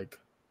say. Like,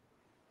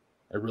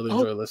 I really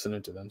enjoy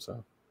listening to them.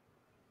 So,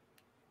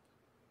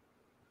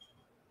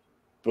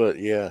 but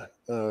yeah,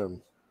 but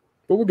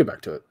we'll get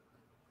back to it.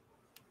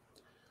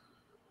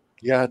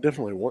 Yeah, I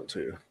definitely want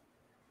to.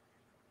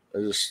 I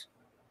just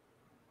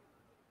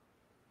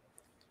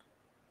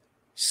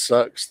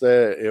sucks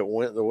that it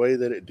went the way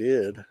that it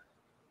did.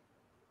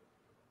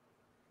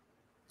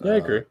 Yeah, I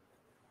agree.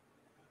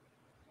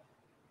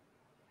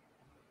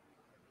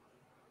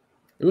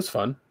 It was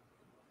fun.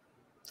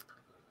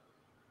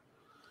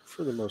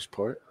 For the most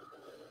part.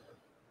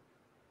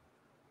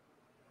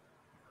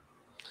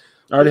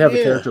 I already have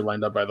a character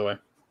lined up, by the way.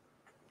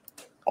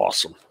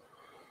 Awesome.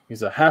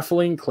 He's a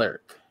halfling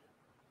cleric.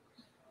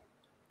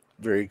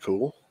 Very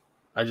cool.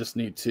 I just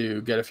need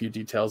to get a few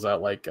details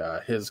out, like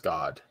his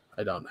god.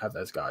 I don't have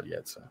that as god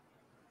yet, so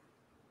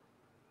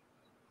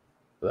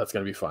but that's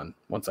gonna be fun.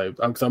 Once I'm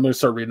gonna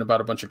start reading about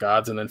a bunch of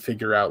gods and then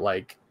figure out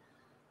like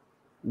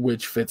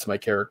which fits my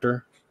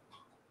character.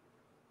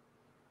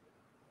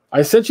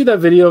 I sent you that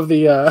video of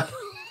the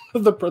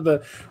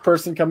the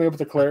person coming up with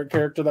the cleric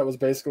character that was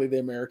basically the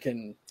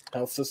American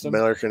health system.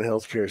 American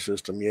healthcare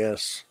system,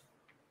 yes.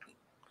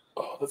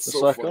 Oh, that's it's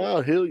so like, funny.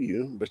 I'll heal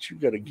you, but you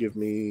got to give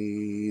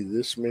me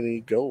this many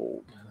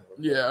gold.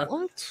 Yeah.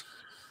 What?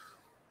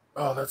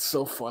 Oh, that's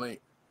so funny.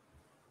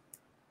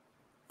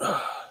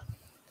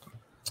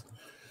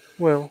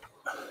 Well,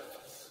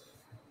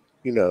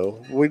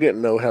 we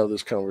didn't know how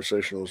this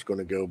conversation was going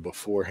to go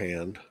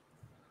beforehand.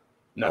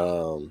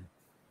 No.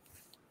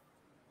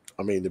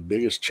 I mean, the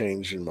biggest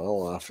change in my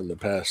life in the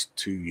past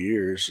 2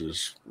 years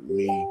is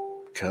me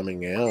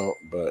coming out,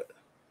 but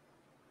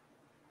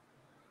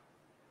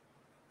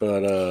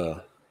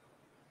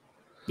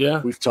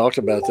yeah, we've talked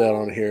about that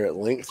on here at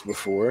length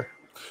before.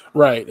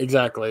 Right,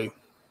 exactly.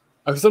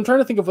 Because I'm trying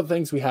to think of what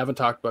things we haven't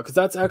talked about, because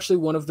that's actually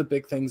one of the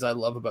big things I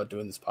love about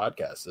doing this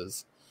podcast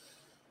is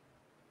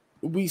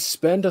we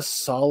spend a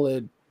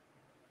solid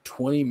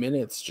 20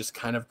 minutes just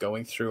kind of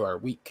going through our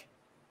week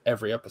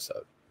every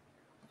episode.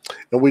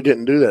 And we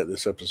didn't do that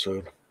this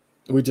episode.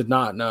 We did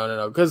not.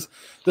 No. Because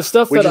the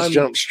stuff We that just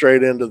jumped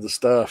straight into the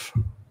stuff.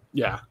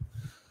 Yeah.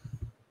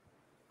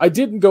 I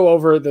didn't go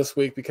over it this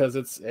week because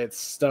it's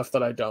stuff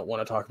that I don't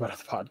want to talk about on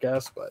the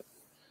podcast, but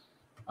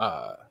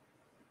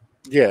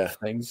yeah,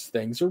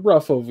 things are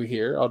rough over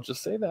here. I'll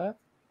just say that.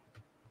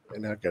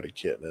 And I got a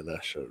kitten, and I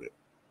showed it.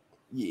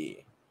 Yeah,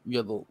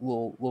 you got a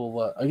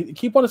little. I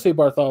keep wanting to say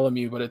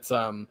Bartholomew, but it's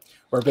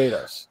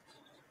Barbados.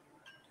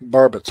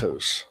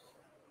 Barbados.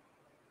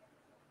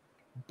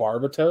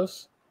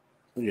 Barbados.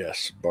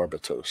 Yes,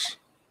 Barbados.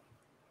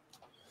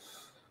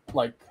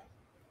 Like,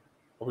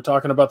 are we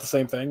talking about the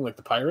same thing? Like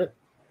the pirate?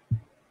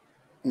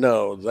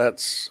 No,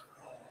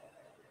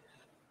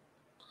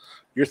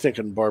 you're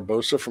thinking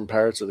Barbossa from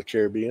Pirates of the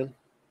Caribbean.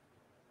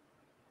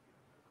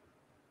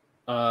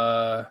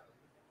 Yeah,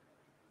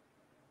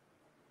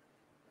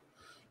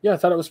 I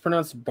thought it was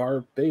pronounced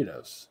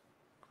Barbados.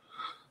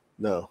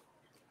 No.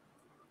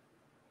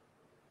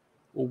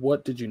 Well,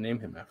 what did you name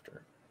him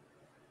after?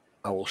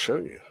 I will show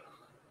you.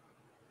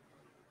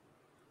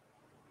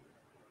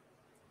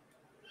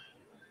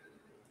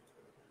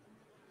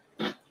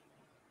 Let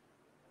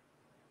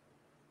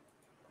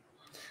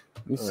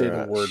me say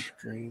the word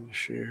screen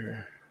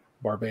share.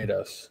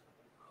 Barbados.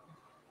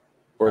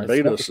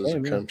 Barbados is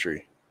a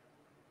country.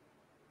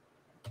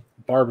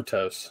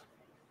 Barbados.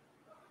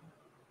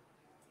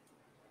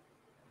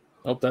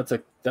 Oh, that's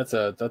a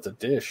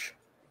dish.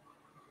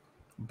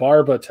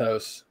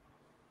 Barbados.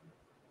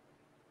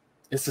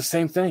 It's the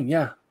same thing,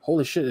 yeah.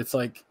 Holy shit, it's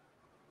like,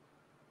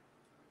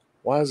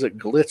 why is it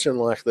glitching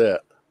like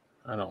that?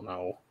 I don't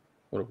know.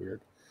 What a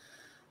weird.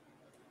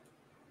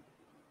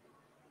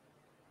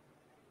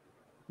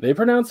 They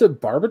pronounce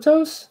it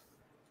Barbados?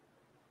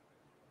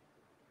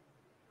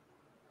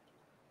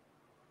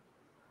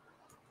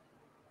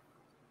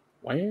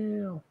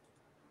 Wow.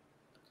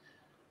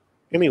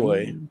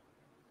 Anyway.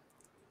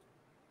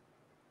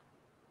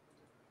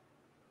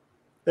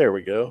 There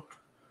we go.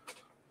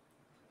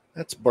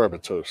 That's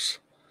Barbados.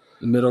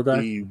 The middle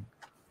guy?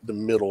 The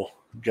middle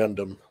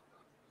Gundam.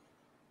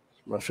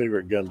 My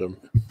favorite Gundam.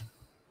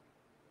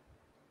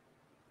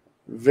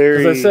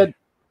 Very I said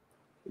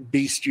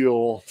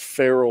bestial,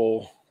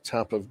 feral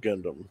type of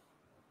Gundam.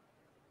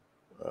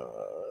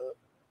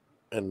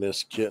 And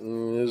this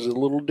kitten is a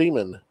little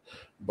demon.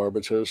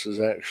 Barbatos is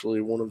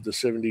actually one of the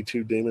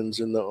 72 demons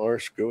in the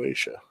Ars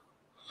Goetia.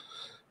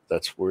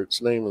 That's where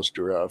its name is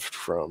derived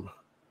from.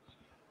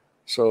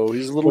 So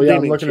he's a little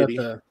demon kitty.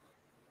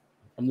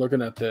 I'm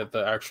looking at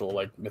the actual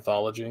like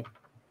mythology.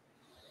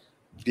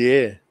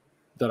 Yeah.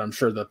 That I'm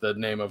sure that the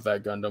name of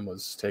that Gundam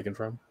was taken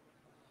from.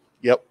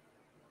 Yep.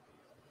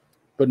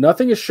 But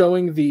nothing is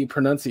showing the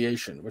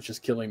pronunciation, which is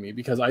killing me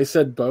because I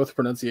said both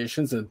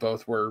pronunciations and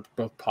both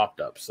popped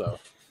up. So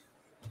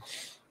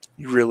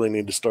you really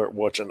need to start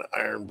watching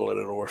Iron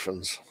Blooded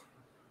Orphans.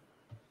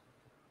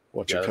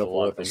 Watch a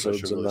couple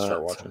episodes of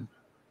that.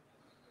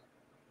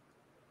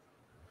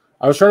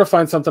 I was trying to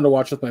find something to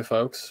watch with my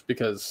folks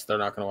because they're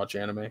not going to watch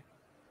anime.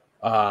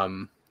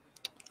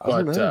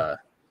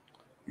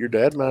 Your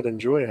dad might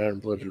enjoy Iron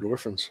Blooded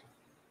Orphans.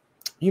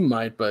 He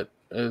might, but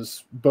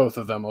as both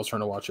of them I was trying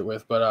to watch it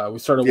with. But we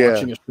started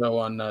watching a show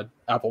on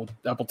Apple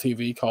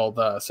TV called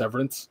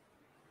Severance.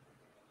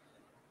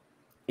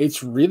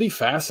 It's really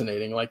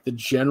fascinating. Like the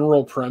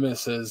general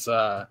premise is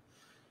the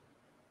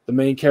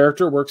main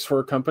character works for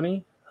a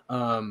company.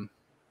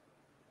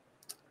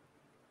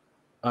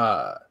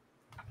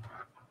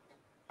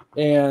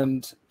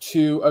 And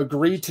to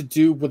agree to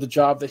do with the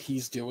job that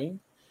he's doing,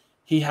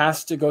 he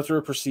has to go through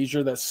a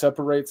procedure that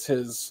separates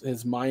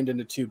his mind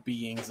into two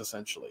beings,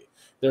 essentially.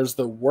 There's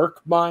the work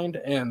mind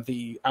and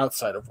the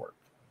outside of work.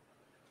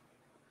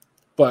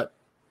 But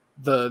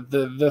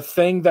the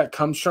thing that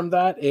comes from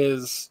that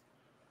is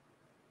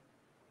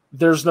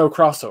there's no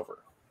crossover.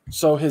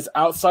 So his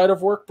outside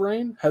of work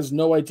brain has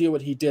no idea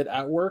what he did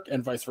at work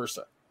and vice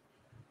versa.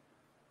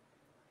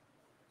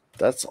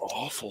 That's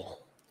awful.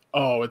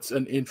 Oh, it's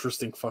an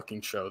interesting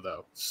fucking show,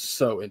 though.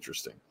 So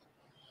interesting.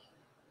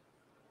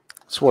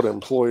 It's what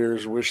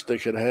employers wish they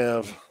could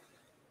have.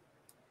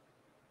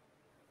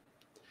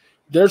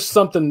 There's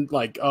something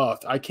like, I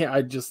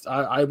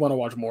want to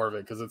watch more of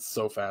it because it's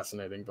so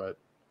fascinating, but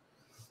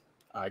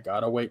I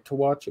gotta wait to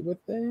watch it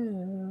with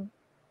them.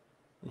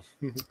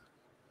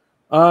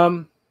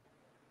 Well,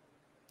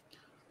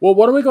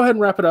 why don't we go ahead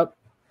and wrap it up?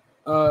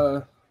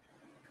 I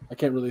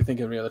can't really think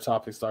of any other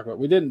topics to talk about.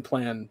 We didn't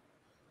plan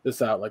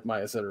this out like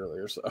Maya said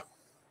earlier, so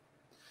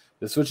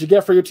this is what you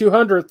get for your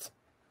 200th.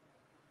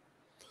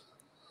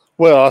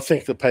 Well, I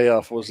think the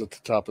payoff was at the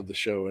top of the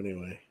show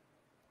anyway.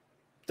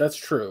 That's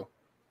true.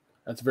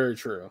 That's very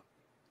true.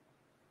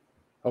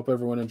 Hope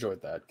everyone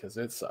enjoyed that because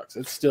it sucks.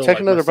 It's still take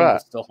another bite.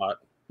 It's still hot.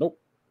 Nope.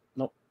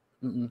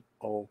 Mm-mm.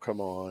 Oh,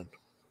 come on.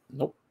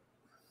 Nope.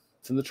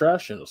 It's in the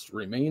trash and it'll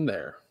remain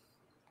there.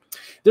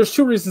 There's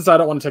two reasons I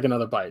don't want to take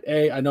another bite.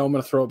 A, I know I'm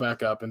going to throw it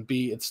back up, and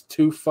B, it's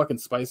too fucking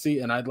spicy,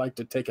 and I'd like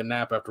to take a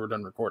nap after we're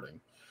done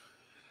recording.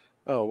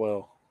 Oh,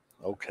 well,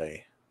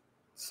 okay.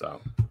 So,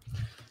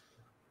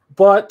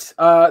 But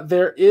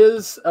there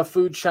is a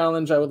food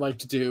challenge I would like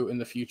to do in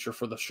the future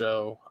for the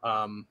show.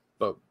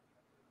 But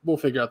we'll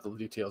figure out the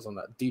details on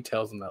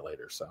that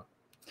later. So,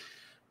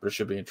 but it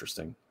should be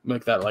interesting.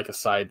 Make that like a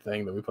side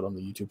thing that we put on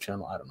the YouTube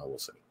channel. I don't know. We'll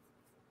see.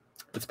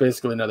 It's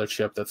basically another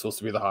chip that's supposed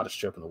to be the hottest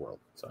chip in the world.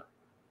 So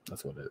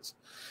that's what it is.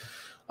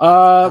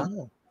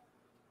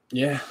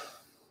 Yeah,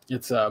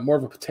 it's more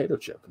of a potato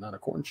chip, not a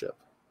corn chip.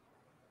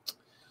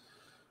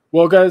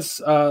 Well, guys,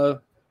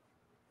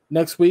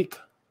 next week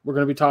we're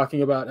going to be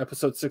talking about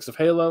episode 6 of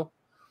Halo.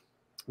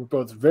 We're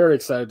both very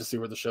excited to see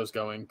where the show's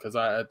going because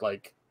I'd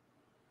like,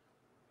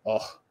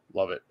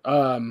 love it.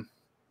 And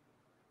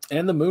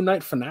the Moon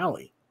Knight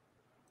finale,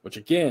 which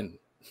again,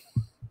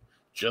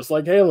 just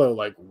like Halo,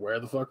 like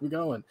where the fuck are we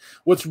going?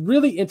 What's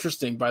really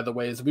interesting, by the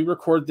way, is we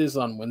record this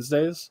on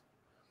Wednesdays.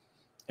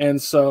 And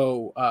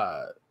so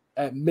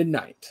at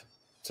midnight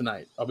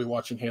tonight, I'll be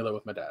watching Halo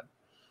with my dad,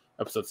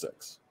 episode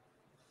 6.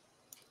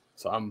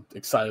 So I'm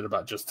excited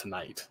about just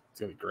tonight. It's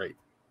going to be great.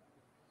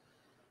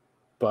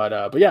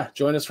 But yeah,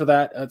 join us for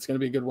that. It's going to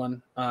be a good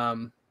one.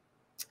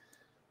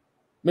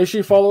 Make sure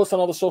you follow us on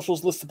all the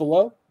socials listed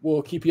below.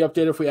 We'll keep you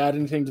updated if we add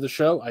anything to the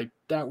show. I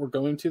doubt we're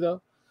going to, though.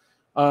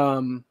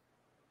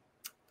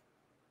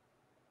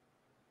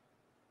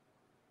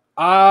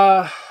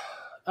 I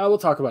will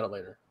talk about it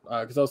later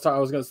because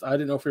I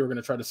didn't know if we were going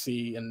to try to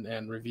see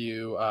and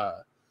review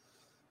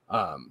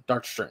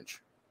Doctor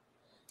Strange.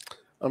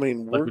 I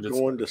mean, we're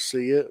going to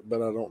see it, but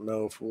I don't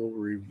know if we'll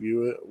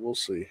review it. We'll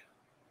see.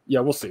 Yeah,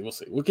 we'll see.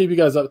 We'll keep you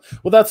guys up.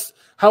 Well, that's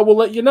how we'll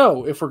let you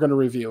know if we're going to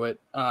review it.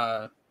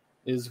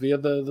 Is via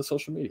the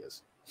social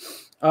medias.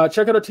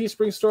 Check out our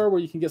Teespring store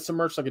where you can get some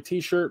merch like a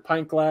t-shirt,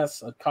 pint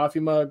glass, a coffee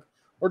mug,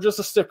 or just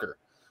a sticker.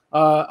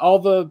 All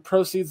the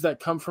proceeds that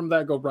come from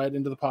that go right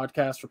into the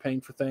podcast for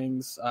paying for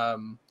things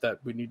that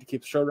we need to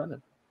keep the show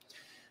running.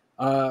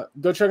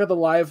 Go check out the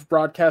live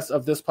broadcast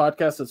of this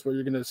podcast. That's where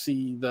you're going to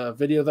see the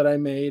video that I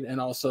made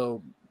and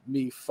also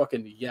me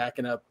fucking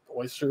yakking up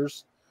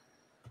oysters.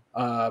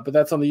 But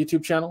that's on the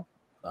YouTube channel.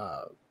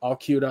 All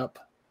Queued Up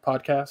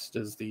Podcast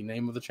is the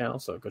name of the channel,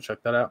 so go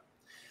check that out.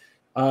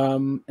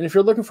 And if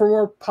you're looking for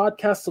more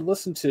podcasts to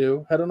listen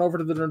to, head on over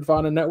to the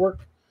Nerdvana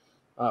Network.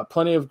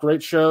 Plenty of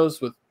great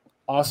shows with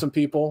awesome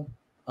people.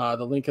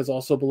 The link is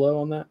also below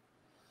on that.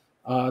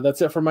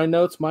 That's it for my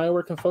notes. Maya,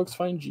 where can folks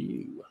find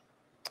you?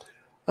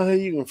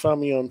 You can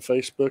find me on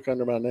Facebook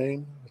under my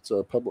name. It's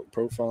a public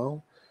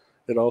profile.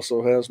 It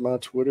also has my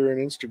Twitter and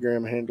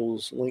Instagram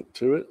handles linked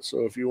to it.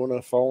 So if you want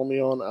to follow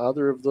me on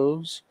either of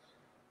those,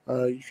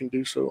 you can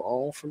do so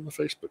all from the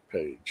Facebook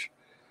page.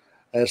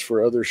 As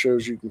for other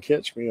shows you can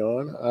catch me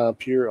on, I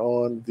appear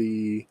on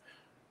the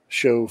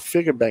show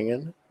Figure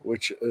Bangin',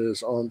 which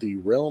is on the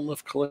Realm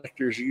of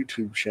Collectors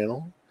YouTube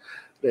channel.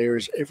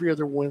 There's every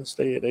other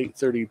Wednesday at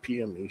 8:30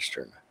 p.m.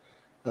 Eastern.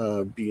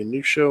 Be a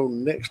new show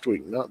next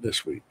week, not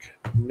this week.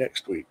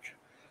 Next week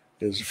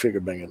is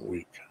Figure Banging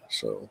week.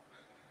 So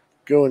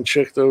go and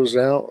check those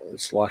out.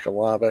 It's like a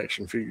live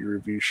action figure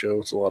review show.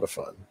 It's a lot of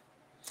fun.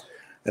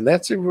 And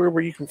that's everywhere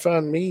where you can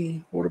find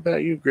me. What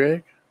about you,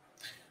 Greg?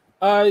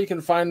 You can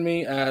find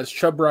me as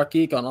Chub Rock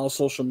Geek on all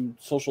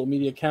social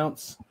media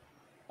accounts.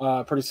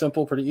 Pretty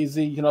simple, pretty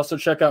easy. You can also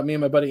check out me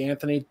and my buddy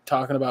Anthony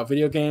talking about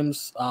video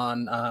games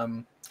on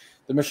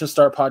the Mission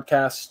Start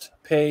podcast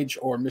page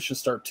or Mission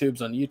Start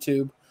Tubes on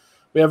YouTube.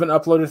 We haven't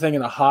uploaded anything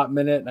in a hot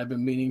minute, and I've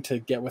been meaning to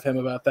get with him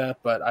about that,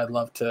 but I'd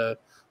love to.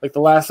 Like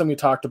the last time we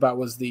talked about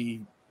was the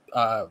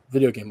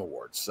video game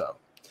awards, so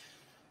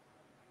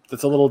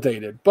that's a little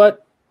dated,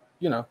 but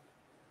you know,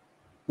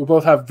 we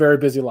both have very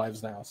busy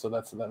lives now, so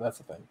that's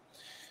the thing.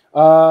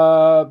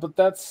 But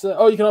that's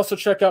you can also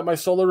check out my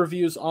solo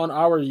reviews on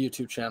our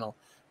YouTube channel,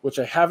 which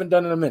I haven't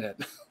done in a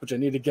minute, which I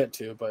need to get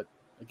to, but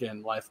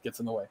again, life gets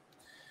in the way.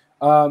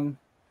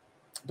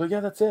 But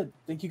yeah, that's it.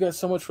 Thank you guys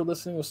so much for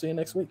listening. We'll see you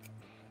next week.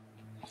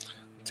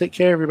 Take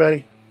care,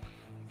 everybody.